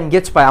ভালো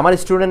এনগেজ পায়, আমার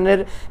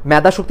স্টুডেন্টের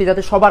মেধা শক্তি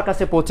যাতে সবার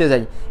কাছে পৌঁছে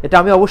যায়, এটা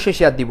আমি অবশ্যই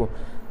শেয়ার দিব।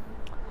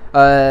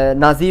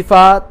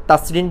 নাজিফা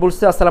তাসরিন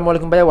বলছে আসসালামু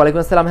আলাইকুম ভাইয়া। ওয়ালাইকুম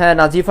আসসালাম। হ্যাঁ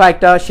নাজিফা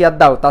একটা শেয়ার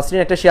দাও। তাসরিন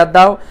একটা শেয়ার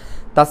দাও।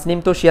 তাসনিম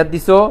তো শেয়ার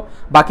দিছো।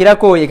 বাকিরা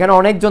কই? এখানে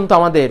অনেকজন তো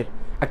আমাদের,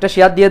 একটা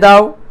শেয়ার দিয়ে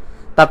দাও।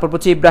 তারপর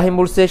বলছে ইব্রাহিম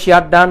বলছে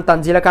শেয়ার ডান।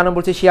 তানজিলা কানম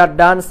বলছে শেয়ার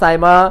ডান।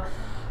 সাইমা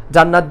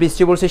জান্নাত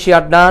বৃষ্টি বলছে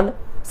শেয়ার ডান।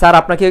 স্যার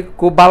আপনাকে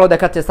খুব ভালো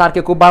দেখাচ্ছে,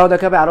 স্যারকে খুব ভালো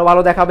দেখাবে, আরও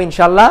ভালো দেখাবে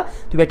ইনশাল্লাহ।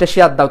 তুমি একটা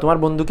শেয়ার দাও, তোমার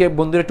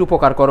বন্ধুর একটু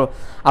উপকার করো।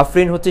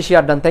 আফরিন হচ্ছে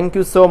share done. Thank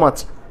you so much.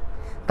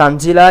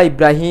 Tanzila,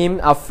 Ibrahim,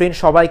 Afrin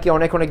সবাইকে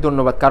অনেক অনেক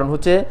ধন্যবাদ। কারণ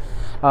হচ্ছে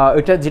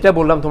এটা যেটা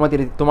বললাম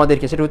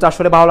তোমাদেরকে, সেটা হচ্ছে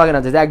আসলে ভালো লাগে না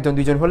যে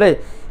 1-2 জন হলে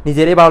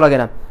নিজেরই ভালো লাগে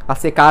না।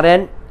 আজকে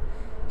কারেন্ট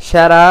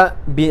সেরা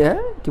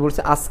কি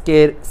বলছে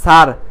আজকের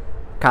স্যার,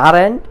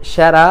 কারেন্ট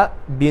সেরা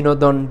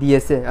বিনোদন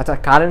দিয়েছে। আচ্ছা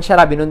কারেন্ট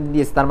সেরা বিনোদন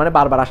দিয়েছে, তার মানে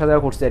বারবার আসা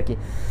যাওয়া করছে আর কি।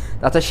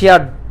 আচ্ছা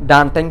share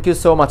done. Thank you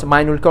so much.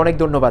 মাইনুলকে অনেক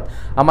ধন্যবাদ।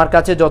 আমার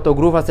কাছে যত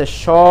গ্রুপ আছে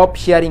সব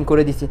শেয়ারিং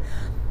করে দিছি।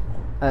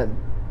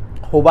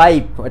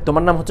 হোবাইব,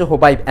 তোমার নাম হচ্ছে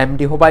হোবাইব,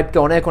 এমডি হোবাইবকে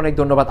অনেক অনেক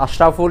ধন্যবাদ।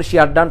 Ashraful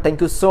share done. Thank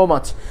you so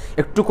much.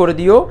 একটু করে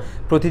দিও,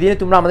 প্রতিদিনই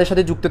তোমরা আমাদের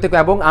সাথে যুক্ত থেকো।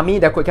 এবং আমি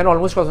দেখো এখানে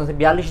অলমোস্ট কত আছে,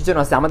 42 জন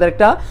আছে। আমাদের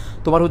একটা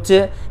তোমার হচ্ছে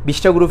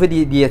 20টা গ্রুপে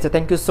দিয়েছে।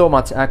 Thank you so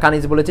much.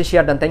 কানিজ বলেছে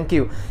শেয়ার ডান। Thank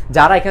you.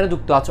 যারা এখানে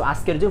যুক্ত আছো,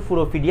 আজকের যে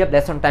পুরো পিডিএফ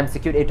লেসন টাইম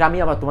সিকিউর, এটা আমি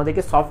আবার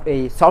তোমাদেরকে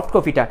সফট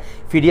কপিটা,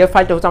 পিডিএফ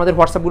ফাইলটা হচ্ছে আমাদের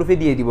হোয়াটসঅ্যাপ গ্রুপে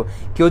দিয়ে দিব।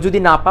 কেউ যদি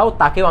না পাও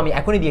তাকেও আমি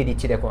এখনই দিয়ে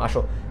দিচ্ছি। দেখো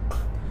আসো,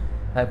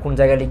 কোন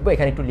জায়গায় লিখবো,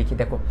 এখানে একটু লিখি।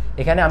 দেখো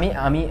এখানে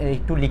আমি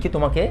একটু লিখি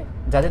তোমাকে,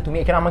 যাতে তুমি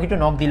এখানে আমাকে একটু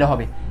নক দিলে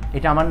হবে।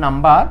 এটা আমার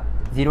নাম্বার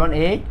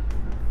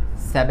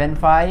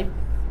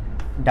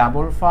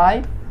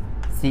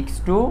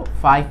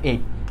 01875556258।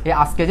 এই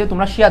আজকে যে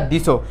তোমরা শেয়ার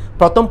দিছো,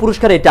 প্রথম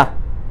পুরস্কার এটা,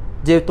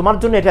 যে তোমার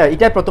জন্য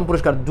এটাই প্রথম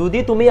পুরস্কার। যদি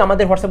তুমি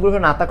আমাদের হোয়াটসঅ্যাপ গ্রুপে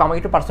না থাকো, আমাকে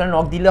একটু পার্সোনাল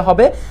নক দিলে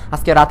হবে।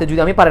 আজকে রাতে যদি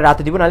আমি পারি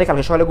রাতে দিব, নাহলে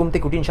কালকে সকালে ঘুম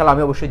থেকে উঠি ইনশাল্লাহ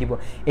আমি অবশ্যই দিব।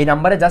 এই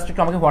নাম্বারে জাস্ট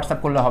একটু আমাকে হোয়াটসঅ্যাপ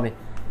করলে হবে।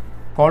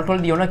 কল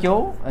দিও না কেউ,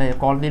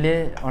 কল দিলে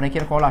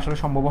অনেকের কল আসলে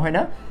সম্ভব হয়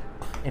না।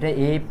 এটা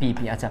APP।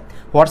 আচ্ছা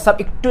হোয়াটসঅ্যাপ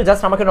একটু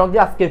জাস্ট আমাকে নক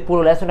দিয়ে আজকের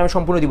পুরো লেসনটা আমি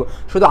সম্পূর্ণ দিব।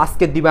 শুধু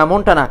আজকের দিব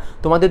এমনটা না,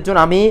 তোমাদের জন্য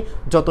আমি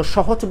যত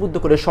সহজ বুদ্ধ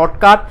করে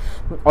শর্টকাট,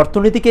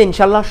 অর্থনীতিকে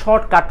ইনশাল্লাহ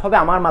শর্টকাট হবে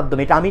আমার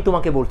মাধ্যমে। এটা আমি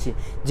তোমাকে বলছি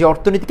যে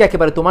অর্থনীতিকে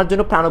একেবারে তোমার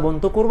জন্য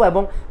প্রাণবন্ত করবো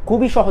এবং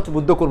খুবই সহজ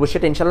বুদ্ধ করবো,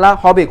 সেটা ইনশাল্লাহ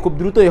হবে, খুব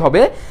দ্রুতই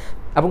হবে।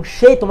 এবং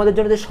সেই তোমাদের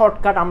জন্য যে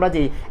শর্টকাট আমরা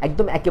যে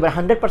একদম একেবারে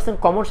 100%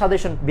 কমন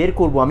সাজেশন বের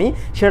করবো আমি,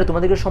 সেটা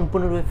তোমাদেরকে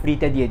সম্পূর্ণরূপে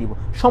ফ্রিতে দিয়ে দিব,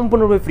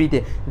 সম্পূর্ণরূপে ফ্রিতে।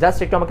 জাস্ট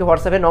একটু আমাকে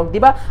হোয়াটসঅ্যাপে নক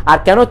দিবা। আর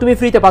কেন তুমি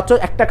ফ্রিতে পাচ্ছ,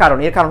 একটা কারণ,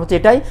 এর কারণ হচ্ছে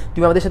এটাই,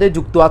 তুমি আমাদের সাথে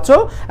যুক্ত আছো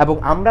এবং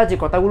আমরা যে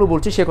কথাগুলো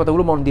বলছি সেই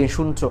কথাগুলো মন দিয়ে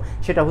শুনছো।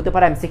 সেটা হতে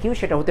পারে MCQ,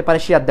 সেটা হতে পারে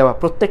শেয়ার দেওয়া,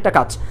 প্রত্যেকটা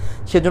কাজ।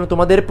 সেজন্য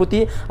তোমাদের প্রতি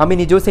আমি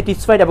নিজেও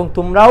স্যাটিসফাইড এবং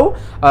তোমরাও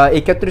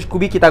এই ক্ষেত্রে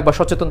খুবই কি থাকবা,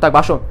 সচেতন থাকবা।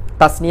 আসো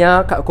তাসনিয়া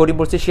করিম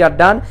বলছে share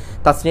done.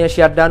 Tasnia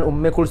share done.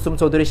 Umme Kulsum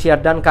Chowdhury share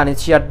done. Kaniz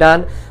share done.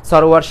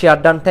 Sarwar share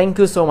done. Thank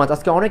you so much.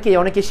 আজকে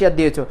অনেকে শেয়ার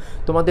দিয়েছো।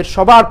 তোমাদের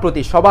সবার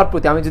প্রতি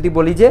আমি যদি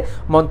বলি যে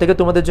মন থেকে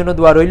তোমাদের জন্য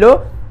দোয়া রইল।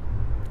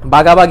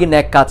 বাগাবাগি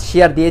নেক কাজ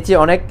শেয়ার দিয়েছে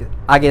অনেক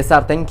আগে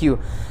স্যার, থ্যাংক ইউ।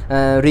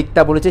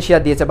 রিক্তা বলেছে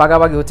শেয়ার দিয়েছে।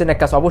 বাগাবাগি হচ্ছে নেক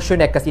কাজ, অবশ্যই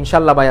নেক কাজ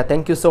ইনশাল্লাহ ভাইয়া,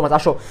 থ্যাংক ইউ সো মাচ।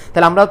 আসো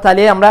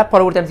তাহলে আমরা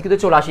পরবর্তী MCQ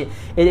চলে আসি।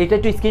 এটা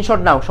একটু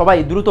স্ক্রিনশট নাও সবাই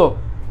দ্রুত,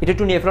 এটা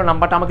একটু নিয়ে ফেলো।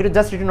 নাম্বারটা আমাকে একটু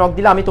জাস্ট একটু নক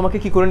দিলে আমি তোমাকে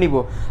কী করে নিব,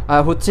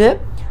 হচ্ছে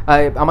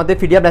আমাদের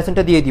পিডিএফ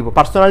লেসনটা দিয়ে দিব,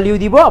 পার্সোনালিও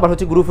দিব, আবার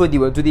হচ্ছে গ্রুপেও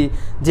দিব। যদি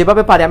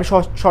যেভাবে পারে আমি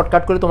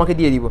শর্টকাট করে তোমাকে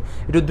দিয়ে দিব,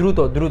 একটু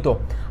দ্রুত।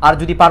 আর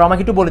যদি পারো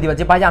আমাকে একটু বলে দিবা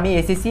যে ভাই আমি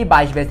SSC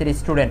 22 ব্যাচের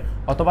স্টুডেন্ট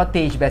অথবা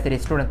 23 ব্যাচের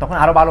স্টুডেন্ট, তখন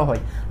আরও ভালো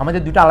হয়।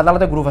 আমাদের দুটো আলাদা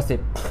আলাদা গ্রুপ আছে,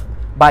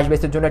 22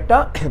 ব্যাচের জন্য একটা,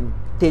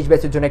 23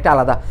 ব্যাচের জন্য একটা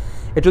আলাদা।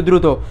 একটু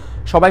দ্রুত,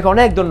 সবাইকে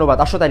অনেক ধন্যবাদ।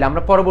 আসো তাইলে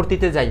আমরা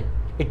পরবর্তীতে যাই,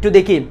 একটু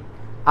দেখি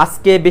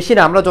আজকে বেশি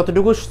না, আমরা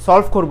যতটুকু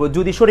সলভ করব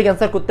যদি সঠিক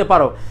অ্যান্সার করতে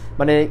পারো,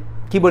 মানে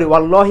কি বলি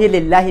ওয়াল্লাহি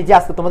লিল্লাহি যে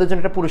আজকে তোমাদের জন্য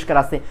একটা পুরস্কার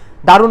আছে,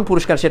 দারুণ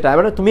পুরস্কার সেটা।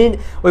 এবার তুমি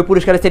ওই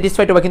পুরস্কারে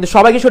স্যাটিসফাইড হবে, কিন্তু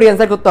সবাইকে সঠিক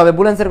অ্যান্সার করতে হবে,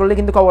 ভুল অ্যান্সার করলে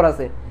কিন্তু খবর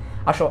আছে।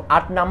 আসো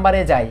 8 নাম্বারে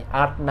যাই।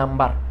 8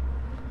 নাম্বার,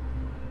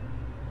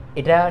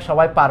 এটা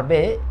সবাই পারবে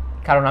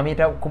কারণ আমি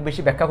এটা খুব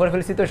বেশি ব্যাখ্যা করে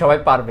ফেলেছি, তো সবাই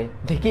পারবে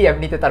দেখি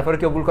এমনিতে, তারপরে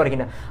কেউ ভুল করে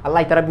কিনা। আল্লাহ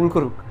তারা ভুল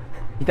করুক,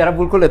 তারা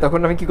ভুল করলে তখন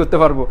আমি কি করতে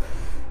পারবো,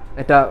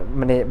 এটা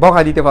মানে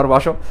বকা দিতে পারবো।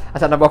 আসো,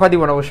 আচ্ছা না বকা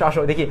দিব না অবশ্য। আসো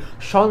দেখি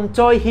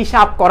সঞ্চয়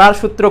হিসাব করার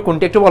সূত্র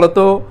কোনটি একটু বলো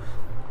তো।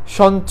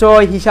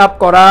 সঞ্চয় হিসাব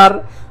করার,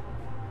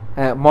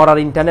 মরার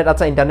ইন্টারনেট,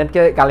 আচ্ছা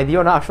ইন্টারনেটকে গালি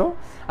দিও না। আসো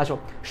আসো,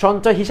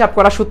 সঞ্চয় হিসাব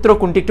করার সূত্র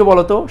কোনটি একটু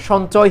বলো তো।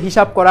 সঞ্চয়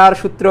হিসাব করার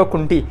সূত্র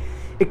কোনটি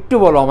একটু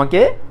বলো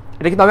আমাকে।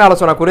 এটা কিন্তু আমি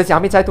আলোচনা করেছি,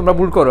 আমি চাই তোমরা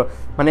ভুল করো,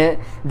 মানে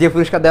যে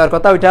পুরস্কার দেওয়ার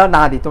কথা ওইটা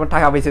না দিই, তোমার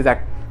টাকা বেঁচে যাক।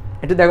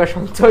 একটু দেখো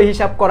সঞ্চয়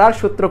হিসাব করার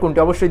সূত্র কোনটি,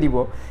 অবশ্যই দিব,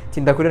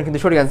 চিন্তা করে কিন্তু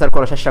সঠিক অ্যান্সার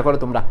করার চেষ্টা করো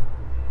তোমরা।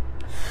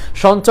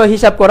 সঞ্চয়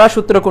হিসাব করার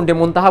সূত্র কোনটি?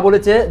 মুনতাহা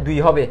বলেছে 2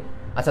 হবে।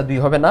 আচ্ছা 2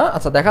 হবে না,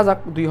 আচ্ছা দেখা যাক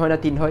 2 হয় না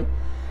 3 হয়।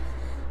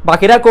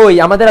 বাকিরা কই?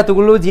 আমাদের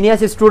এতগুলো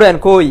জিনিয়াস স্টুডেন্ট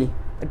কই?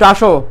 একটু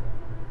আসো,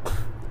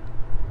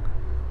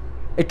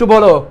 একটু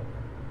বলো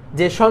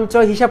যে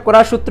সঞ্চয় হিসাব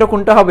করার সূত্র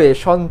কোনটা হবে।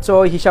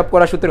 সঞ্চয় হিসাব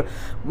করার সূত্র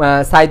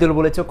সাইদুল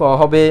বলেছে ক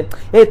হবে।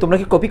 এই তোমরা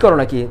কি কপি করো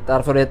নাকি?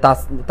 তারপরে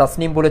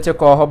তাসনিম বলেছে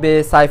ক হবে,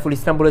 সাইফুল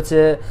ইসলাম বলেছে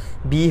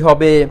বি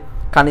হবে,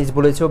 কানিজ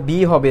বলেছে বি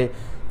হবে।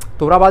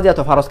 তোমরা বাজে এত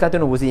ফারস খাতে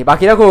বুঝি।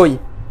 বাকিরা কই?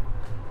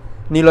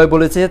 নিলয়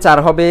বলেছে 4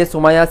 হবে,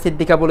 সুমাইয়া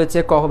সিদ্দিকা বলেছে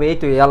ক হবে। এই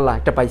তো আল্লাহ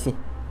একটা পাইছি,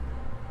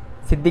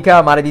 সিদ্দিকা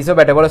মারে দিছো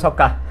ব্যাটে বলে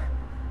সবকা।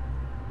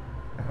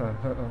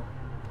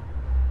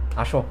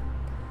 আসো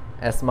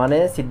এস মানে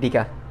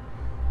সিদ্দিকা।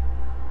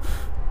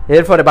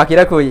 এরপরে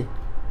বাকিরা কই?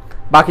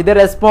 বাকিদের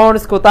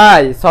রেসপন্স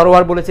কোথায়?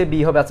 সরোয়ার বলেছে বি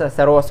হবে। আচ্ছা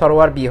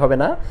সরোয়ার বি হবে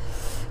না।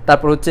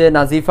 তারপর হচ্ছে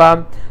নাজিফা।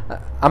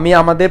 আমি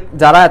আমাদের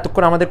যারা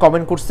এতক্ষণ আমাদের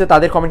কমেন্ট করছে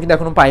তাদের কমেন্ট কিন্তু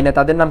এখনো পাই না,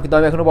 তাদের নাম কিন্তু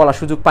আমি এখনো বলার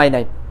সুযোগ পাই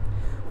নাই।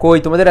 কই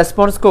তোমাদের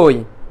রেসপন্স কই?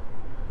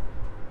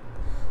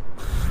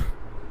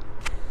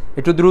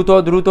 একটু দ্রুত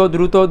দ্রুত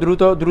দ্রুত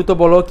দ্রুত দ্রুত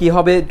বলো কি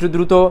হবে, একটু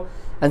দ্রুত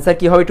অ্যান্সার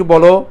কি হবে একটু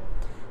বলো,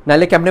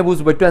 নাহলে কেমনে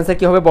বুঝবো? একটু অ্যান্সার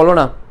কি হবে বলো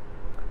না,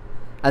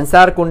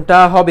 অ্যান্সার কোনটা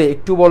হবে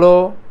একটু বলো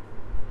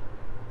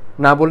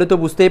না, বলে তো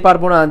বুঝতেই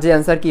পারবো না যে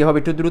অ্যান্সার কি হবে।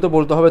 একটু দ্রুত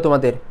বলতে হবে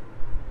তোমাদের।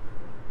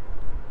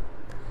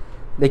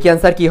 দেখি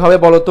অ্যান্সার কি হবে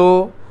বলো তো।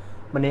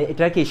 মানে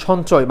এটা কি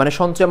সঞ্চয়, মানে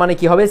সঞ্চয় মানে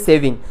কি হবে?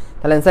 সেভিং।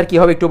 তাহলে অ্যান্সার কি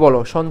হবে একটু বলো।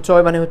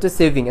 সঞ্চয় মানে হচ্ছে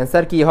সেভিং,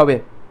 অ্যান্সার কি হবে?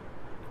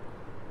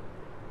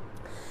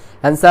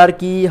 অ্যান্সার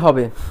কি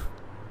হবে?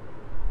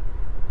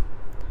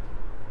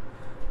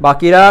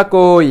 বাকিরা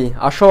কই?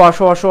 আসো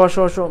আসো আসো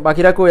আসো আসো,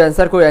 বাকিরা কই?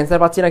 অ্যান্সার কই? অ্যান্সার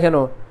পাচ্ছি না কেন?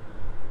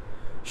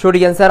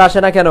 সঠিক অ্যান্সার আসে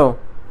না কেন?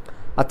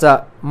 আচ্ছা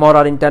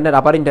মরার ইন্টারনেট,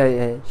 আবার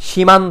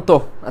সীমান্ত।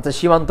 আচ্ছা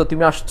সীমান্ত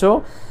তুমি আসছো।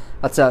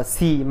 আচ্ছা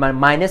সি মানে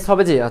মাইনাস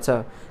হবে যে, আচ্ছা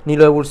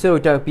নিলয় বলছে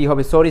ওইটা পি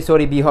হবে, সরি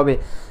সরি বি হবে।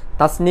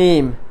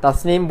 তাসনিম,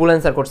 তাসনিম ভুল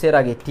অ্যান্সার করছে এর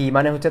আগে, টি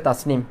মানে হচ্ছে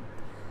তাসনিম।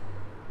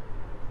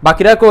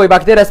 বাকিরা কই?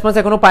 বাকিদের রেসপন্স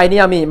এখনো পাইনি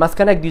আমি,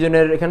 মাঝখানে 1-2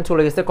 জনের এখানে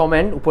চলে গেছে,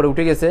 কমেন্ট উপরে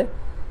উঠে গেছে।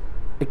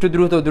 একটু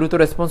দ্রুত দ্রুত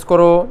রেসপন্স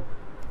করো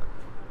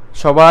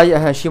সবাই।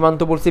 হ্যাঁ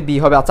সীমান্ত বলছে বি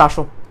হবে। আচ্ছা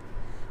আসো,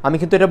 আমি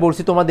কিন্তু এটা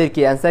বলছি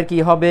তোমাদেরকে, অ্যান্সার কি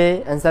হবে?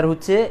 অ্যান্সার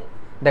হচ্ছে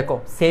দেখো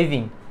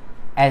সেভিং।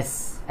 এস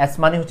এস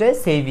মানে হচ্ছে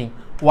সেভিং,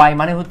 ওয়াই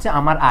মানে হচ্ছে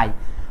আমার আয়।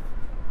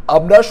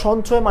 আমরা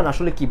সঞ্চয় মানে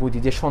আসলে কি বুঝি?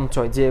 যে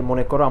সঞ্চয়, যে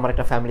মনে করো আমার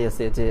একটা ফ্যামিলি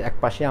আছে, যে এক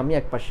পাশে আমি,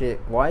 এক পাশে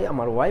ওয়াই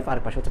আমার ওয়াইফ, আর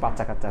পাশে হচ্ছে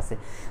বাচ্চা কাচ্চা আছে,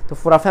 তো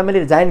পুরা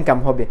ফ্যামিলির যা ইনকাম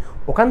হবে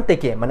ওখান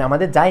থেকে, মানে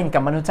আমাদের যা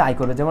ইনকাম মানে হচ্ছে আয়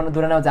করে। যেমন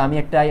ধরে নাও যে আমি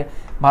একটা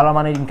ভালো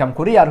মানের ইনকাম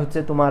করি, আর হচ্ছে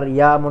তোমার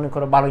মনে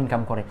করো ভালো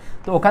ইনকাম করে,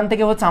 তো ওখান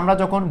থেকে হচ্ছে আমরা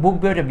যখন বুক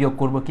বিয়োটা বিয়োগ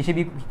করবো, কিসে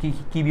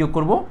কি বিয়োগ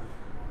করবো?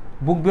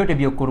 বুক বিয়োটা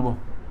বিয়োগ করবো।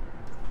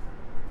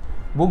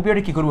 বুক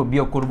বিয়োটা কি করবো?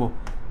 বিয়োগ করবো।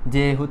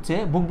 যে হচ্ছে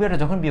বুক বিয়োটা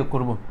যখন বিয়োগ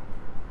করবো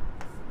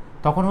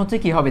তখন হচ্ছে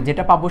কি হবে?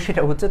 যেটা পাবো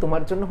সেটা হচ্ছে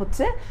তোমার জন্য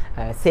হচ্ছে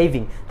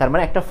সেভিং। তার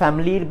মানে একটা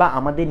ফ্যামিলির বা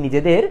আমাদের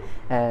নিজেদের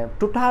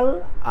টোটাল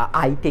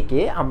আয় থেকে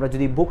আমরা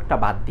যদি বুকটা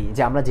বাদ দিই,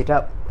 যে আমরা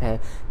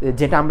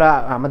যেটা আমরা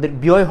আমাদের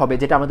ব্যয় হবে,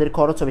 যেটা আমাদের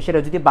খরচ হবে, সেটা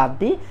যদি বাদ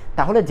দিই,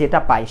 তাহলে যেটা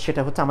পাই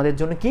সেটা হচ্ছে আমাদের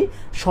জন্য কি?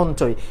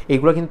 সঞ্চয়।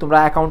 এগুলো কিন্তু তোমরা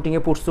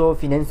অ্যাকাউন্টিংয়ে পড়ছো,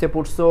 ফিনান্সে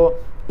পড়ছো,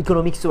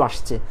 ইকোনমিক্সও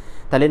আসছে,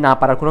 তাহলে না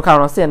পারার কোনো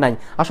কারণ আছে? নাই।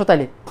 আসো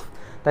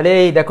তাহলে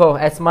এই দেখো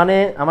এস মানে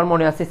আমার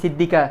মনে আছে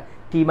সিদ্দিকা,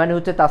 টি মানে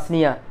হচ্ছে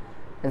তাসনিয়া,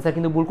 অ্যান্সার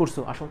কিন্তু ভুল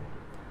করছো। আসো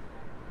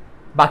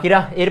বাকিরা,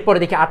 এরপরে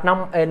দেখি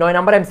 9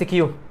 নাম্বার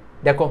এমসিকিউ।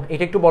 দেখো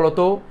এটা একটু বলো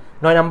তো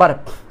 9 নাম্বার,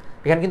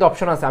 এখানে কিন্তু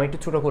অপশন আছে, আমি একটু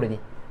ছোটো করে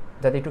দিই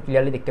যাতে একটু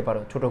ক্লিয়ারলি দেখতে পারো,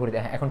 ছোটো করে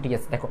দিই। হ্যাঁ এখন ঠিক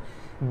আছে। দেখো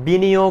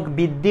বিনিয়োগ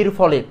বৃদ্ধির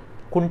ফলে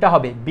কোনটা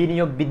হবে?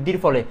 বিনিয়োগ বৃদ্ধির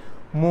ফলে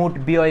মোট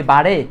ব্যয়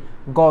বাড়ে,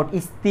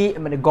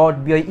 গড়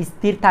ব্যয়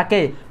স্থির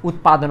থাকে,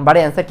 উৎপাদন বাড়ে।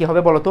 অ্যান্সার কি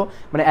হবে বলো তো?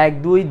 মানে 1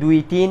 2 2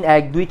 3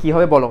 1 2 কি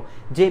হবে বলো?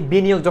 যে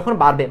বিনিয়োগ যখন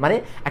বাড়বে, মানে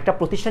একটা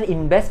প্রতিষ্ঠান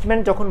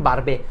ইনভেস্টমেন্ট যখন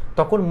বাড়বে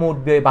তখন মোট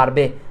ব্যয়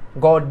বাড়বে,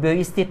 গড় ব্যয়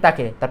স্থির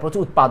থাকে, তারপর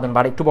হচ্ছে উৎপাদন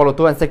বাড়ে। একটু বলো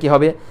তো অ্যান্সার কি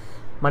হবে?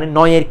 মানে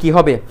 9 এর কি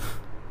হবে?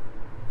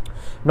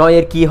 9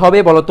 এর কি হবে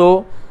বলো তো?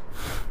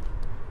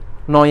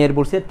 9 এর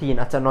বলছে 3।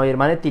 আচ্ছা 9 এর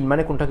মানে 3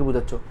 মানে কোনটাকে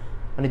বোঝাচ্ছ?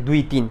 মানে 2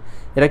 3,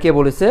 এরা কে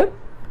বলেছে?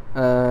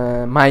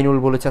 মাইনুল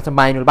বলেছে, আচ্ছা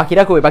মাইনুল।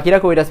 বাকিরা কই, বাকিরা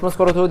কই, রেসপন্স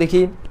করো তো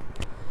দেখি।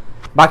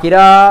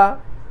 বাকিরা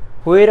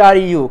হোয়ার are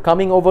you,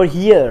 coming over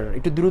here,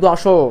 একটু দ্রুত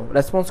আসো,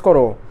 রেসপন্স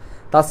করো।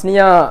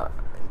 তাসনিয়া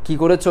কি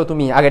করেছো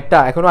তুমি? আগেরটা,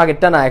 এখনো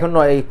আগেরটা না, এখন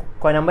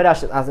কয় নাম্বারে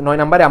আসে? 9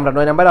 নাম্বারে, আমরা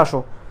 9 নাম্বারে আসো।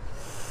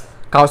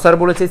 কাউসার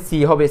বলেছে সি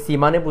হবে, সি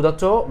মানে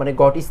বোঝাচ্ছ মানে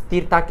গড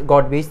স্থির থাকে,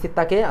 গড বে স্থির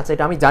থাকে। আচ্ছা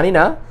এটা আমি জানি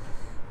না,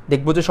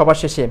 দেখবো যে সবার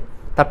শেষে।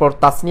 তারপর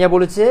তাসনিয়া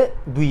বলেছে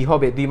 2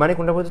 হবে, 2 মানে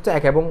কোনটা বোঝাচ্ছ?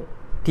 1 এবং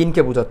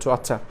 3কে বোঝাচ্ছ।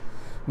 আচ্ছা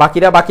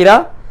বাকিরা, বাকিরা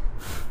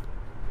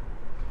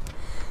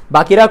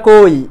বাকিরা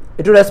কই,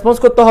 একটু রেসপন্স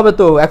করতে হবে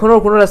তো, এখনো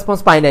কোনো রেসপন্স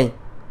পাই নাই,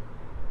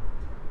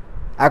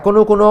 এখনো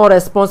কোনো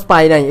রেসপন্স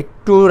পাই নাই,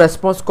 একটু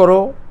রেসপন্স করো।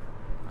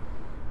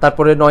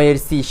 তারপরে 9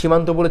 সি,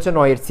 সীমান্ত বলেছে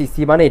 9 সি,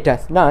 সি মানে এটা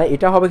না,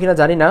 এটা হবে কিনা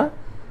জানি না,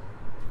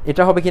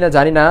 এটা হবে কিনা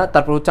জানি না।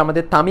 তারপর হচ্ছে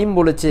আমাদের তামিম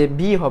বলেছে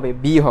বি হবে,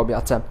 বি হবে।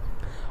 আচ্ছা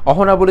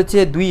অহনা বলেছে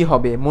 2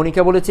 হবে,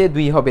 মনিকা বলেছে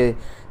 2 হবে,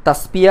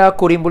 তাসপিয়া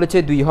করিম বলেছে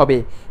 2 হবে,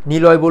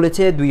 নিলয়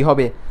বলেছে 2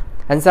 হবে।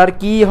 অ্যান্সার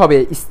কি হবে?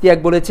 ইস্তিয়াক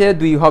বলেছে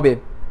 2 হবে,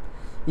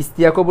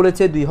 ইস্তিয়াকও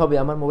বলেছে 2 হবে।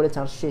 আমার মোবাইলে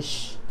চার্জ শেষ,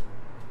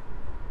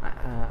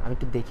 আমি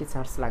একটু দেখি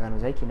চার্জ লাগানো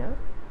যায় কিনা।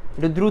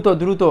 একটু দ্রুত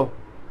দ্রুত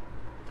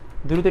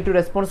দ্রুত একটু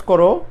রেসপন্স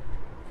করো,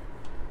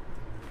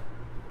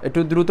 একটু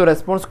দ্রুত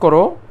রেসপন্স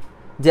করো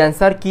যে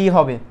অ্যান্সার কি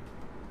হবে,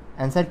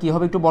 অ্যান্সার কি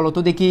হবে একটু বলো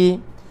তো দেখি,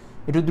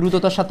 একটু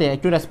দ্রুততার সাথে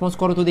একটু রেসপন্স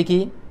করো তো দেখি।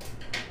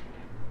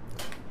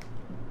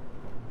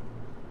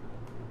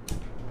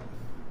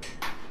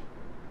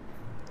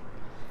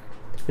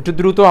 একটু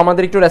দ্রুত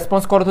আমাদের একটু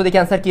রেসপন্স করো তো দেখি,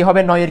 অ্যান্সার কি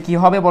হবে? 9 কি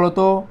হবে বলো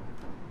তো,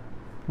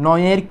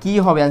 9 কি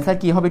হবে, অ্যান্সার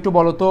কি হবে একটু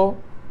বলো তো।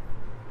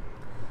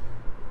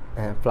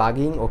 হ্যাঁ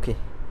প্লাগিং, ওকে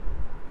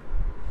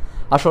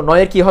আসো।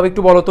 9 কি হবে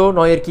একটু বলো তো,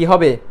 9 কি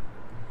হবে,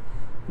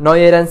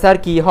 9 অ্যান্সার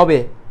কি হবে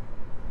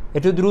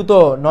একটু দ্রুত,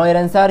 9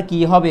 অ্যান্সার কি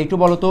হবে একটু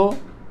বলো তো,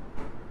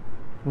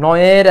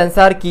 9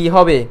 অ্যান্সার কি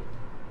হবে,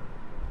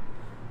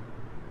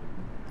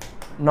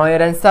 9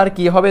 অ্যান্সার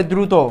কি হবে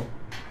দ্রুত।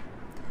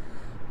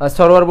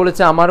 সরোয়ার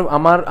বলেছে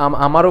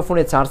আমারও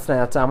ফোনে চার্জ নাই।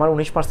 আচ্ছা আমার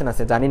 19%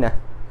 আছে, জানি না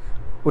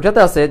ওটাতে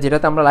আছে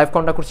যেটাতে আমরা লাইভ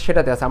কন্টাক্ট করছি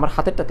সেটাতে আছে, আমার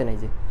হাতেরটাতে নাই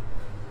যে।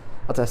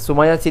 আচ্ছা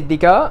সুমাইয়া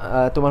সিদ্দিকা,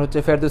 তোমার হচ্ছে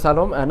ফেরদৌস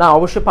আলম, না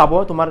অবশ্যই পাবো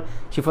তোমার।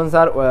 শিফন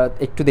স্যার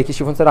একটু দেখি,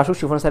 শিফন স্যার আসুক,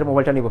 শিফন স্যারের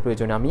মোবাইলটা নিব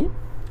প্রয়োজনে আমি,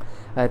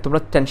 তোমরা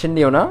টেনশন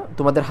নিও না,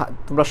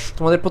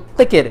 তোমাদের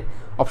প্রত্যেকের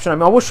অপশন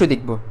আমি অবশ্যই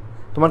দেখবো।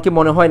 তোমার কি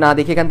মনে হয় না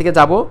দেখে এখান থেকে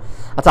যাবো?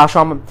 আচ্ছা আসো।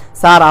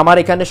 স্যার আমার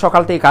এখানে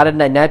সকাল থেকে কারেন্ট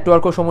নাই,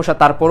 নেটওয়ার্কও সমস্যা,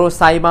 তারপরও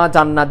সাইমা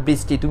জান্নাত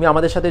বৃষ্টি তুমি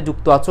আমাদের সাথে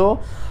যুক্ত আছো,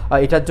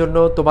 এটার জন্য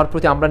তোমার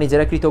প্রতি আমরা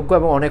নিজেরা কৃতজ্ঞ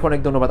এবং অনেক অনেক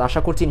ধন্যবাদ।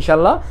 আশা করছি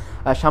ইনশাল্লাহ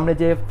সামনে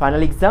যে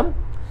ফাইনাল এক্সাম,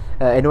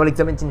 অ্যানুয়াল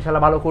এক্সামে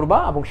ইনশাল্লাহ ভালো করবা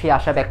এবং সেই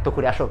আশা ব্যক্ত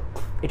করে। আসো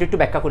এটা একটু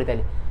ব্যাখ্যা করি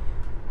তাহলে।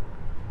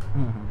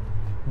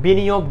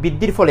 বিনিয়োগ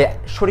বৃদ্ধির ফলে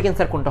সঠিক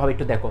অ্যান্সার কোনটা হবে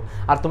একটু দেখো।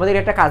 আর তোমাদের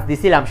একটা কাজ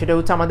দিয়েছিলাম, সেটা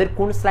হচ্ছে আমাদের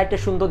কোন স্লাইডটা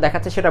সুন্দর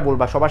দেখাচ্ছে সেটা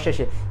বলবা সবার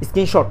শেষে,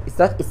 স্ক্রিনশট,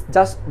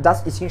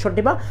 জাস্ট স্ক্রিনশট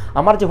দিবা,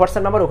 আমার যে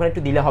হোয়াটসঅ্যাপ নাম্বার ওখানে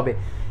একটু দিলে হবে।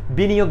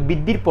 বিনিয়োগ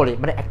বৃদ্ধির ফলে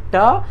মানে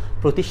একটা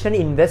প্রতিষ্ঠানে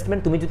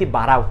ইনভেস্টমেন্ট তুমি যদি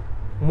বাড়াও,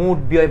 মোট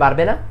ব্যয়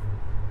বাড়বে না?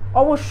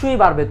 অবশ্যই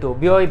বাড়বে তো,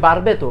 ব্যয়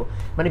বাড়বে তো।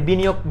 মানে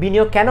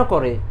বিনিয়োগ কেন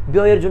করে?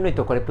 ব্যয়ের জন্যই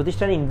তো করে।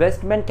 প্রতিষ্ঠানে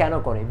ইনভেস্টমেন্ট কেন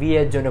করে?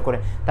 ব্যয়ের জন্য করে।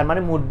 তার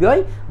মানে মোট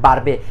ব্যয়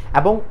বাড়বে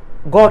এবং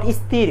গড়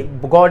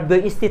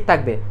ব্যয় স্থির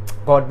থাকবে।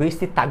 গড় ব্যয়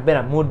স্থির থাকবে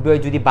না, মোট ব্যয়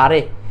যদি বাড়ে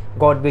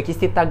গড় ব্যয় কি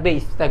স্থির থাকবে?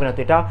 স্থির থাকবে না।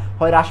 তো এটা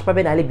হয় হ্রাস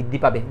পাবে নাহলে বৃদ্ধি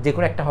পাবে, যে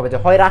কোনো একটা হবে, যে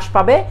হয় হ্রাস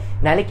পাবে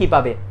নাহলে কি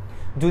পাবে।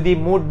 যদি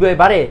মোট ব্যয়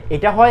বাড়ে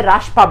এটা হয়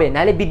হ্রাস পাবে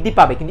নাহলে বৃদ্ধি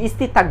পাবে, কিন্তু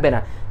স্থির থাকবে না,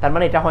 তার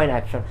মানে এটা হয় না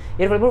অ্যাকশন।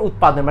 এর ফলে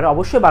উৎপাদন মানে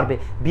অবশ্যই বাড়বে।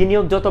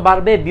 বিনিয়োগ যত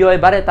বাড়বে ব্যয়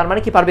বাড়ে, তার মানে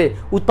কি পারবে?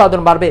 উৎপাদন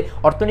বাড়বে।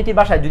 অর্থনীতির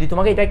ভাষায় যদি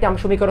তোমাকে এটা একটা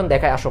সমীকরণ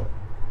দেখায়, আসো,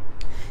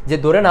 যে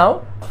ধরে নাও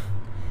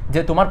যে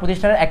তোমার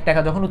প্রতিষ্ঠানের 1 টাকা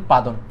যখন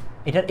উৎপাদন,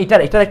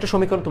 এটার একটা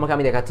সমীকরণ তোমাকে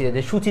আমি দেখাচ্ছি,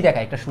 যে সূচি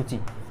দেখায়, একটা সূচি,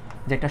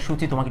 যে একটা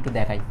সূচি তোমাকে একটু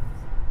দেখাই,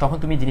 তখন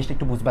তুমি জিনিসটা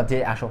একটু বুঝবা। যে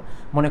আসো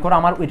মনে করো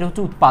আমার এটা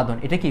হচ্ছে উৎপাদন,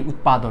 এটা কি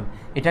উৎপাদন,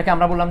 এটাকে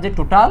আমরা বললাম যে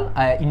টোটাল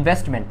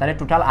ইনভেস্টমেন্ট, তাহলে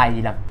টোটাল আয়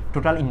দিলাম,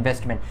 টোটাল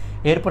ইনভেস্টমেন্ট।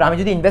 এরপর আমি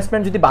যদি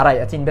ইনভেস্টমেন্ট যদি বাড়াই,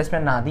 আচ্ছা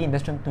ইনভেস্টমেন্ট না দিই,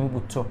 ইনভেস্টমেন্ট তুমি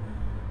বুঝছো,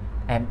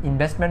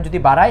 ইনভেস্টমেন্ট যদি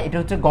বাড়াই এটা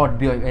হচ্ছে গড়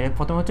ব্যয়,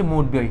 প্রথমে হচ্ছে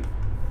মোট ব্যয়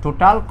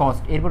টোটাল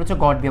কস্ট, এরপর হচ্ছে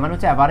গড় ব্যয় মানে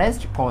হচ্ছে অ্যাভারেজ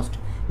কস্ট,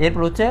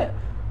 এরপর হচ্ছে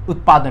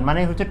উৎপাদন মানে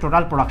হচ্ছে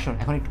টোটাল প্রোডাকশন।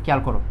 এখন একটু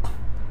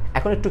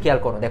খেয়াল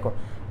করো, দেখো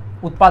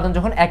উৎপাদন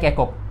যখন 1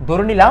 একক,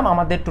 ধরে নিলাম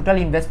আমাদের টোটাল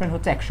ইনভেস্টমেন্ট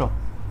হচ্ছে 100,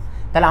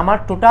 তাহলে আমার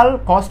টোটাল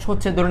কস্ট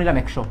হচ্ছে ধরে নিলাম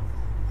 100,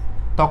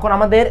 তখন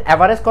আমাদের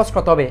অ্যাভারেজ কস্ট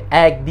কত হবে?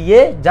 1 দিয়ে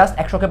জাস্ট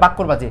 100কে ভাগ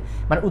করবা, যে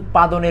মানে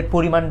উৎপাদনের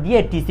পরিমাণ দিয়ে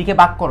টিসিকে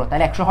ভাগ করো,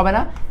 তাহলে 100 হবে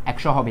না?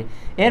 100 হবে।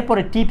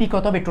 এরপরে টিপি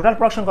কত হবে? টোটাল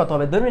প্রোডাকশন কত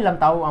হবে? ধরে নিলাম,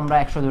 তাও আমরা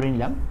 100 ধরে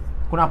নিলাম,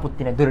 কোনো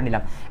আপত্তি নেই, ধরে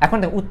নিলাম। এখন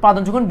দেখো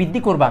উৎপাদন যখন বৃদ্ধি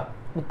করবা,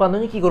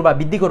 উৎপাদনে কি করবা?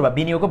 বৃদ্ধি করবা,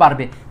 বিনিয়োগও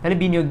বাড়বে, তাহলে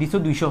বিনিয়োগ দিছো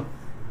 200,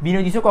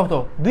 বিনিয়োগ দিছো কত?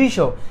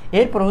 200।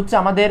 এরপর হচ্ছে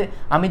আমাদের,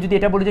 আমি যদি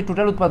এটা বলি যে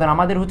টোটাল উৎপাদন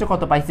আমাদের হচ্ছে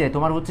কত পাইছে,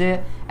 তোমার হচ্ছে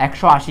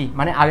 180,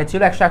 মানে আগে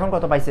ছিল 100 এখন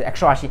কত পাইছে?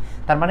 180।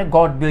 তার মানে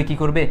গড় ব্যয় কি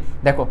করবে?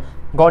 দেখো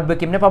গড় ব্যয়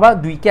কেমনে পাবা?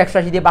 2কে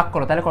 180 দিয়ে ভাগ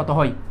করো, তাহলে কত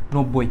হয়?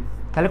 90।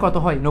 তাহলে কত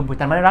হয়? 90।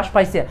 তার মানে হ্রাস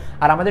পাইছে।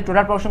 আর আমাদের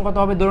টোটাল প্রোডাকশন কত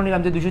হবে? ধরে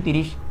নিলাম যে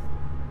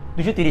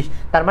 230।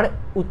 তার মানে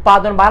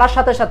উৎপাদন বাড়ার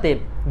সাথে সাথে,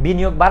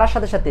 বিনিয়োগ বাড়ার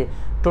সাথে সাথে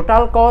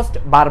টোটাল কস্ট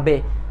বাড়বে,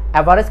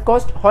 অ্যাভারেজ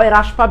কস্ট হয়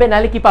হ্রাস পাবে,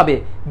 নাহলে কি পাবে,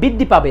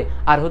 বৃদ্ধি পাবে,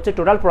 আর হচ্ছে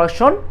টোটাল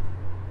প্রোডাকশন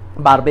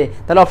বাড়বে।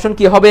 তাহলে অপশন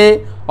কি হবে,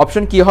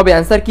 অপশন কি হবে,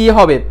 অ্যান্সার কি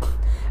হবে,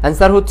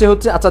 অ্যান্সার হচ্ছে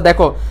আচ্ছা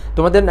দেখো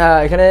তোমাদের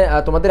এখানে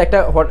তোমাদের একটা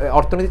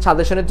অর্থনীতি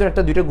সাজেশনের জন্য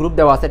একটা দুইটা গ্রুপ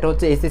দেওয়া আছে, এটা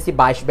হচ্ছে এসএসসি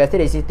 22 ব্যাচের,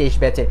 এসএসসি 23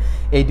 ব্যাচের।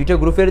 এই দুইটা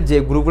গ্রুপের যে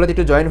গ্রুপগুলোতে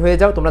একটু জয়েন হয়ে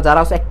যাও তোমরা, যারা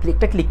আছে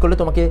একটা ক্লিক করলে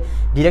তোমাকে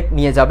ডিরেক্ট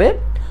নিয়ে যাবে।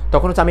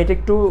 তখন হচ্ছে আমি এটা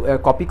একটু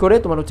কপি করে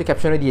তোমার হচ্ছে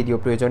ক্যাপশনে দিয়ে দিও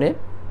প্রয়োজনে,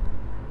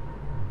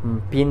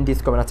 পিন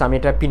ডিসকভার। আচ্ছা আমি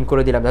এটা পিন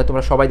করে দিলাম যাতে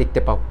তোমরা সবাই দেখতে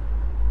পাও,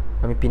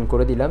 আমি পিন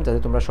করে দিলাম যাতে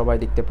তোমরা সবাই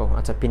দেখতে পাও।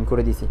 আচ্ছা পিন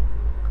করে দিছি,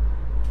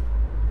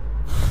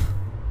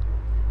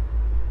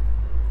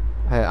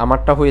 হ্যাঁ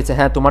আমারটা হয়েছে,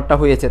 হ্যাঁ তোমারটা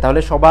হয়েছে। তাহলে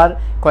সবার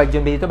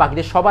কয়েকজন ব্যতীত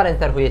বাকিদের সবার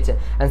অ্যান্সার হয়েছে।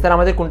 অ্যান্সার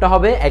আমাদের কোনটা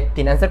হবে,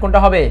 1-3। অ্যান্সার কোনটা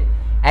হবে,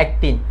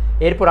 1-3।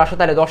 এরপর আসো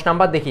তাহলে 10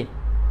 নাম্বার দেখি,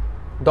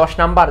 10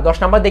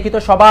 নাম্বার দেখি তো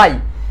সবাই।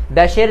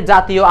 দেশের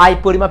জাতীয় আয়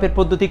পরিমাপের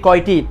পদ্ধতি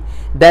কয়টি,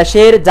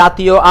 দেশের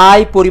জাতীয়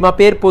আয়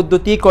পরিমাপের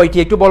পদ্ধতি কয়টি,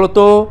 একটু বলো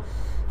তো।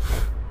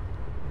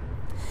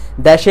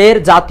 দেশের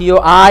জাতীয়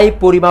আয়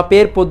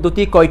পরিমাপের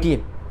পদ্ধতি কয়টি,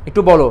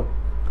 একটু বলো।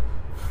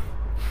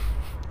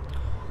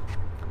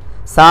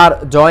 স্যার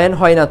জয়েন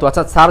হয় না তো,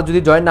 আচ্ছা স্যার যদি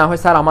জয়েন না হয়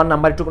স্যার আমার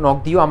নাম্বার একটু নক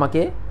দিও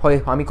আমাকে, হয়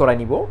আমি করাই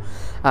নিব,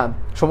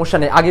 সমস্যা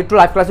নেই। আগে একটু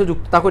লাইভ ক্লাসে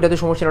যুক্ত থাকো, এটাতে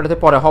সমস্যা নেই, ওটাতে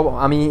পরে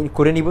আমি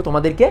করে নিব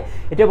তোমাদেরকে।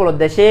 এটা বলো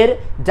দেশের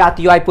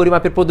জাতীয় আয়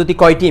পরিমাপের পদ্ধতি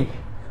কয়টি,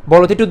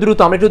 বলো তো একটু দ্রুত,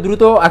 আমরা একটু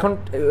দ্রুত এখন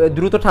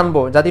দ্রুত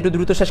টানবো যাতে একটু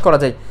দ্রুত শেষ করা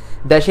যায়।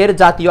 দেশের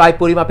জাতীয় আয়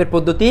পরিমাপের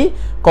পদ্ধতি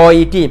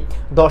কয়টি,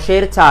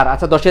 10-এর 4।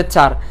 আচ্ছা 10-এর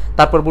 4।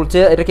 তারপর বলছে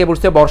এটাকে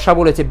বলছে বর্ষা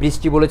বলেছে,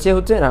 বৃষ্টি বলেছে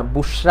হচ্ছে না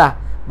বুসরা,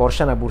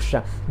 বর্ষা না বুসরা,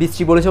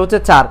 বৃষ্টি বলেছে হচ্ছে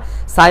 4।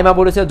 সাইমা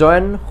বলেছে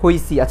জয়েন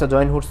হইছি, আচ্ছা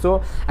জয়েন হচ্ছো।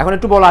 এখন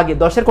একটু বলো আগে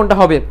 10-এর কোনটা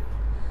হবে।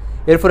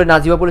 এরপরে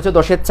নাজিবা বলেছে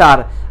 10-এর 4,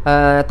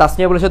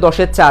 তাসনিয়া বলেছে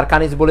 10-এর 4,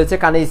 কানিজ বলেছে,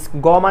 কানিজ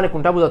গ মানে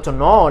কোনটা বোঝাচ্ছ,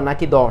 9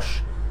 নাকি 10,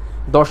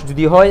 10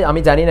 যদি হয় আমি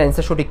জানি না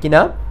অ্যান্সার সঠিক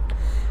কিনা।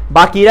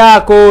 বাকিরা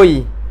কই,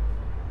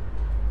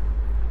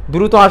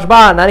 দ্রুত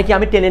আসবা নাকি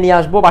আমি টেনে নিয়ে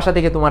আসবো বাসা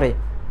থেকে তোমারে,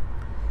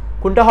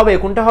 কোনটা হবে,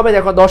 কোনটা হবে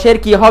দেখো। 10-এর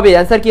কি হবে,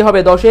 অ্যান্সার কি হবে,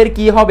 10-এর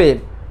কি হবে।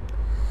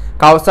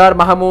 কাউসার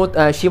মাহমুদ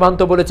সীমান্ত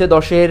বলেছে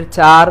 10-এর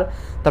 4,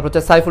 তারপর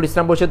হচ্ছে সাইফুল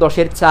ইসলাম বলেছে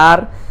 10-এর 4,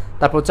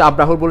 তারপর হচ্ছে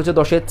আব্রাহুল বলেছে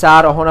 10-এর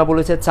 4, অহনা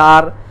বলেছে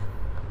 4।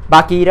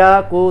 বাকিরা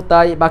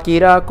কোথায়,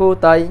 বাকিরা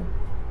কোথায়,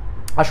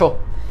 আসো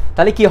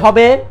তাহলে কি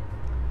হবে,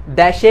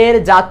 দেশের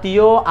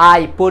জাতীয়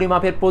আয়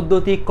পরিমাপের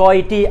পদ্ধতি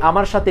কয়টি,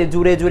 আমার সাথে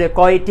জুড়ে জুড়ে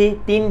কয়টি,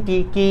 3টি।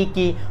 কি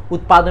কি,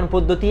 উৎপাদন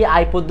পদ্ধতি,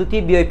 আয় পদ্ধতি,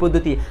 ব্যয়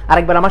পদ্ধতি।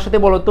 আরেকবার আমার সাথে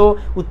বলো তো,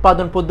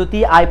 উৎপাদন পদ্ধতি,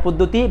 আয়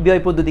পদ্ধতি,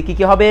 ব্যয় পদ্ধতি। কি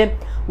কি হবে,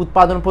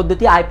 উৎপাদন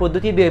পদ্ধতি, আয়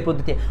পদ্ধতি, ব্যয়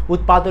পদ্ধতি।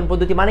 উৎপাদন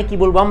পদ্ধতি মানে কি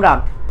বলবো আমরা,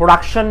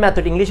 প্রোডাকশন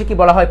মেথড, ইংলিশে কি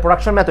বলা হয়,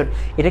 প্রোডাকশন মেথড।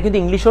 এটা কিন্তু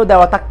ইংলিশেও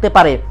দেওয়া থাকতে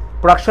পারে,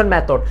 প্রোডাকশন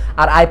মেথড।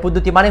 আর আয়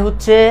পদ্ধতি মানে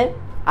হচ্ছে,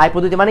 আয়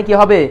পদ্ধতি মানে কি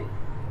হবে,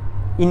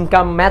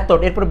 ইনকাম মেথড।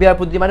 এরপর ব্যয়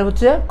পদ্ধতি মানে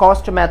হচ্ছে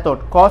কস্ট মেথড,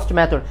 কস্ট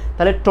মেথড।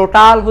 তাহলে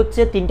টোটাল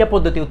হচ্ছে 3টা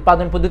পদ্ধতি,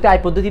 উৎপাদন পদ্ধতি,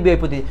 আয় পদ্ধতি, ব্যয়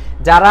পদ্ধতি।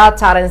 যারা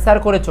 4 অ্যান্সার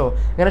করেছো,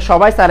 এখানে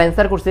সবাই 4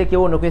 অ্যান্সার করছে,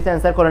 কেউ অন্য কিছু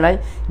অ্যান্সার করে নাই।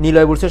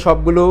 নিলয় বলছে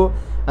সবগুলো,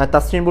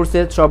 তাসরিন বলছে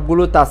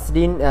সবগুলো,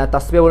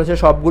 তাসবিয়া বলেছে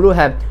সবগুলো,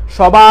 হ্যাঁ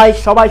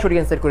সবাই সঠিক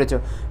অ্যান্সার করেছো।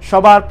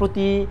 সবার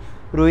প্রতি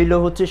রইল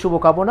হচ্ছে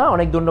শুভকামনা,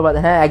 অনেক ধন্যবাদ।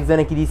 হ্যাঁ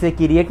একজনে কি দিয়েছে,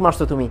 কি রিয়েক্ট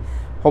মারছো তুমি,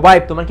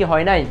 হোবাইব তোমার কি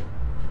হয় নাই,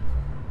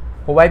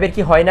 হোবাইবের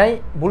কি হয় নাই,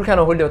 ভুল কেন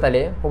হইলেও,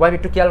 তাহলে হোবাইব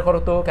একটু খেয়াল করো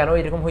তো কেন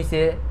এরকম হয়েছে,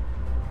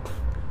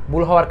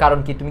 ভুল হওয়ার কারণ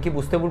কি, তুমি কি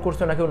বুঝতে ভুল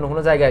করছো নাকি অন্য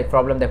কোনো জায়গায়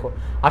প্রবলেম। দেখো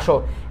আসো,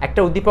 একটা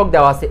উদ্দীপক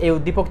দেওয়া আছে, এই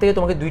উদ্দীপক থেকে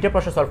তোমাকে 2টা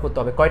প্রশ্ন সলভ করতে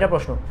হবে। কয়টা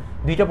প্রশ্ন,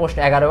 2টা প্রশ্ন,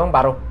 11 এবং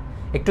 12।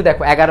 একটু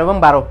দেখো 11 এবং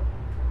 12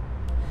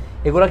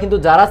 এগুলো কিন্তু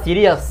যারা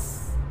সিরিয়াস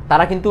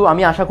তারা কিন্তু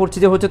আমি আশা করছি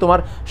যে হচ্ছে তোমার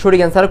সঠিক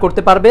অ্যান্সার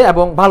করতে পারবে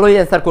এবং ভালোই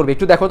অ্যান্সার করবে।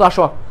 একটু দেখো তো,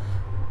 আসো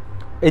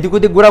এদিক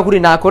ওদিক ঘোরাঘুরি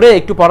না করে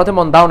একটু পড়াতে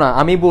মন দাও না।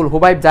 আমি ভুল,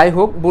 হোবাইব যাই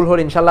হোক, ভুল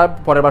হলে ইনশাল্লাহ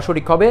পরের বার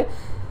সঠিক হবে।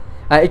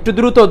 একটু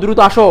দ্রুত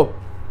আসো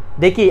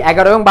দেখি,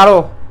 11 এবং 12।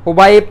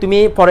 হোবাইব তুমি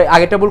পরে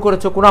আগেটা ভুল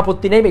করেছো, কোনো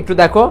আপত্তি নেই, একটু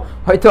দেখো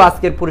হয়তো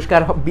আজকের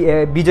পুরস্কার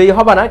বিজয়ী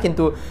হবে না,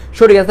 কিন্তু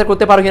সঠিক অ্যান্সার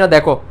করতে পারো কিনা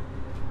দেখো।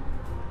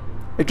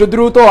 একটু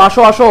দ্রুত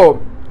আসো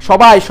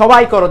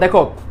সবাই করো।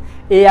 দেখো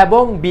এ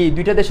এবং বি,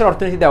 2টা দেশের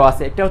অর্থনীতি দেওয়া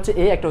আছে, একটা হচ্ছে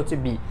এ, একটা হচ্ছে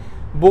বি।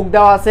 বুক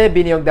দেওয়া আছে,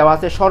 বিনিয়োগ দেওয়া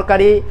আছে,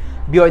 সরকারি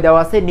ব্যয় দেওয়া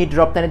আছে, নিট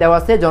রপ্তানি দেওয়া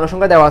আছে,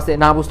 জনসংখ্যা দেওয়া আছে।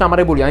 না বুঝতে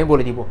আমারে বলি, আমি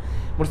বলে দিব।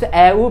 বলছে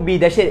এ ও বি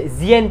দেশের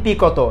জিএনপি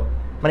কত,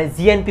 মানে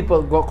জিএনপি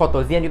কত,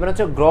 জিএনপি মানে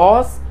হচ্ছে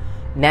গ্রস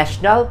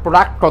ন্যাশনাল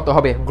প্রোডাক্ট কত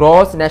হবে,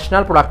 গ্রস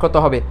ন্যাশনাল প্রোডাক্ট কত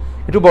হবে,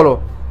 একটু বলো।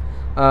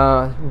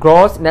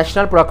 গ্রস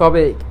ন্যাশনাল প্রোডাক্ট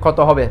হবে কত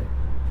হবে,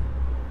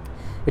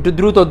 একটু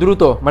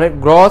দ্রুত, মানে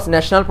গ্রস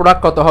ন্যাশনাল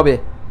প্রোডাক্ট কত হবে,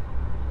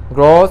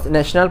 গ্রস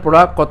ন্যাশনাল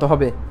প্রোডাক্ট কত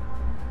হবে,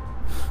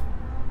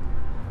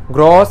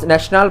 গ্রস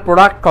ন্যাশনাল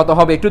প্রোডাক্ট কত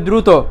হবে, একটু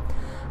দ্রুত।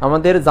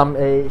 আমাদের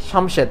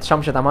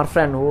শামশেদ আমার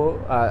ফ্রেন্ড, ও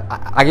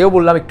আগেও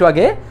বললাম একটু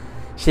আগে,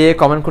 সে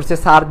কমেন্ট করছে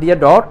স্যার দিয়ে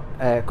ডট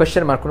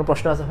কোয়েশ্চেন মার্ক, কোনো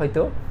প্রশ্ন আছে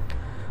হয়তো।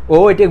 ও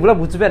এগুলো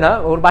বুঝবে না,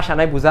 ওর বাসা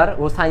নাই বুঝার,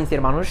 ও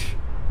সায়েন্সের মানুষ,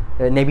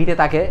 নেভিতে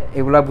থাকে,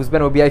 এগুলো বুঝবে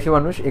না, ও বিআইপি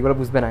মানুষ, এগুলো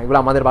বুঝবে না, এগুলো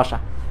আমাদের ভাষা,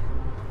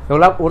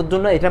 এগুলো ওর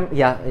জন্য এটা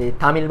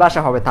তামিল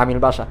ভাষা হবে, তামিল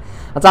ভাষা।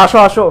 আচ্ছা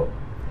আসো,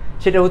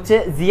 সেটা হচ্ছে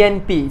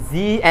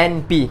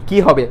জিএনপি কি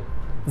হবে,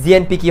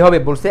 জিএনপি কি হবে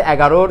বলছে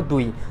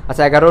 11-2।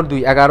 আচ্ছা 11-2,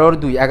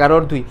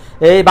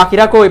 এই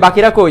বাকিরা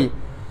কই,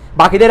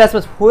 বাকিদের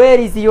response, where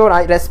is your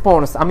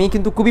response, আমি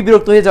কিন্তু খুবই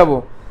বিরক্ত হয়ে যাব,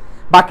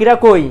 বাকিরা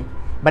কই?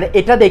 মানে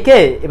এটা দেখে,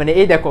 মানে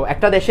এই দেখো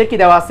একটা দেশের কি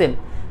দেওয়া আছে,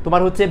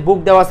 তোমার হচ্ছে বুক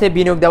দেওয়া আছে,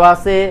 বিনিয়োগ দেওয়া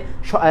আছে,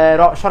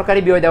 সরকারি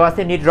ব্যয় দেওয়া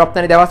আছে, নিট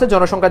রপ্তানি দেওয়া আছে,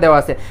 জনসংখ্যা দেওয়া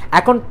আছে।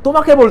 এখন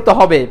তোমাকে বলতে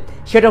হবে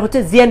সেটা হচ্ছে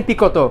জিএনপি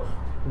কত,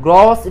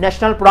 গ্রস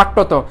ন্যাশনাল প্রোডাক্ট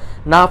কত।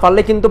 না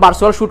পারলে কিন্তু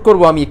ভার্চুয়াল শুট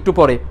করবো আমি একটু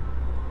পরে,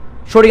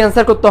 সঠিক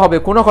অ্যান্সার করতে হবে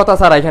কোনো কথা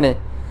ছাড়া এখানে।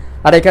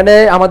 আর এখানে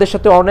আমাদের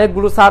সাথে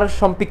অনেকগুলো স্যার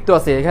সম্পৃক্ত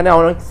আছে, এখানে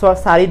অনেক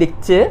স্যারই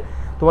দেখছে,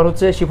 তোমার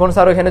হচ্ছে শিফন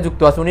স্যারও এখানে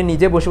যুক্ত আছে, উনি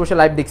নিজে বসে বসে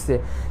লাইভ দেখছে,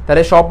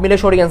 তাহলে সব মিলে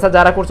সঠিক অ্যান্সার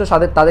যারা করছে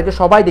তাদেরকে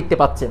সবাই দেখতে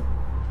পাচ্ছে।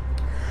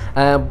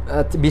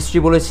 বৃষ্টি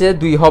বলেছে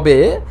 2 হবে,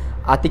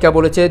 আতিকা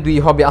বলেছে 2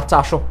 হবে। আচ্ছা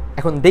আসো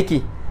এখন দেখি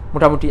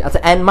মোটামুটি। আচ্ছা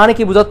এন মানে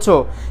কি বুঝাচ্ছ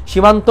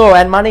সীমান্ত,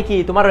 এন মানে কি?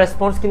 তোমার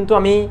রেসপন্স কিন্তু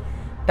আমি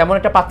তেমন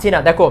একটা পাচ্ছি না।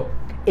 দেখো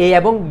এ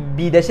এবং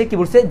বি দেশে কি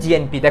বলছে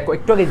জিএনপি, দেখো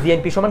একটু আগে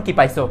জিএনপি সমান কি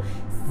পাইছো,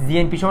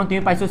 জিএনপি সমান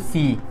তুমি পাইছো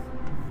সি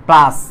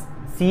প্লাস,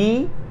 সি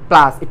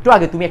প্লাস একটু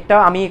আগে তুমি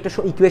আমি একটা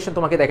ইকুয়েশন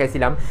তোমাকে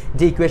দেখাইছিলাম,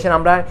 যে ইকুয়েশন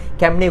আমরা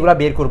কেমনে এগুলো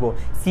বের করব,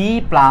 সি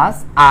প্লাস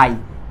আই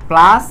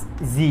প্লাস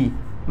জি,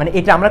 মানে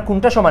এটা আমরা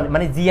কোনটা সমান,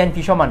 মানে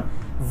জিএনপি সমান,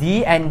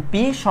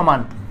 জিএনপি সমান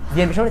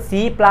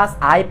সি প্লাস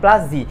আই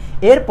প্লাস জি,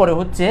 এরপরে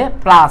হচ্ছে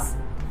প্লাস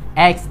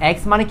এক্স,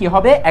 এক্স মানে কি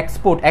হবে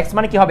এক্সপোর্ট, এক্স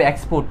মানে কি হবে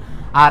এক্সপোর্ট,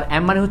 আর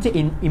এম মানে হচ্ছে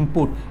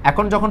ইনপুট।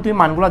 এখন যখন তুমি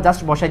মানগুলো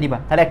জাস্ট বসাই দিবা,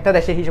 তাহলে একটা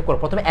দেশের হিসাব করো,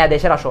 প্রথমে এ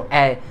দেশের আসো,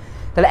 এ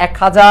তাহলে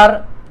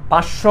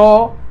 1500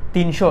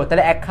 300,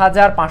 তাহলে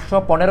 1500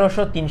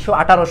 1500 300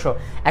 1800।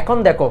 এখন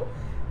দেখো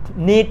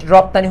নিট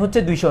রপ্তানি হচ্ছে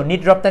 200,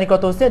 নিট রপ্তানি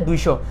কত হচ্ছে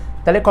 200,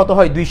 তাহলে কত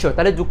হয় 200,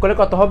 তাহলে যোগ করলে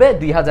কত হবে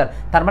 2000,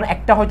 তার মানে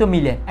একটা হয়তো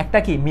মিলে, একটা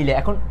কি মিলে।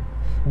 এখন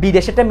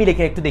বিদেশেরটা মিলে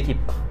কিনা একটু দেখি,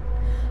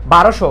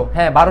 1200,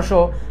 হ্যাঁ 1200,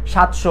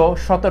 700,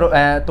 17,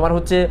 তোমার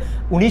হচ্ছে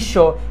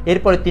 1900,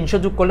 এরপরে 300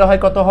 যোগ করলে হয়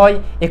কত হয়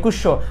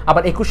 2100,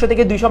 আবার 2100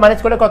 থেকে 200 মাইনাস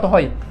করলে কত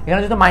হয়,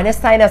 এখানে যদি মাইনাস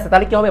সাইন আছে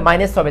তাহলে কি হবে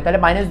মাইনাস হবে, তাহলে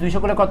মাইনাস 200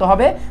 করলে কত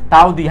হবে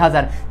তাও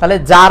 2000। তাহলে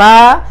যারা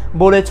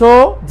বলেছো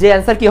যে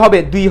অ্যান্সার কি হবে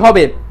 2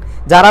 হবে,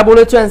 যারা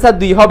বলেছো অ্যান্সার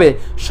 2 হবে,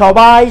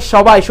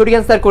 সবাই সঠিক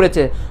অ্যান্সার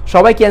করেছে,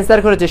 সবাই কি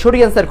অ্যান্সার করেছে,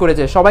 সঠিক অ্যান্সার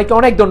করেছে, সবাইকে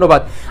অনেক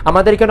ধন্যবাদ।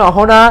 আমাদের এখানে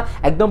অহনা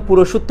একদম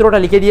পুরো সূত্রটা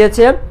লিখে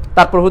দিয়েছে,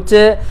 তারপর হচ্ছে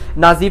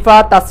নাজিফা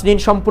তাসরিন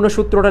সম্পূর্ণ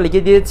সূত্রটা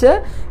লিখে দিয়েছে,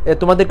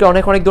 তোমাদেরকে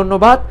অনেক অনেক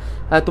ধন্যবাদ,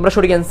 তোমরা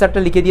সঠিক অ্যান্সারটা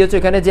লিখে দিয়েছো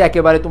এখানে, যে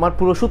একেবারে তোমার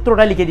পুরো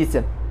সূত্রটা লিখে দিচ্ছে।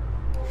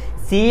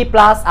 C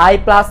plus I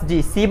plus G,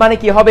 C মানে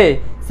কি হবে,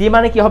 সি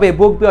মানে কি হবে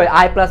বুক ব্যয়,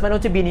 আই প্লাস মানে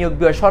হচ্ছে বিনিয়োগ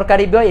ব্যয়,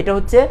 সরকারি ব্যয়, এটা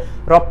হচ্ছে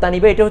রপ্তানি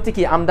ব্যয়, এটা হচ্ছে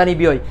কি আমদানি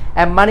ব্যয়,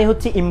 এম মানে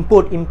হচ্ছে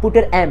ইনপুট,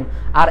 ইনপুটের এম,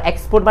 আর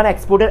এক্সপোর্ট মানে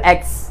এক্সপোর্টের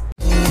এক্স,